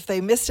can, if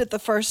they missed it the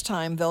first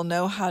time, they'll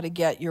know how to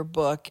get your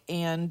book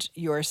and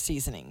your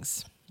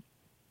seasonings.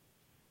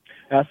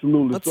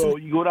 Absolutely. So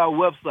you go to our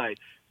website,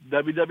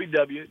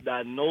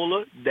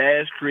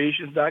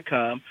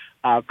 www.nola-creations.com.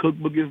 Our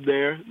cookbook is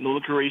there,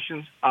 Nola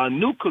Creations. Our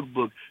new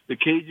cookbook, The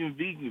Cajun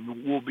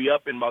Vegan, will be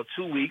up in about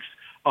 2 weeks.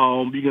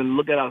 You can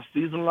look at our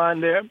season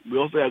line there. We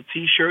also have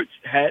T-shirts,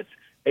 hats,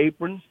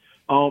 aprons,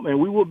 and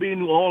we will be in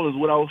New Orleans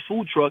with our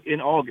food truck in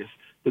August.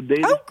 The date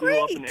is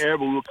still up in the air,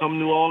 but we'll come to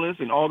New Orleans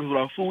in August with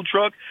our food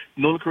truck.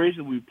 Nola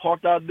Creations, we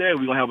parked out there.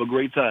 We're going to have a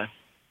great time.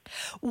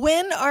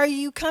 When are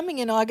you coming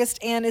in August,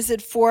 and is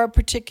it for a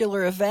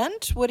particular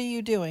event? What are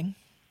you doing?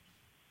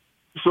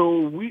 So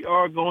we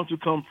are going to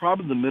come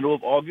probably in the middle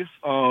of August,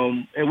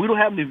 and we don't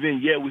have an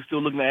event yet. We're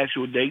still looking at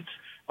actual dates.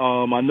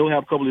 I know we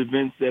have a couple of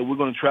events that we're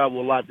going to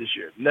travel a lot this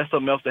year. And that's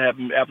something else that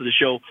happened after the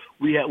show.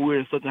 We're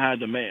in such a high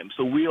demand.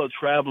 So we are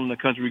traveling the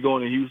country. We're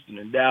going to Houston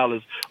and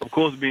Dallas, of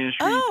course, being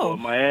Shreveport,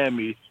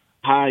 Miami,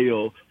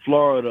 Ohio,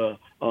 Florida,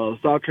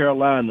 South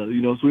Carolina.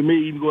 So we may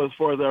even go as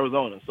far as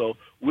Arizona. So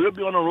we'll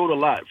be on the road a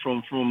lot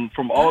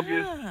from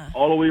August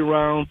all the way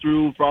around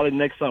through probably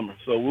next summer.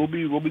 So we'll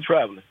be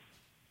traveling.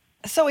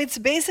 So it's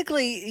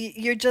basically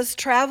you're just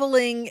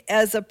traveling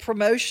as a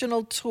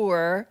promotional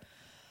tour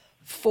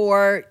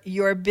for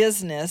your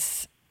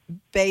business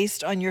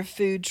based on your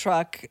food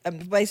truck,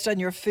 based on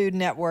your Food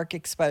Network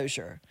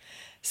exposure.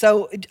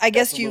 So I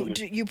guess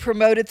you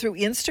promote it through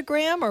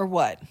Instagram or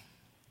what?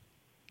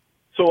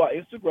 So our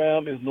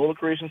Instagram is NOLA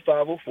Creations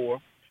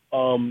 504.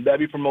 That'll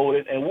be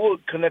promoted, and we'll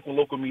connect with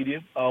local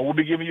media. We'll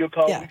be giving you a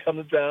call when you come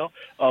to town.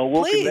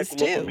 We'll connect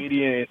with local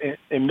media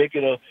and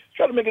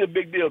try to make it a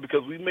big deal,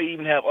 because we may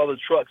even have other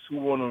trucks who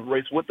want to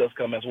race with us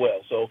come as well.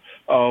 So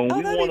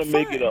we want to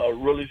make it a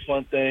really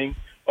fun thing,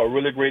 a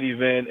really great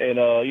event, and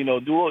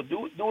do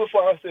it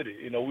for our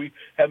city. We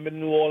haven't been to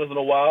New Orleans in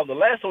a while. The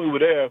last time we were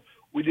there,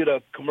 we did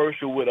a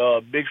commercial with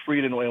Big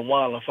Freed and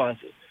Juan LaFonta.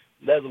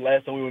 That was the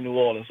last time we were in New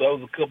Orleans. So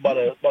that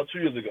was about 2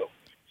 years ago.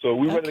 So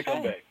we're ready to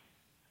come back.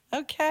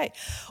 Okay.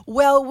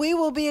 Well, we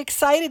will be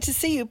excited to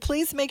see you.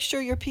 Please make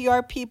sure your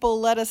PR people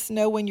let us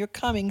know when you're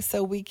coming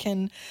so we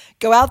can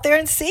go out there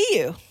and see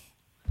you.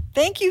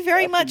 Thank you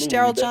very much,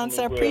 Daryl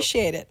Johnson. I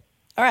appreciate it.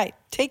 All right.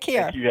 Take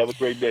care. Thank you. Have a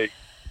great day.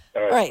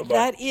 All right.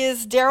 That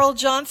is Daryl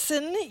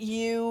Johnson.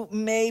 You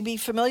may be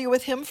familiar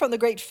with him from the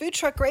Great Food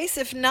Truck Race.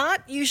 If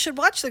not, you should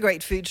watch the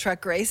Great Food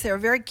Truck Race. They're a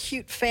very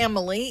cute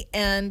family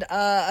and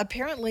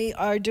apparently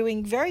are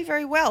doing very,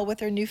 very well with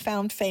their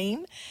newfound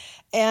fame.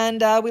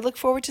 And we look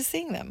forward to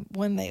seeing them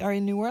when they are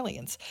in New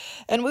Orleans.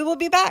 And we will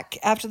be back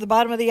after the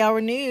bottom of the hour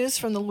news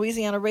from the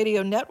Louisiana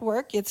Radio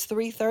Network. It's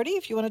 3:30.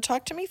 If you want to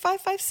talk to me,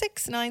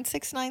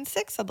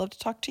 556-9696. I'd love to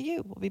talk to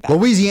you. We'll be back.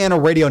 Louisiana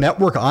Radio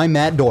Network, I'm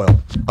Matt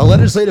Doyle. A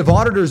legislative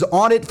auditor's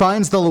audit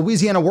finds the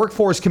Louisiana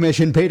Workforce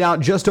Commission paid out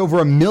just over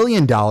 $1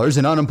 million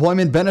in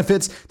unemployment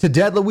benefits to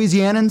dead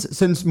Louisianans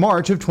since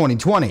March of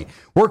 2020.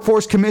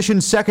 Workforce Commission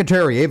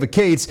Secretary Ava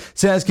Cates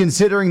says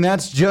considering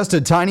that's just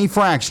a tiny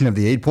fraction of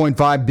the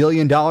 $8.5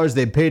 billion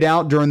they paid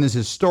out during this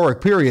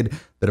historic period,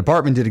 the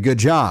department did a good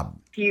job.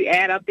 If you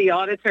add up the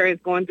auditor is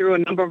going through a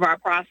number of our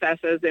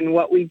processes and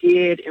what we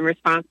did in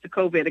response to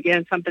COVID,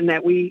 again, something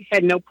that we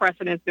had no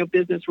precedence, no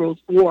business rules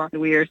for.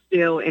 We are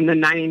still in the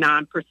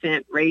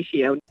 99%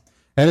 ratio.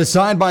 And a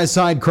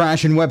side-by-side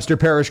crash in Webster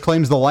Parish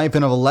claims the life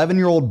of an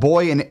 11-year-old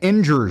boy and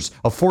injures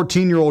a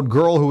 14-year-old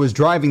girl who was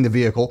driving the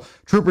vehicle.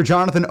 Trooper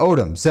Jonathan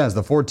Odom says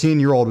the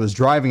 14-year-old was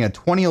driving a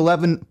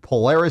 2011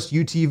 Polaris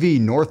UTV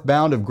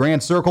northbound of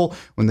Grand Circle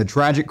when the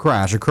tragic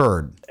crash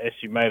occurred. As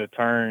she made a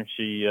turn,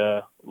 she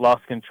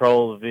lost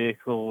control of the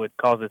vehicle, which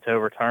caused it to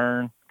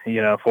overturn.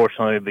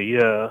 Fortunately,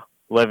 the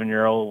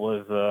 11-year-old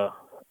was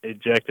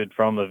ejected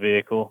from the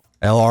vehicle.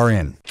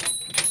 LRN.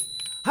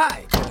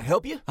 Hi, can I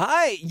help you?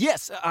 Hi,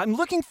 yes, I'm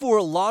looking for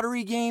a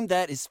lottery game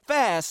that is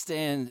fast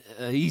and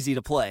easy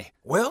to play.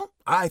 Well,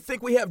 I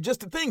think we have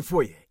just a thing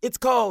for you. It's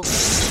called...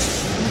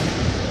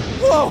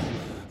 Whoa,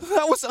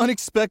 that was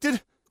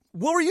unexpected.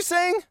 What were you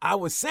saying? I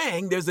was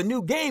saying there's a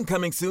new game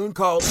coming soon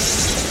called...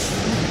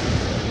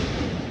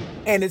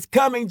 And it's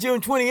coming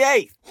June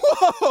 28th.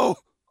 Whoa,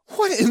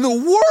 what in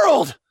the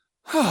world?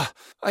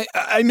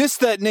 I missed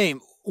that name.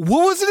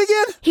 What was it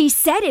again? He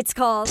said it's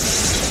called...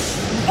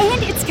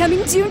 And it's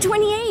coming June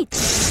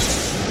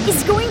 28th.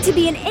 It's going to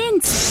be an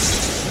int.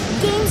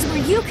 Games where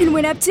you can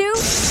win up to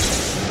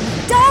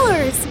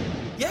 $.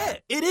 Yeah,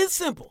 it is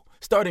simple.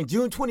 Starting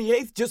June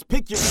 28th, just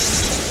pick your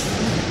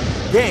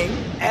game,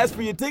 ask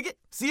for your ticket,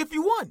 see if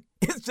you won.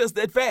 It's just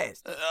that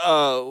fast.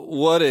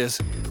 What is?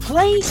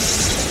 Play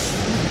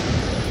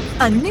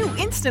a new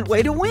instant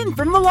way to win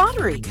from the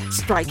lottery.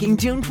 Striking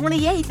June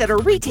 28th at a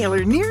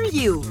retailer near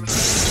you.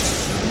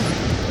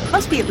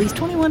 Must be at least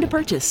 21 to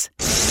purchase.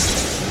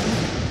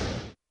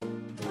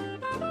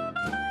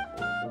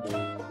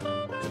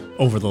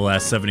 Over the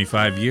last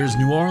 75 years,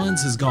 New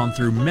Orleans has gone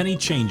through many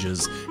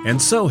changes,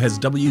 and so has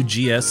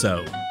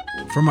WGSO.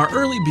 From our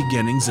early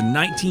beginnings in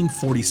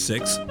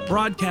 1946,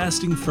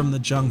 broadcasting from the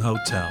Jung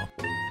Hotel,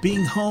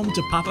 being home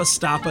to Papa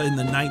Stappa in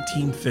the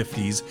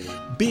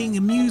 1950s, being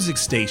a music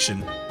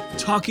station,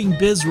 talking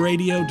biz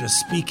radio to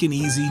speaking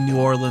easy New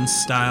Orleans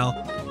style,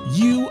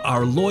 you,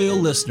 our loyal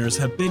listeners,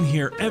 have been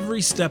here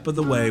every step of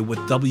the way with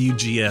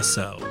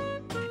WGSO.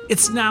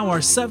 It's now our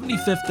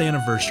 75th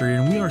anniversary,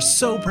 and we are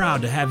so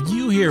proud to have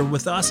you here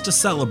with us to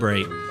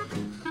celebrate.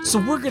 So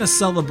we're going to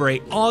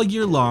celebrate all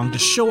year long to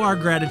show our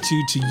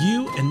gratitude to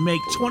you and make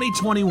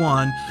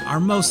 2021 our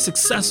most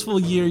successful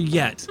year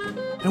yet.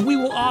 And we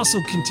will also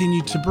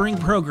continue to bring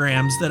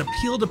programs that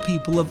appeal to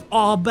people of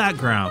all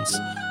backgrounds.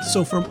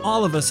 So from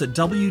all of us at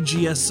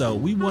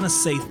WGSO, we want to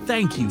say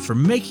thank you for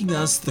making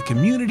us the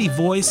community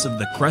voice of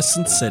the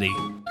Crescent City.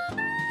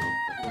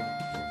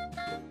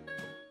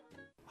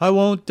 I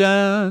won't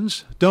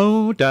dance,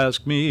 don't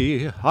ask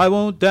me. I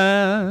won't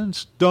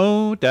dance,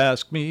 don't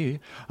ask me.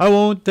 I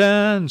won't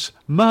dance,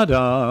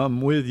 madame,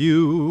 with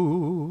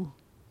you.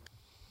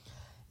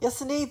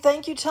 Yes, indeed.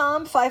 Thank you,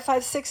 Tom.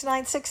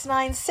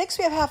 556-9696.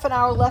 We have half an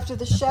hour left of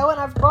the show, and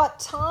I've brought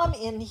Tom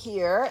in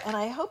here, and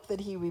I hope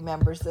that he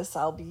remembers this.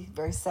 I'll be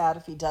very sad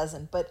if he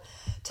doesn't. But,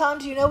 Tom,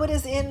 do you know what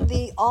is in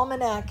the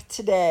almanac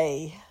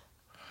today?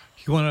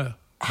 You want to...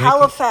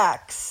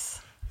 Halifax.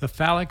 The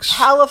Halifax?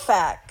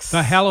 Halifax.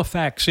 The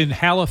Halifax in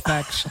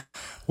Halifax,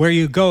 where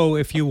you go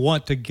if you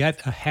want to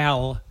get a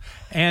hal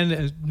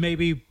and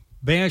maybe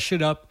mash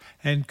it up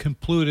and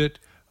conclude it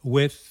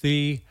with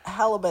the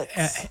halibut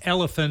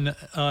elephant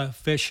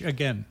fish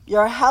again.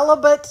 Your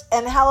halibut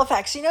and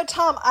Halifax. You know,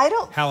 Tom, I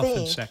don't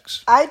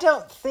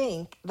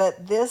think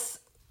that this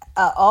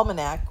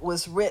almanac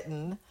was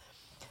written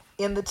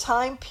in the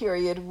time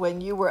period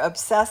when you were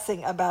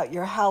obsessing about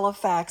your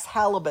Halifax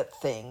halibut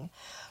thing.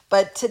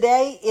 But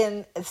today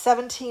in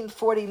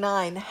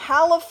 1749,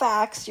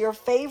 Halifax, your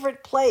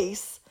favorite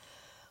place,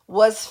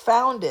 was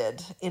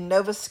founded in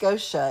Nova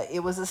Scotia.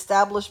 It was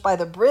established by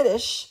the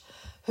British,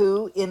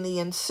 who in the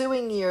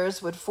ensuing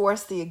years would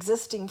force the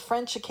existing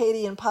French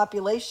Acadian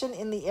population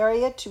in the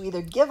area to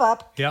either give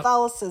up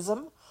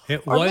Catholicism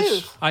or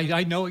move.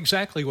 I know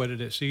exactly what it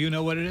is. Do you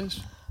know what it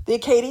is? The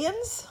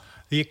Acadians?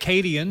 The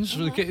Acadians.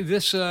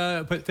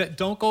 But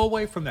don't go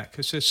away from that,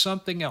 because there's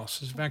something else.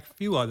 There's a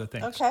few other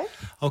things.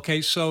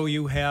 Okay, so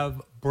you have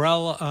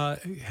Brel,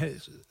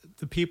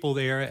 the people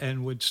there,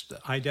 and would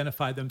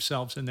identify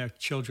themselves and their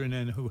children,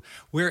 and who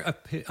we're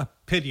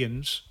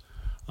Apidians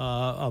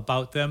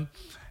about them.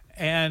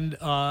 And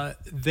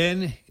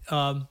then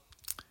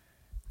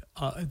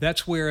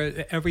that's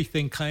where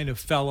everything kind of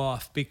fell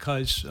off,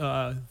 because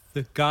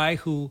the guy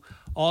who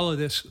all of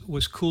this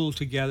was cooled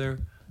together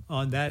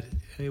on that,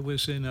 it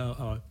was in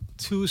a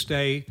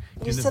Tuesday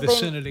in the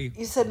vicinity.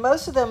 You said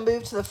most of them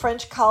moved to the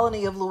French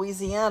colony of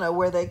Louisiana,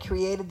 where they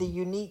created the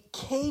unique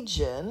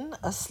Cajun,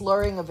 a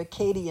slurring of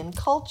Acadian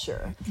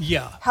culture.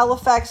 Yeah.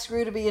 Halifax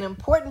grew to be an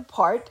important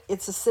part.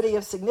 It's a city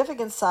of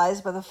significant size,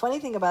 but the funny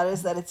thing about it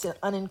is that it's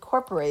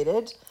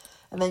unincorporated.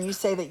 And then you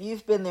say that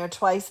you've been there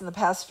twice in the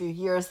past few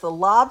years. The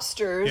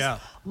lobsters,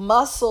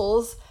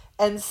 mussels,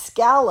 and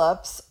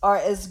scallops are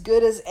as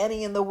good as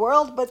any in the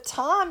world. But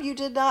Tom, you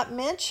did not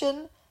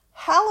mention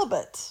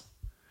halibut.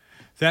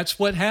 That's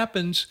what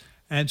happens.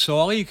 And so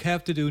all you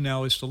have to do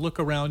now is to look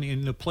around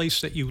in the place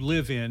that you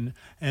live in,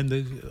 and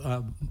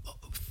the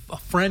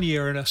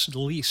friendliest at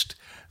least,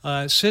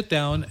 sit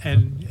down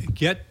and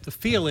get the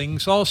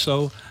feelings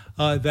also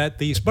that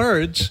these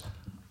birds,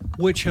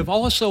 which have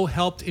also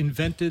helped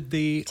invented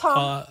the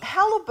Tom,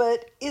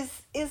 halibut is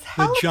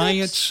halibut, the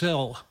giant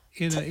cell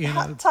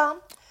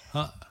Tom,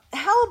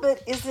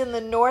 halibut is in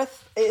the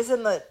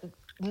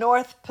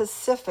North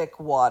Pacific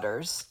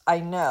waters, I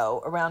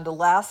know, around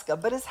Alaska,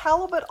 but is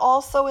halibut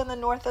also in the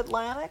North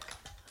Atlantic?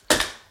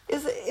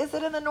 Is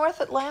it in the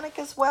North Atlantic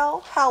as well?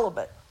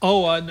 Halibut.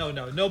 Oh, no.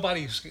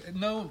 Nobody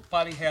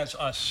has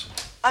us.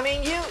 I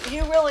mean,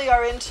 you really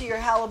are into your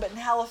halibut in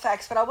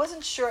Halifax, but I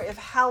wasn't sure if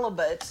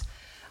halibut,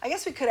 I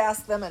guess we could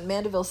ask them at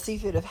Mandeville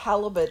Seafood if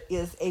halibut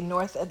is a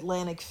North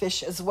Atlantic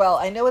fish as well.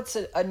 I know it's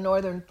a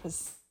Northern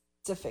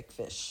Pacific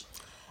fish.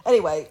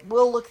 Anyway,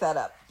 we'll look that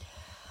up.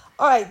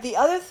 All right, the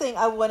other thing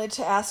I wanted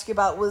to ask you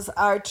about was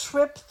our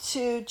trip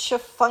to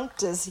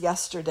Chifunctas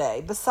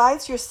yesterday.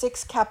 Besides your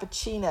 6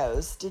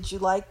 cappuccinos, did you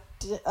like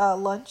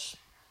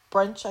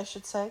brunch, I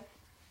should say?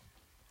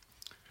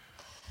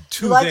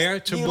 You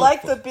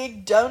like the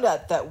big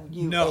donut that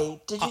you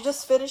ate. Did you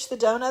just finish the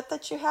donut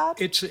that you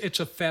had? It's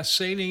a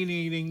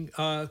fascinating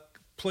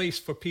place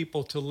for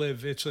people to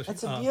live. It's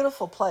a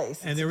beautiful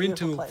place. And they're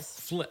into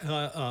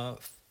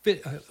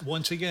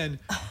once again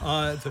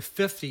the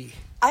 50.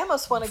 I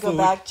almost want to go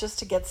back just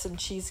to get some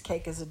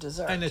cheesecake as a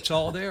dessert. And it's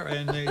all there.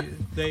 And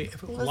they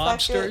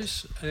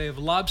lobsters. They have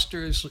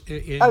lobsters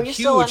in huge Oh, you're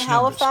still on numbers.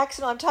 Halifax?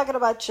 No, I'm talking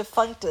about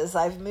Chifunctas.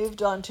 I've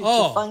moved on to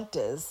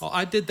Chifunctas. Oh,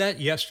 I did that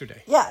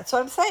yesterday. Yeah, that's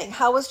what I'm saying.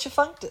 How was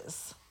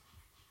Chifunctas?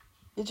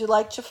 Did you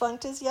like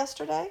Chifunctas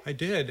yesterday? I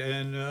did,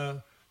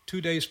 and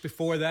 2 days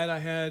before that, I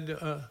had.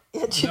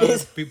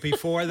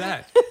 Before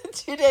that.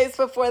 2 days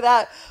before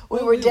that, we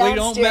were downstairs we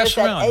don't mess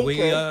at around.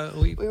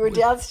 Anchor. We were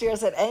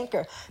downstairs at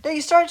Anchor. No,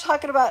 you started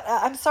talking about.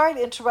 I'm sorry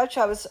to interrupt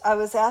you. I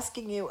was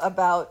asking you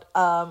about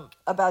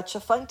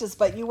Chifunctas,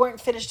 but you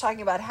weren't finished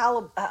talking about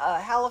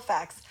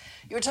Halifax.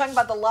 You were talking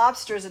about the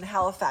lobsters in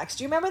Halifax.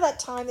 Do you remember that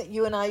time that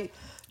you and I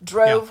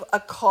drove a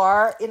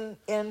car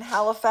in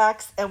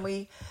Halifax and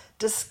we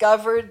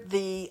discovered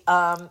the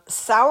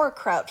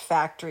sauerkraut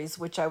factories,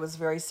 which I was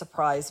very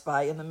surprised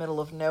by, in the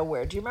middle of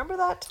nowhere. Do you remember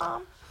that,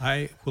 Tom?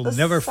 I will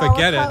never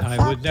forget it.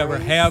 I would never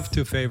have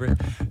to favor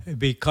it,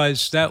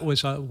 because that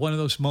was one of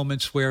those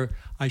moments where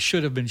I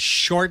should have been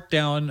short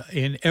down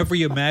in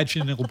every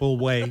imaginable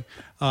way,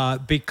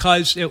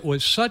 because it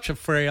was such a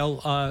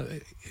frail,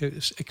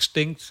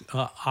 extinct,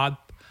 odd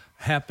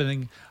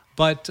happening.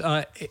 But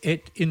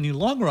it in the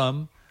long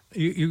run,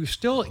 you're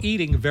still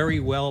eating very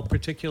well,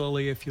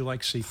 particularly if you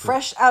like seafood.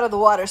 Fresh out of the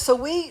water. So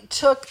we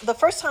took, the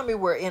first time we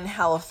were in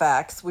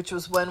Halifax, which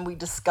was when we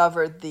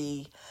discovered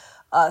the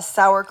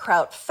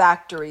sauerkraut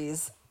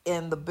factories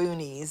in the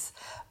boonies.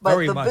 But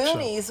Very the much so.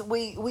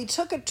 boonies, we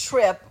took a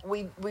trip,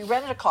 we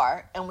rented a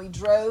car and we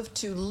drove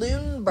to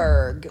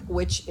Lüneburg,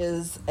 which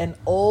is an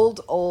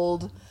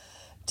old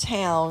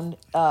town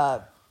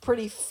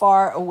pretty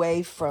far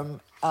away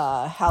from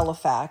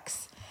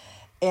Halifax.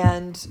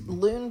 And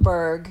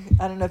Lüneburg,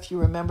 I don't know if you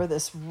remember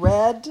this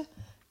red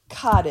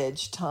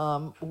cottage,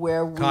 Tom,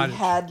 where we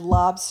had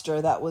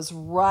lobster that was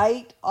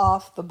right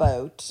off the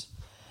boat.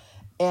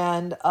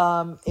 And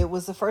it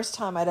was the first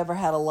time I'd ever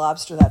had a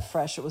lobster that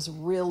fresh. It was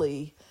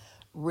really,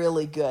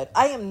 really good.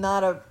 I am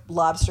not a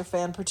lobster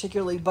fan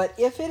particularly, but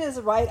if it is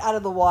right out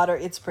of the water,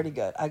 it's pretty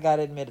good. I got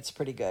to admit, it's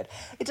pretty good.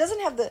 It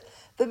doesn't have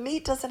the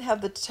meat doesn't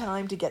have the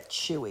time to get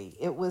chewy.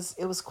 It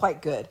was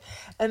quite good.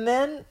 And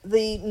then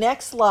the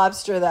next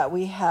lobster that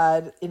we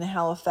had in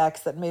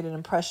Halifax that made an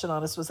impression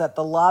on us was at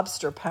the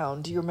Lobster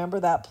Pound. Do you remember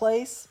that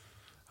place?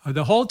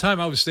 The whole time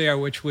I was there,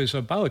 which was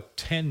about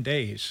 10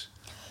 days.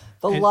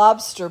 The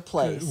lobster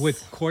place.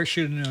 With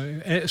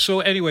caution.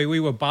 So anyway,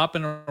 we were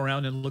bopping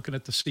around and looking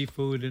at the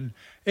seafood, and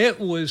it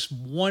was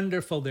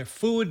wonderful. Their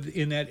food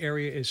in that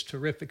area is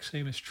terrific.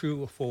 Same is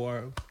true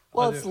for...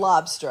 Well, it's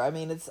lobster. I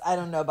mean, I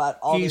don't know about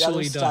all the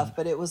other stuff, done.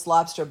 but it was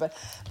lobster. But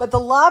the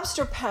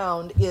Lobster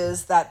Pound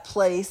is that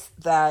place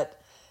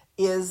that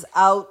is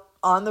out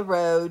on the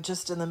road,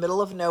 just in the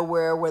middle of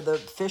nowhere, where the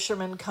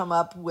fishermen come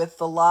up with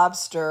the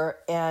lobster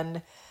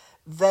and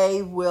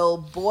they will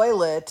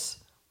boil it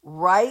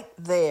right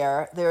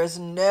there. There is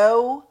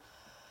nothing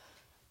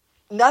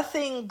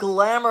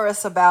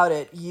glamorous about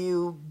it.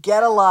 You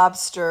get a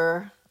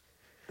lobster,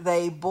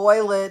 they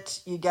boil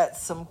it, you get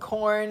some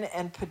corn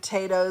and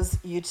potatoes,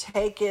 you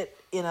take it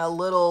in a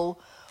little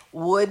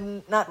but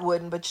you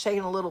take it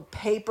in a little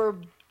paper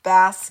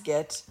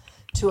basket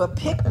to a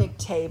picnic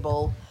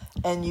table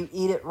and you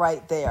eat it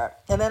right there.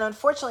 And then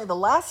unfortunately, the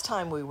last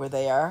time we were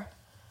there,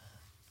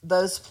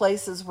 those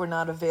places were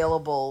not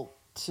available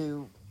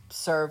to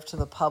serve to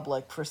the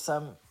public for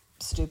some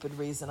stupid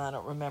reason. I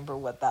don't remember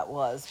what that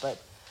was, but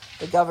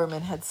the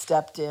government had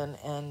stepped in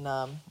and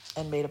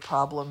made a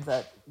problem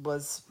that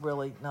was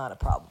really not a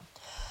problem.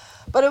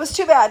 But it was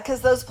too bad because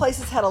those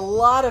places had a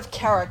lot of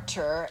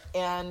character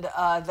and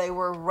they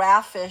were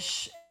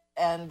raffish,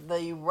 and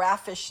the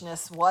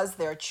raffishness was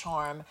their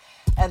charm,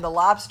 and the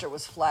lobster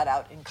was flat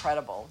out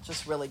incredible,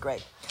 just really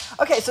great.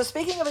 Okay, so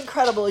speaking of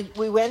incredible,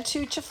 we went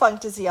to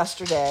Chafunktas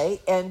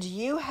yesterday, and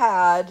you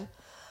had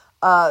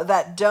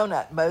that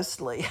donut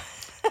mostly.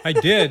 I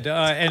did,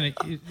 and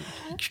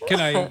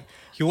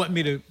you want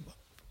me to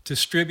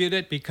distribute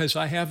it? Because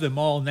I have them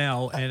all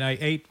now, and I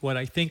ate what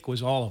I think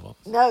was all of them.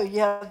 No,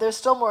 yeah, there's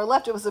still more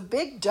left. It was a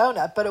big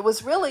donut, but it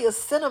was really a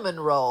cinnamon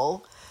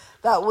roll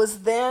that was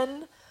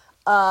then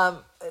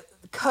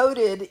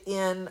coated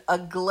in a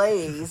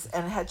glaze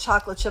and had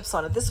chocolate chips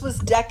on it. This was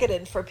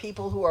decadent for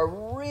people who are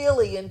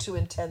really into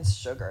intense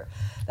sugar.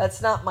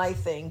 That's not my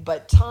thing,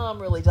 but Tom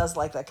really does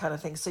like that kind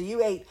of thing. So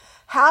you ate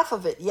half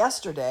of it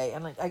yesterday,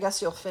 and I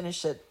guess you'll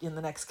finish it in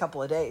the next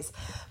couple of days.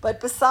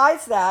 But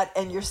besides that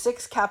and your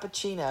 6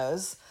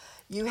 cappuccinos,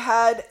 you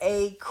had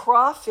a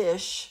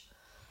crawfish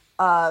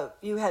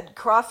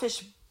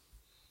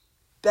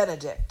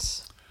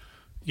Benedict.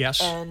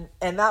 Yes. And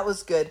that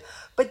was good.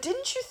 But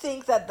didn't you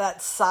think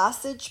that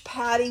sausage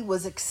patty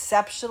was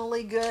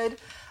exceptionally good?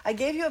 I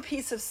gave you a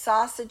piece of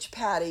sausage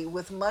patty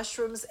with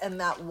mushrooms and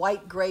that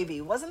white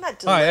gravy. Wasn't that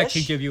delicious? I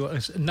can give you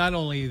not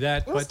only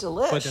that, but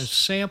a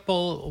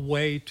sample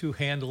way to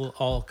handle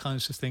all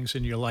kinds of things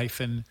in your life.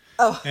 And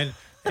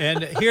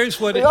here's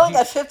what we only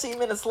got 15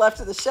 minutes left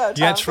of the show. Tom,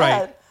 that's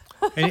right.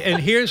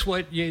 and here's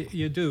what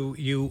you do.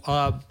 You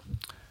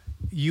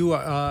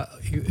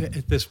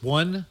this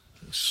one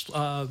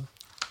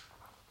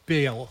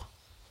bale,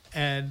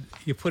 and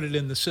you put it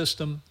in the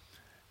system,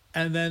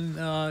 and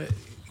then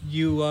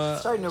you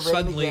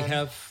suddenly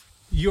have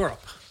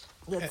Europe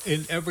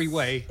in every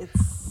way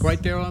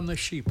right there on the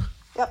sheep.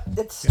 Yep,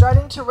 it's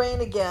starting to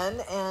rain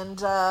again, and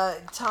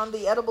Tom,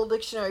 the Edible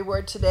Dictionary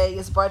word today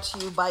is brought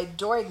to you by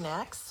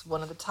Dorignax,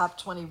 one of the top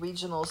 20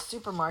 regional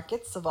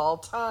supermarkets of all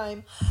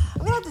time. I'm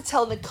going to have to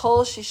tell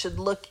Nicole she should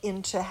look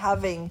into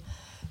having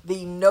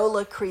the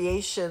Nola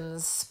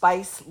Creations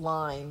spice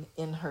line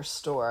in her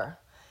store.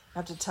 I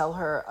have to tell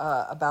her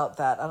about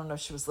that. I don't know if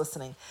she was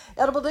listening.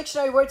 Edible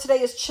Dictionary word today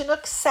is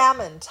Chinook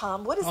salmon.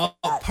 Tom, what is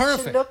that?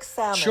 Perfect. Chinook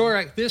salmon.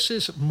 Sure. This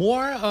is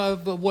more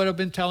of what I've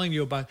been telling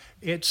you about.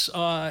 It's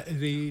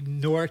the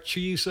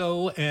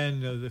Norchizo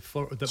and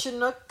the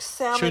Chinook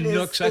salmon.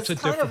 Chinooks, is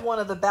kind of one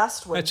of the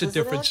best ones. That's a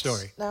different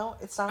story. No,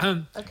 it's not.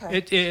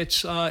 Okay.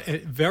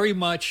 It very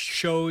much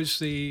shows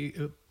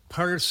the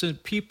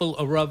people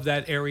around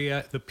that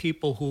area, the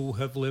people who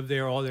have lived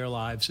there all their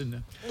lives,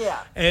 and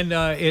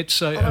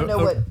it's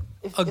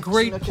a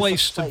great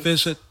place to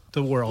visit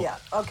the world. Yeah,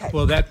 okay.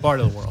 Well, that part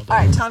of the world. All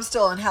right, Tom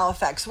Still in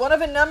Halifax. One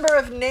of a number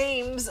of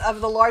names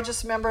of the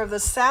largest member of the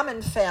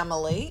salmon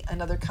family,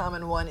 another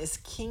common one is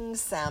king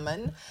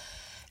salmon.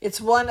 It's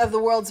one of the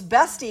world's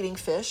best eating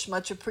fish,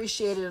 much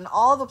appreciated in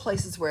all the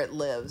places where it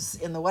lives.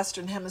 In the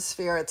Western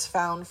Hemisphere, it's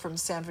found from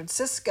San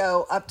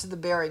Francisco up to the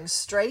Bering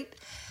Strait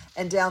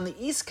and down the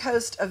east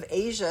coast of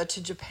Asia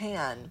to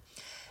Japan.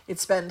 It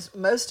spends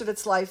most of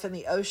its life in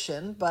the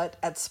ocean, but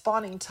at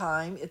spawning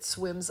time, it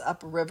swims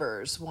up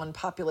rivers. One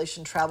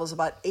population travels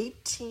about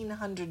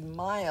 1,800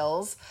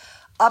 miles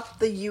up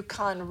the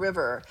Yukon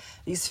River.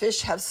 These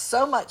fish have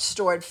so much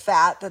stored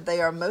fat that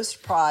they are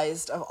most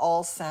prized of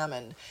all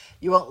salmon.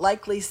 You won't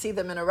likely see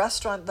them in a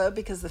restaurant, though,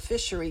 because the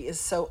fishery is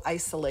so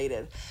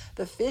isolated.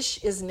 The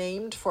fish is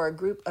named for a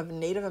group of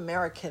Native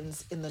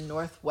Americans in the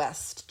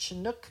Northwest.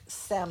 Chinook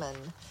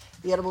salmon,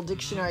 the edible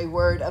dictionary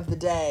word of the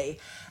day.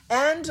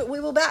 And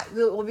we'll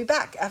be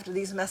back after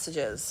these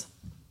messages.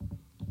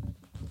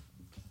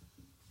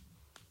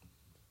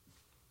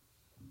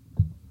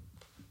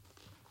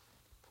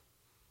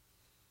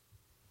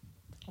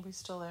 Are we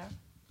still there?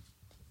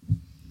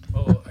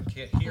 Oh, I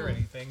can't hear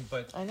anything,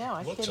 but I know,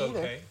 I looks can't either.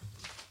 okay.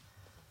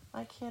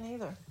 I can't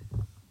either.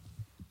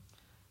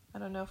 I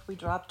don't know if we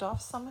dropped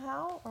off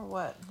somehow or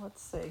what.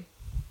 Let's see.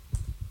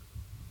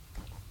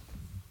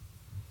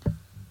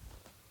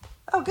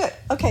 Oh, good.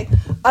 Okay.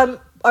 I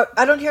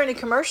don't hear any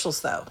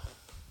commercials, though.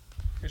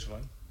 Here's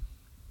one.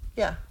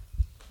 Yeah.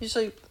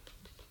 Usually,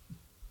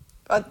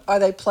 are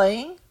they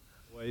playing?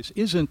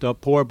 Isn't a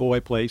poor boy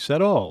place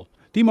at all.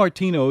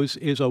 DiMartino's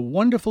is a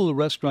wonderful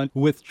restaurant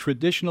with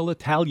traditional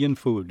Italian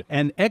food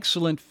and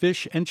excellent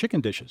fish and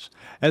chicken dishes,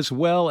 as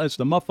well as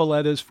the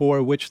muffalettas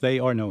for which they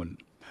are known.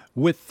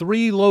 With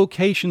 3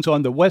 locations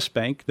on the West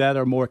Bank that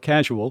are more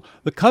casual,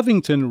 the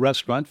Covington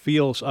restaurant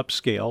feels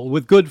upscale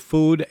with good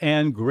food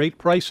and great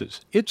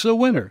prices. It's a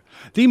winner.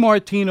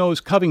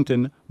 DiMartino's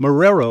Covington,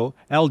 Marrero,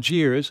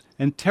 Algiers,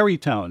 and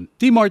Terrytown.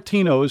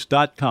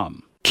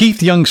 DiMartinos.com.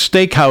 Keith Young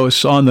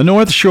Steakhouse on the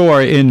North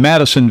Shore in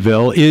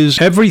Madisonville is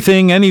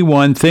everything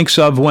anyone thinks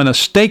of when a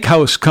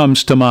steakhouse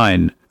comes to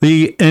mind.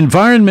 The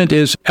environment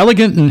is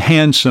elegant and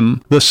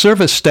handsome. The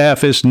service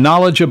staff is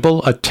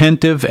knowledgeable,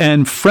 attentive,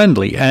 and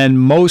friendly. And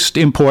most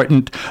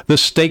important, the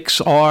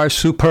steaks are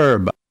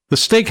superb. The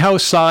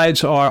steakhouse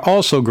sides are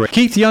also great.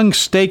 Keith Young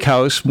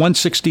Steakhouse,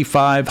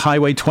 165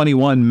 Highway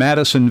 21,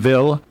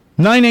 Madisonville,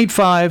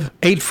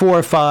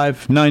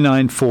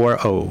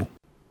 985-845-9940.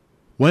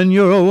 When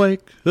you're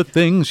awake, the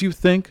things you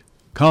think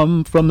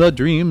come from the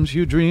dreams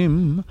you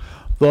dream.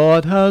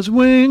 Thought has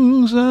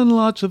wings and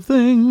lots of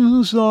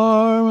things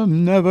are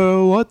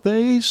never what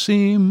they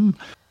seem.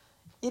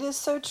 It is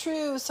so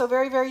true, so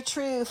very, very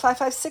true.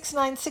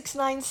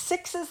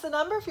 5569696 is the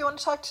number if you want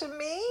to talk to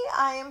me.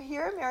 I am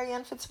here,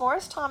 Marianne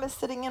Fitzmaurice. Tom is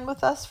sitting in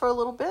with us for a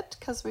little bit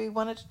because we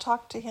wanted to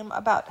talk to him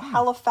about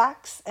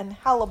Halifax and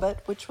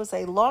halibut, which was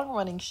a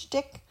long-running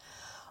shtick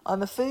on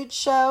the food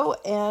show,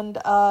 and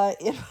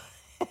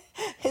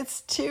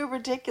it's too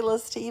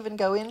ridiculous to even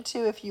go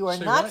into. If you are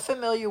not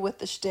familiar with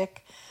the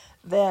shtick,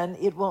 then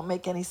it won't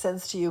make any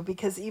sense to you,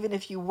 because even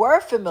if you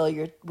were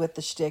familiar with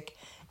the shtick,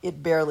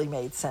 it barely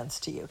made sense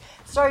to you.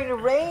 It's starting to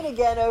rain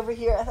again over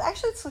here.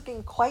 Actually, it's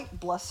looking quite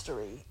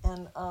blustery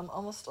and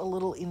almost a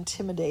little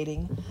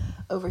intimidating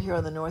over here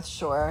on the North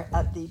Shore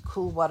at the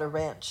Coolwater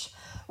Ranch.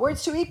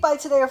 Words to eat by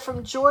today are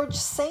from George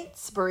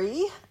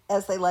Saintsbury,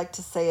 as they like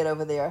to say it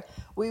over there.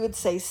 We would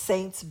say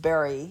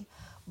Saintsbury,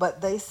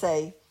 but they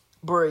say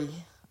Bury,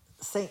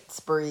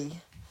 Saintsbury.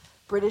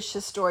 British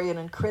historian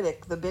and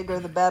critic, the bigger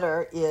the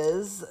better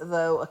is,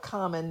 though a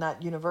common,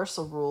 not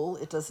universal rule.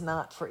 It does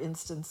not, for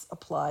instance,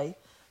 apply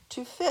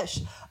to fish.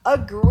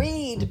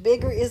 Agreed,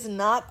 bigger is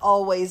not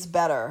always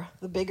better.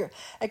 The bigger,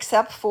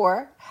 except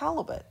for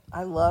halibut.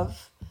 I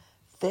love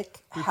thick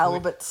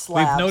halibut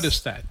slabs. We've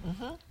noticed that.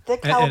 Mm-hmm.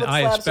 Thick halibut and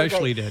slabs I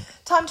especially are great. did.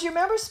 Tom, do you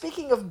remember,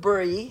 speaking of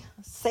Bury,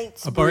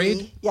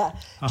 Saintsbury? Yeah.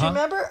 Uh-huh. Do you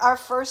remember our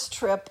first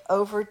trip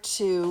over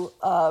to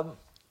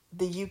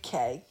the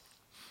UK?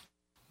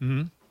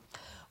 Mm-hmm.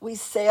 We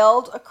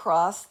sailed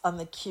across on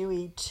the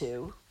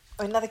QE2,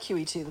 I mean, not the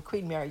QE2, the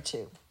Queen Mary 2.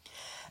 Ooh.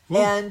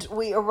 And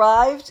we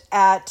arrived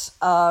at,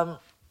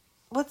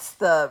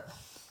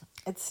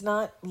 it's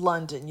not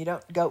London. You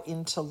don't go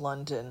into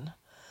London.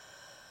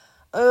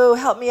 Oh,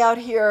 help me out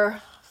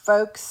here,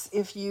 folks.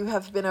 If you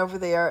have been over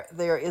there,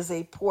 there is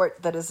a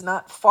port that is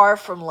not far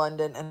from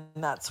London, and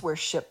that's where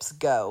ships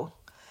go.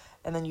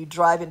 And then you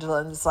drive into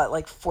London, it's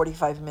like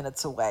 45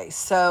 minutes away.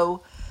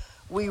 So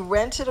we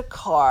rented a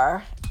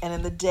car, and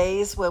in the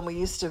days when we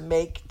used to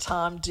make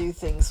Tom do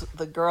things,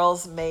 the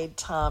girls made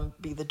Tom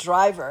be the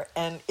driver,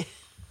 and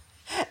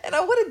I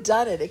would have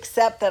done it,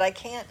 except that I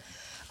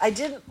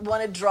didn't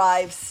want to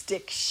drive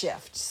stick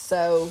shift.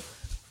 So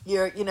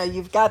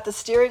you've got the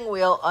steering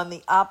wheel on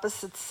the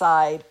opposite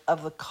side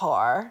of the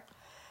car,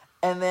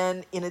 and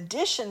then in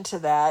addition to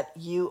that,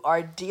 you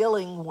are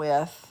dealing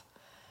with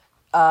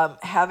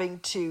having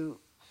to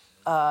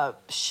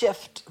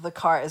shift the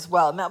car as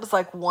well. And that was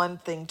like one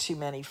thing too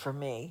many for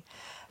me.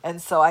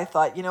 And so I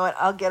thought, you know what,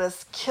 I'll get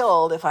us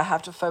killed if I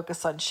have to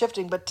focus on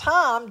shifting. But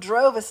Tom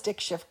drove a stick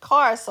shift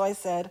car, so I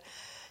said,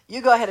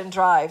 you go ahead and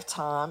drive,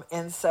 Tom.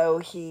 And so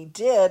he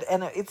did.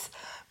 And it's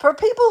for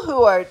people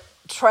who are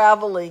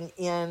traveling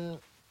in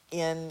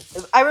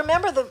I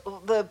remember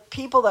the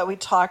people that we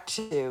talked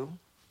to.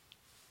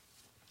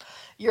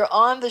 You're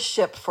on the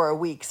ship for a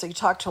week, so you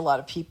talk to a lot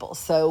of people.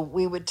 So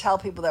we would tell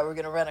people that we're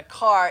going to rent a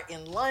car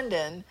in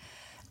London,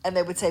 and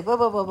they would say,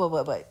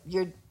 wait,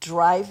 you're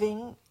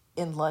driving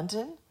in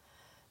London?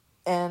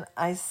 And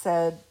I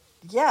said,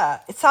 yeah,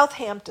 it's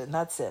Southampton,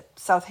 that's it.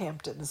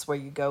 Southampton is where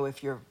you go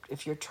if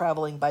you're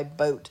traveling by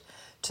boat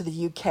to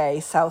the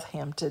UK.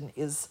 Southampton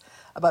is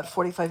about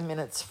 45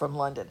 minutes from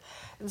London.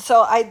 And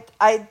so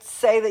I'd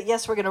say that,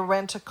 yes, we're going to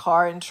rent a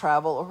car and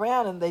travel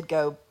around, and they'd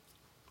go,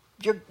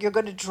 you're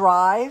going to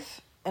drive?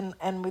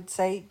 And we'd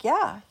say,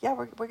 yeah,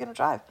 we're going to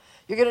drive.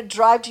 You're going to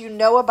drive. Do you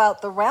know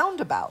about the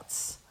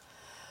roundabouts?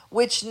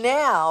 Which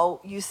now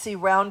you see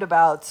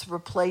roundabouts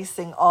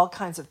replacing all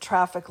kinds of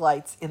traffic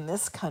lights in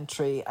this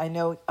country. I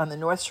know on the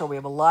North Shore we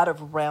have a lot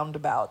of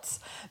roundabouts.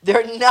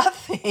 They're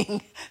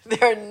nothing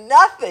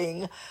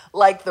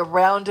like the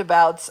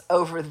roundabouts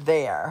over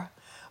there,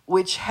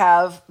 which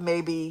have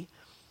maybe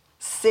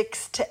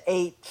 6 to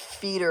 8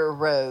 feeder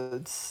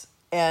roads,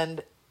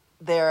 and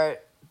they're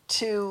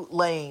 2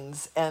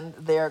 lanes, and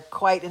they're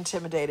quite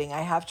intimidating,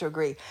 I have to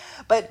agree.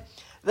 But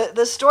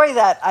the story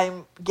that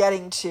I'm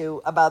getting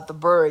to about the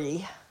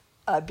Bury,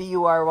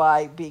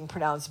 B-U-R-Y being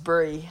pronounced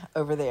Bury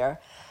over there,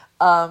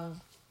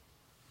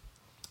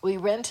 we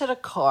rented a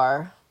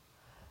car,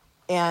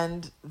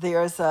 and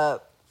there's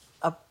a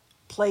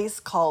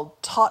place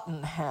called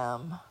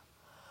Tottenham,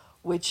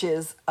 which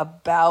is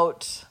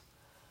about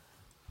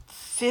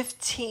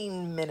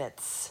 15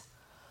 minutes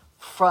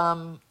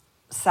from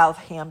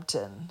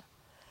Southampton.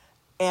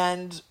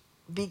 And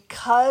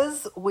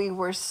because we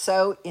were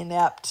so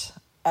inept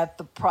at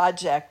the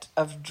project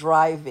of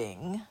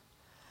driving,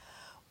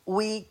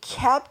 we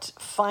kept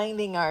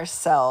finding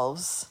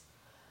ourselves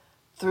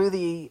through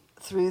the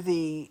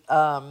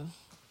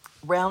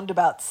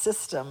roundabout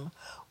system.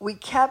 We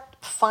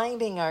kept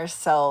finding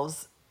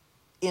ourselves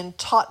in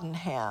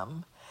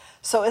Tottenham.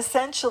 So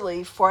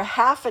essentially, for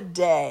half a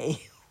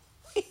day,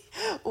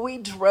 we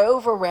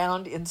drove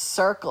around in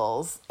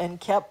circles and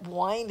kept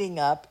winding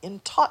up in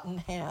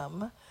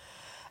Tottenham.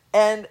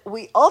 And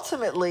we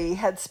ultimately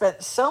had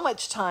spent so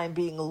much time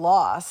being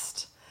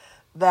lost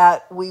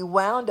that we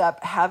wound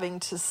up having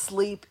to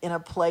sleep in a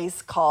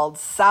place called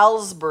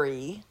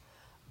Salisbury,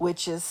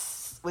 which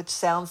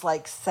sounds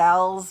like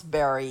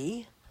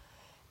Salisbury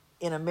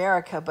in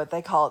America, but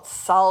they call it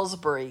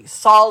Salisbury.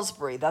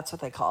 Salisbury, that's what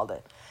they called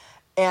it.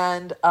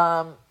 And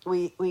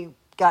we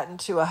got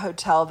into a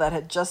hotel that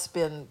had just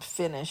been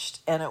finished,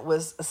 and it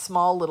was a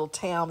small little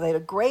town. They had a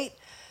great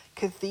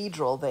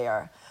cathedral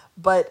there,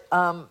 but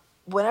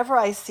whenever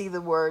I see the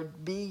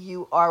word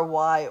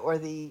B-U-R-Y or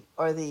the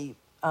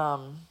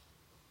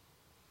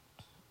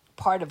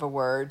part of a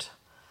word,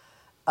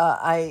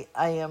 I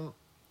am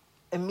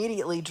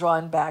immediately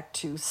drawn back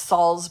to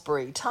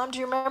Salisbury. Tom, do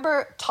you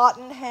remember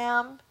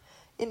Tottenham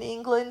in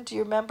England? Do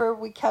you remember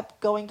we kept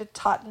going to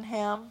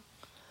Tottenham?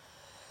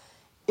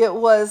 It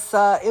was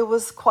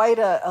quite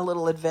a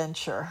little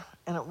adventure,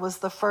 and it was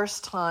the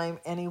first time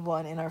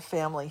anyone in our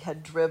family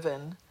had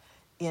driven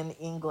in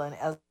England,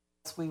 as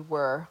we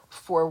were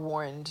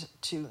forewarned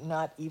to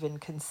not even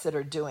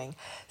consider doing.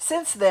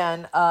 Since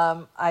then,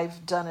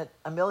 I've done it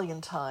a million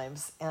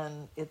times,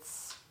 and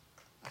it's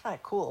kind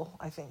of cool,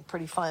 I think,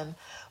 pretty fun.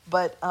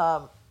 But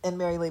and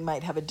Mary Lee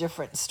might have a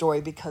different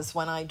story, because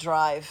when I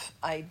drive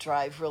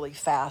really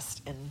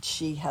fast, and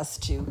she has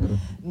to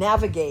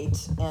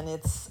navigate, and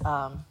it's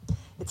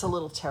a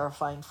little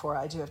terrifying for her,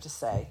 I do have to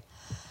say.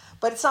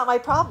 But it's not my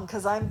problem,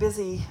 because I'm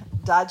busy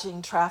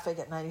dodging traffic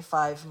at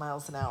 95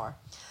 miles an hour.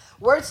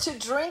 Words to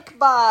drink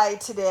by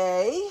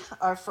today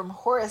are from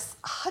Horace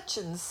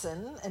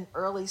Hutchinson, an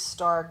early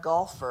star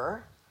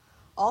golfer,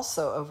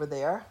 also over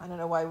there. I don't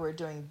know why we're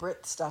doing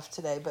Brit stuff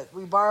today, but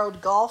we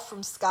borrowed golf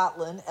from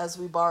Scotland as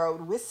we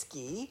borrowed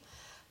whiskey,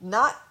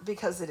 not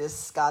because it is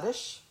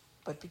Scottish,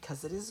 but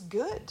because it is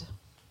good.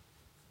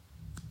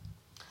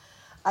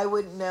 I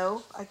wouldn't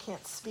know. I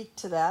can't speak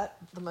to that.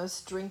 The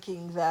most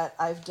drinking that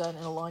I've done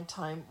in a long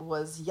time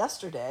was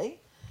yesterday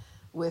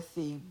with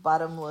the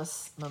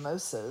bottomless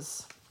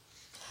mimosas.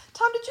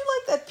 Tom, did you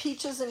like that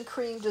peaches and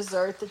cream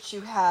dessert that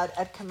you had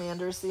at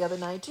Commander's the other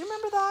night? Do you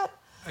remember that?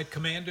 At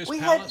Commander's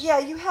Palace?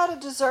 You had a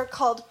dessert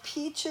called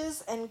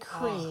peaches and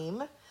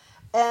cream,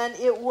 and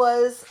it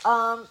was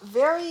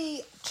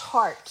very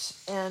tart,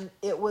 and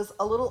it was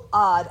a little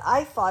odd,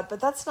 I thought, but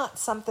that's not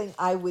something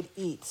I would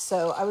eat.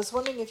 So I was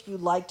wondering if you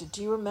liked it.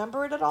 Do you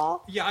remember it at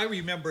all? Yeah, I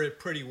remember it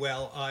pretty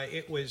well.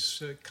 It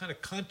was kind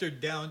of contoured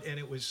down, and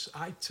it was,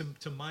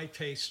 to my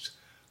taste,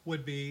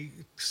 would be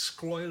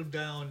scrolled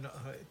down.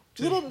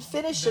 You didn't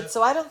finish it,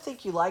 so I don't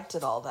think you liked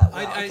it all that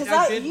well.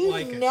 Because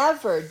you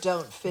never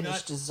don't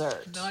finish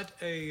dessert.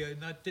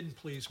 Didn't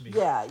please me.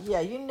 Yeah,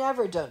 you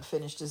never don't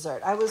finish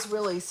dessert. I was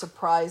really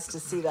surprised to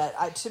see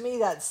that. To me,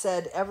 that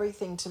said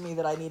everything to me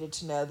that I needed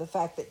to know. The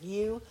fact that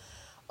you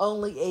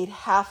only ate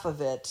half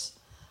of it,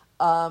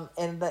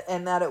 and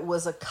that it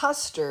was a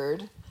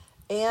custard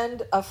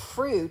and a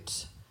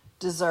fruit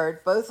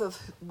dessert, both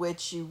of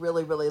which you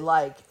really, really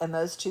like, and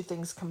those two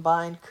things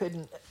combined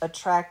couldn't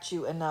attract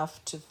you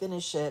enough to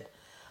finish it,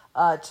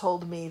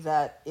 told me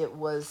that it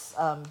was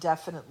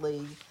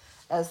definitely,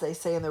 as they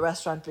say in the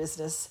restaurant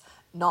business,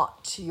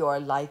 not to your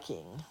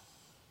liking.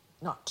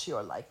 Not to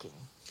your liking.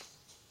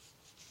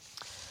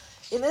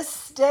 In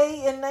this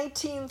day in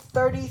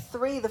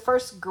 1933, the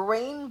first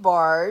grain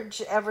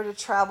barge ever to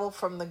travel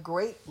from the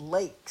Great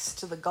Lakes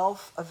to the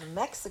Gulf of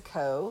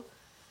Mexico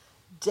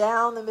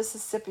down the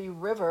Mississippi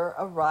River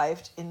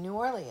arrived in New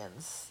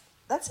Orleans.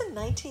 That's in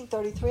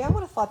 1933. I would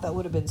have thought that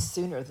would have been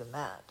sooner than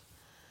that.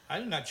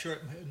 I'm not sure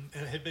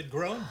it had been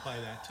grown by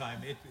that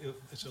time.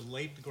 It's a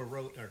late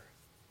growth.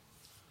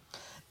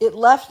 It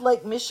left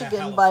Lake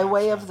Michigan by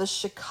way of the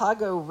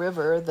Chicago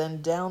River,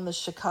 then down the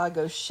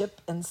Chicago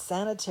Ship and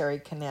Sanitary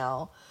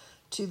Canal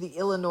to the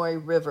Illinois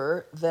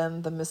River,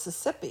 then the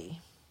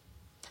Mississippi.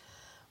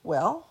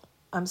 Well,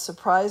 I'm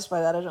surprised by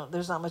that.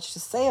 There's not much to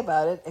say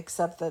about it,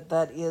 except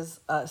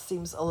that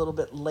seems a little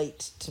bit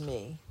late to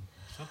me.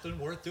 Something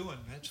worth doing,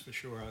 that's for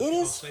sure. It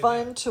is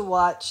fun to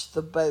watch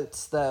the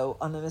boats, though,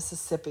 on the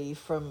Mississippi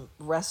from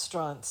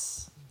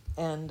restaurants,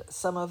 and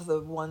some of the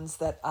ones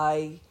that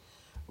I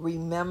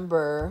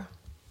remember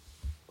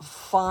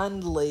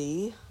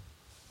fondly,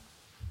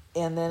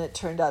 and then it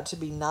turned out to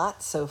be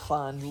not so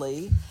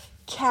fondly.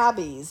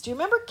 Cabbies. Do you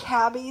remember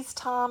cabbies,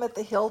 Tom, at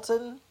the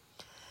Hilton?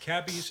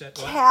 Cabbies at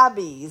what?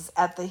 Cabbies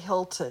at the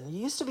Hilton.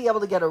 You used to be able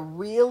to get a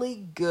really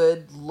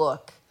good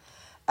look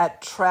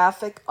at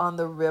traffic on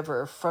the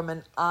river from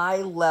an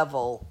eye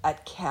level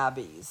at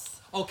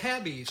Cabbies. Oh,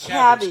 Cabbies.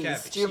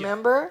 Do you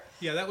remember?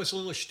 Yeah, that was a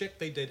little shtick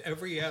they did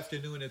every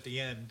afternoon at the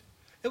end.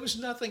 There was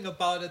nothing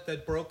about it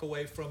that broke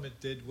away from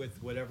it did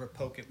with whatever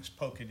poke it was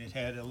poking. It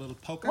had a little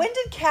poker. When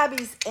did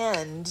Cabbies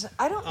end?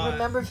 I don't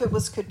remember if it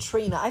was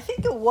Katrina. I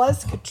think it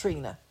was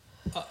Katrina.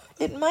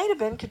 It might have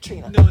been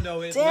Katrina.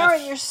 No.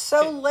 Darren, you're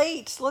so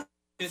late.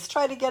 Let's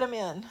try to get him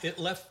in. It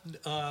left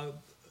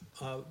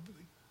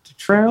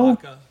True.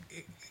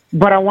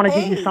 But I want to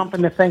give you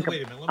something to think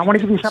about. I want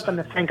to give you something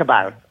to think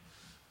about.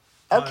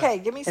 Okay,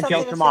 give me something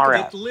until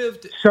tomorrow. to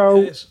think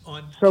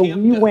about. So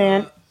we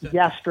went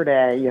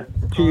yesterday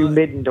to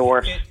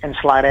Middendorf and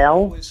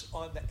Slidell.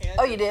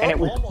 Oh, you did? And it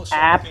was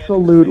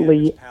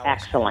absolutely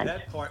excellent.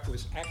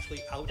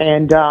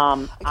 And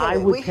I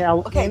would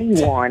tell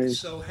anyone.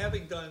 So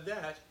having done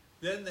that,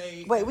 then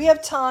they... Wait, we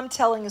have Tom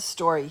telling a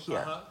story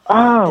here.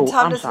 Oh, and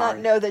Tom I'm does sorry. not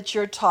know that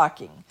you're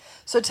talking.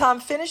 So Tom,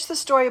 finish the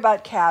story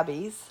about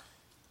cabbies.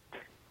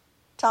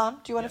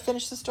 Tom, do you want to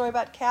finish the story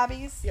about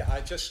cabbies?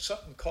 Yeah,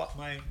 something caught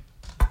my...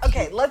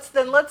 Okay, let's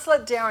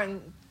let Darren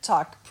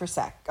talk for a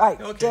sec. All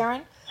right, okay.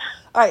 Darren.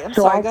 All right, I'm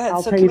So sorry. Go ahead.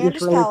 I'll So tell you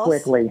Commander's this really Palace.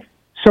 quickly.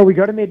 So we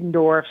go to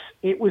Middendorf's.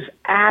 It was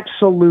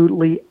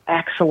absolutely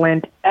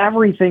excellent.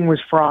 Everything was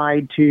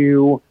fried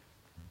to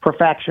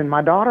perfection.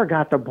 My daughter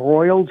got the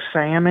broiled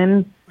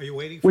salmon, Are you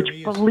waiting for which,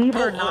 me? believe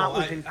it or not,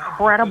 was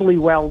incredibly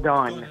well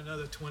done.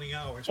 Another 20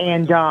 hours.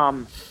 And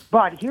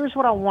but here's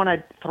what I want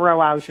to throw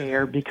out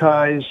there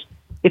because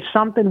it's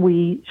something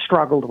we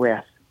struggled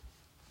with.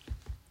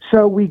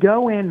 So we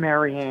go in,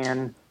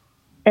 Marianne,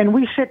 and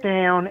we sit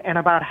down, and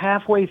about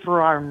halfway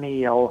through our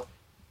meal,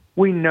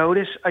 we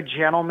notice a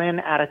gentleman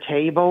at a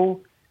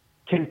table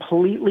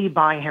completely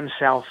by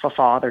himself for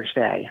Father's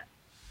Day.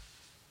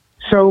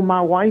 So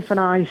my wife and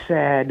I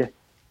said,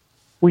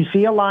 we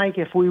feel like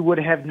if we would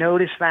have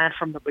noticed that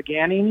from the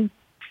beginning,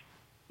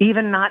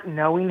 even not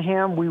knowing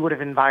him, we would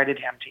have invited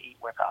him to eat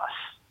with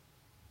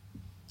us.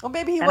 Well,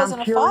 maybe he And wasn't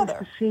I'm a curious father.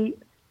 to see,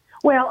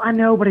 well, I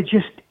know, but it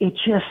just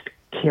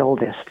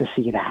killed us to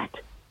see that.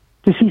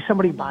 To see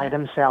somebody by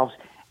themselves.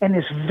 And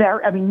this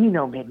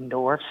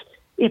Middendorf's,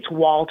 it's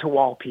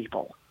wall-to-wall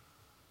people.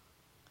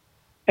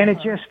 And it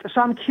just,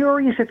 so I'm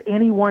curious if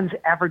anyone's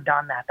ever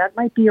done that. That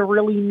might be a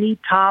really neat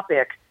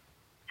topic.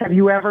 Have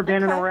you ever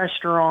been in a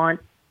restaurant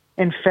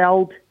and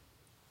felt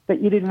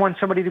that you didn't want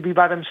somebody to be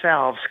by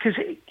themselves?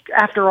 Because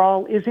after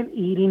all, isn't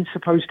eating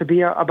supposed to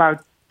be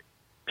about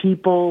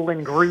people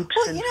and groups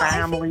and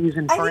families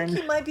and friends? I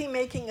think you might be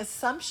making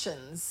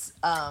assumptions,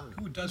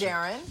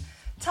 Darren.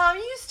 Tom,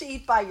 you used to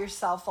eat by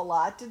yourself a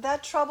lot. Did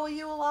that trouble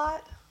you a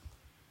lot?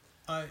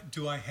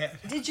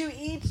 Did you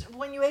eat,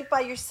 when you ate by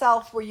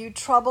yourself, were you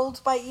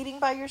troubled by eating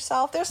by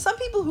yourself? There's some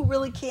people who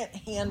really can't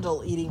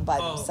handle eating by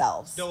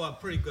themselves. No, I'm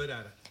pretty good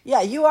at it.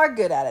 Yeah, you are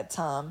good at it,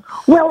 Tom.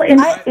 Well, and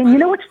you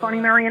know what's funny,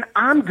 Marion?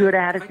 I'm good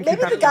at it.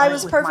 Maybe the guy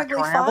was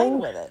perfectly fine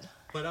with it.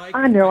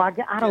 I know.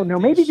 I don't know.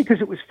 Maybe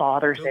because it was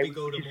Father's Day,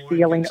 just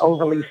feeling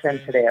overly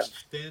sensitive.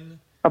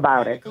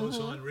 about it. It goes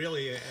on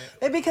really.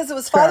 Maybe because it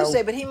was Father's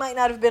Day, but he might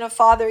not have been a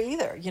father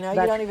either. You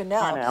don't even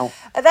know. I know.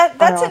 That's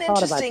an I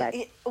thought about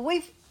interesting.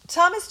 that.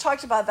 Tom has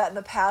talked about that in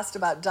the past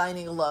about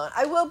dining alone.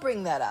 I will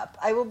bring that up.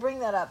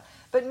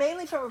 But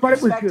mainly from a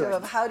perspective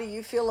of how do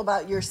you feel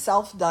about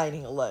yourself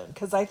dining alone?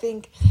 Because I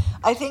think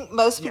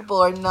most people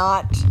are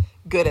not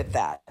good at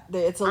that.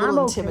 It's a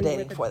little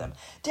intimidating for them.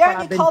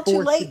 Darren, you called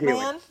too late,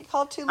 man. You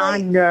called too late.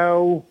 I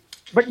know.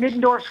 But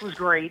Niddendorf's was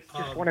great.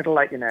 Just wanted to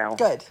let you know.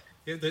 Good.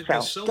 Yeah,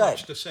 there's so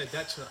much to say.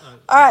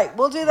 All right,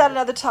 we'll do that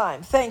another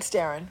time. Thanks,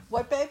 Darren.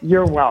 What, babe?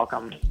 You're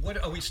welcome.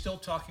 What are we still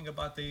talking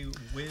about the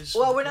whiz?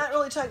 Well, we're not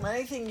really talking about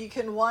anything. You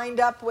can wind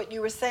up what you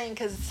were saying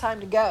because it's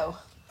time to go.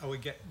 Are we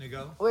getting to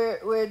go?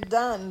 We're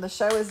done. The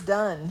show is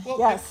done. Well,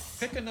 yes.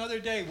 Pick another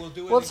day. We'll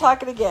do it. We'll again.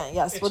 talk it again.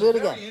 Yes, we'll do it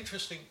again. Very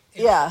interesting.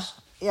 Yeah.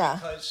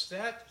 Because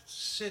that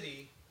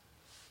city.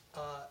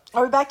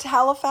 Are we back to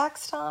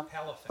Halifax, Tom?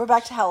 Halifax. We're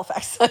back to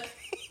Halifax.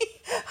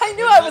 I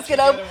knew I was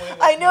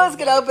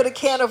going to open a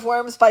can of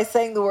worms by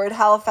saying the word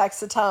Halifax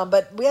to Tom,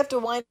 but we have to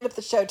wind up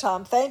the show,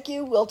 Tom. Thank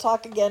you. We'll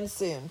talk again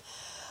soon.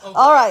 Okay.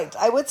 All right.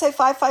 I would say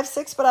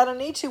 556, but I don't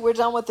need to. We're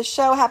done with the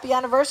show. Happy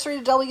anniversary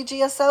to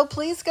WGSO.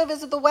 Please go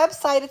visit the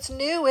website. It's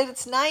new and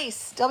it's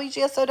nice.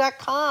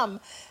 WGSO.com.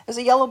 There's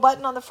a yellow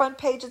button on the front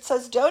page. It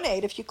says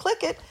donate. If you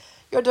click it,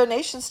 your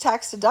donation's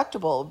tax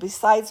deductible.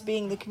 Besides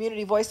being the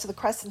community voice of the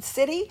Crescent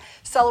City,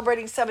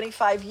 celebrating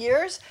 75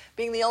 years,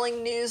 being the only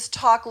news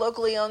talk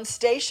locally owned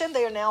station,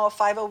 they are now a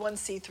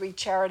 501c3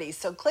 charity.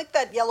 So click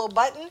that yellow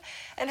button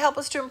and help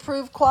us to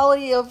improve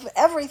quality of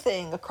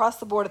everything across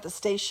the board at the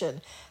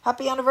station.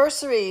 Happy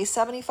anniversary,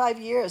 75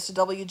 years to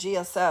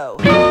WGSO.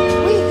 We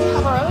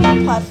have our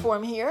own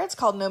platform here. It's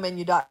called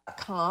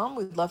nomenu.com.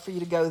 We'd love for you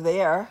to go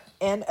there,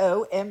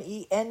 nomenu.com.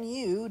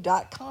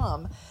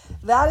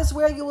 That is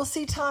where you will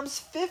see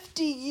Tom's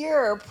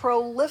 50-year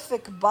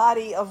prolific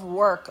body of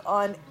work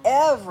on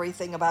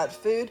everything about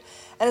food,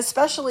 and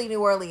especially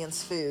New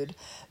Orleans food.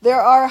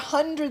 There are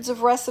hundreds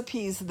of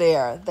recipes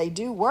there. They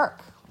do work,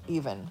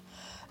 even.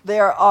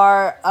 There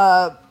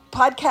are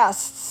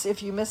podcasts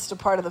if you missed a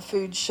part of the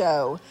food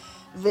show.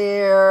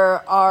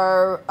 There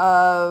are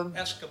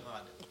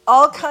Escamot.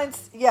 All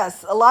kinds,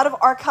 yes, a lot of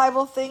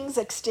archival things,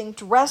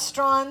 extinct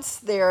restaurants.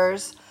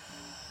 There's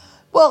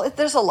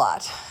a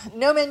lot.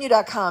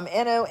 Nomenu.com,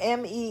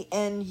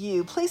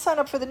 Nomenu. Please sign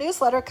up for the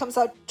newsletter. It comes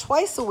out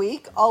twice a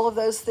week. All of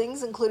those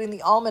things, including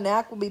the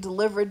almanac, will be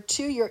delivered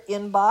to your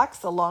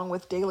inbox, along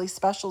with daily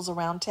specials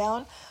around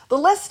town. The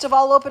list of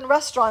all open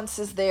restaurants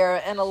is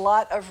there, and a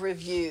lot of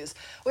reviews.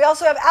 We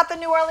also have At the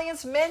New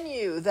Orleans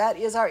Menu. That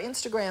is our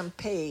Instagram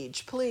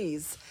page.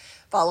 Please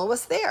follow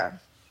us there.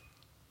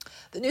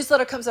 The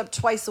newsletter comes up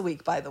twice a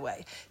week, by the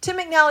way. Tim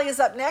McNally is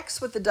up next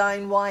with the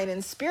Dine, Wine,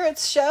 and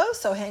Spirits show,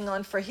 so hang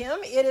on for him.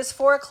 It is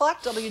 4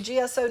 o'clock,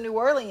 WGSO New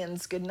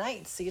Orleans. Good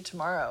night. See you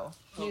tomorrow.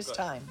 News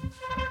time.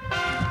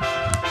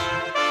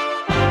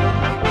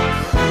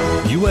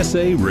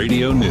 USA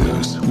Radio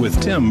News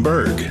with Tim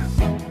Berg.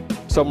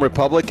 Some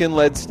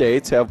Republican-led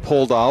states have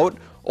pulled out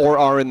or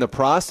are in the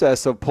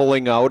process of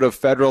pulling out of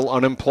federal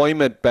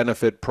unemployment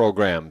benefit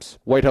programs.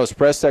 White House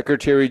Press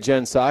Secretary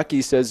Jen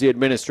Psaki says the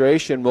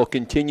administration will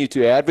continue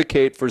to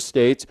advocate for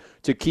states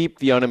to keep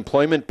the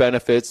unemployment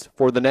benefits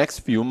for the next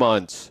few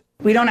months.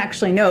 We don't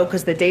actually know,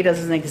 because the data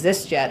doesn't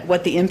exist yet,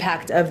 what the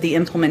impact of the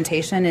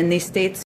implementation in these states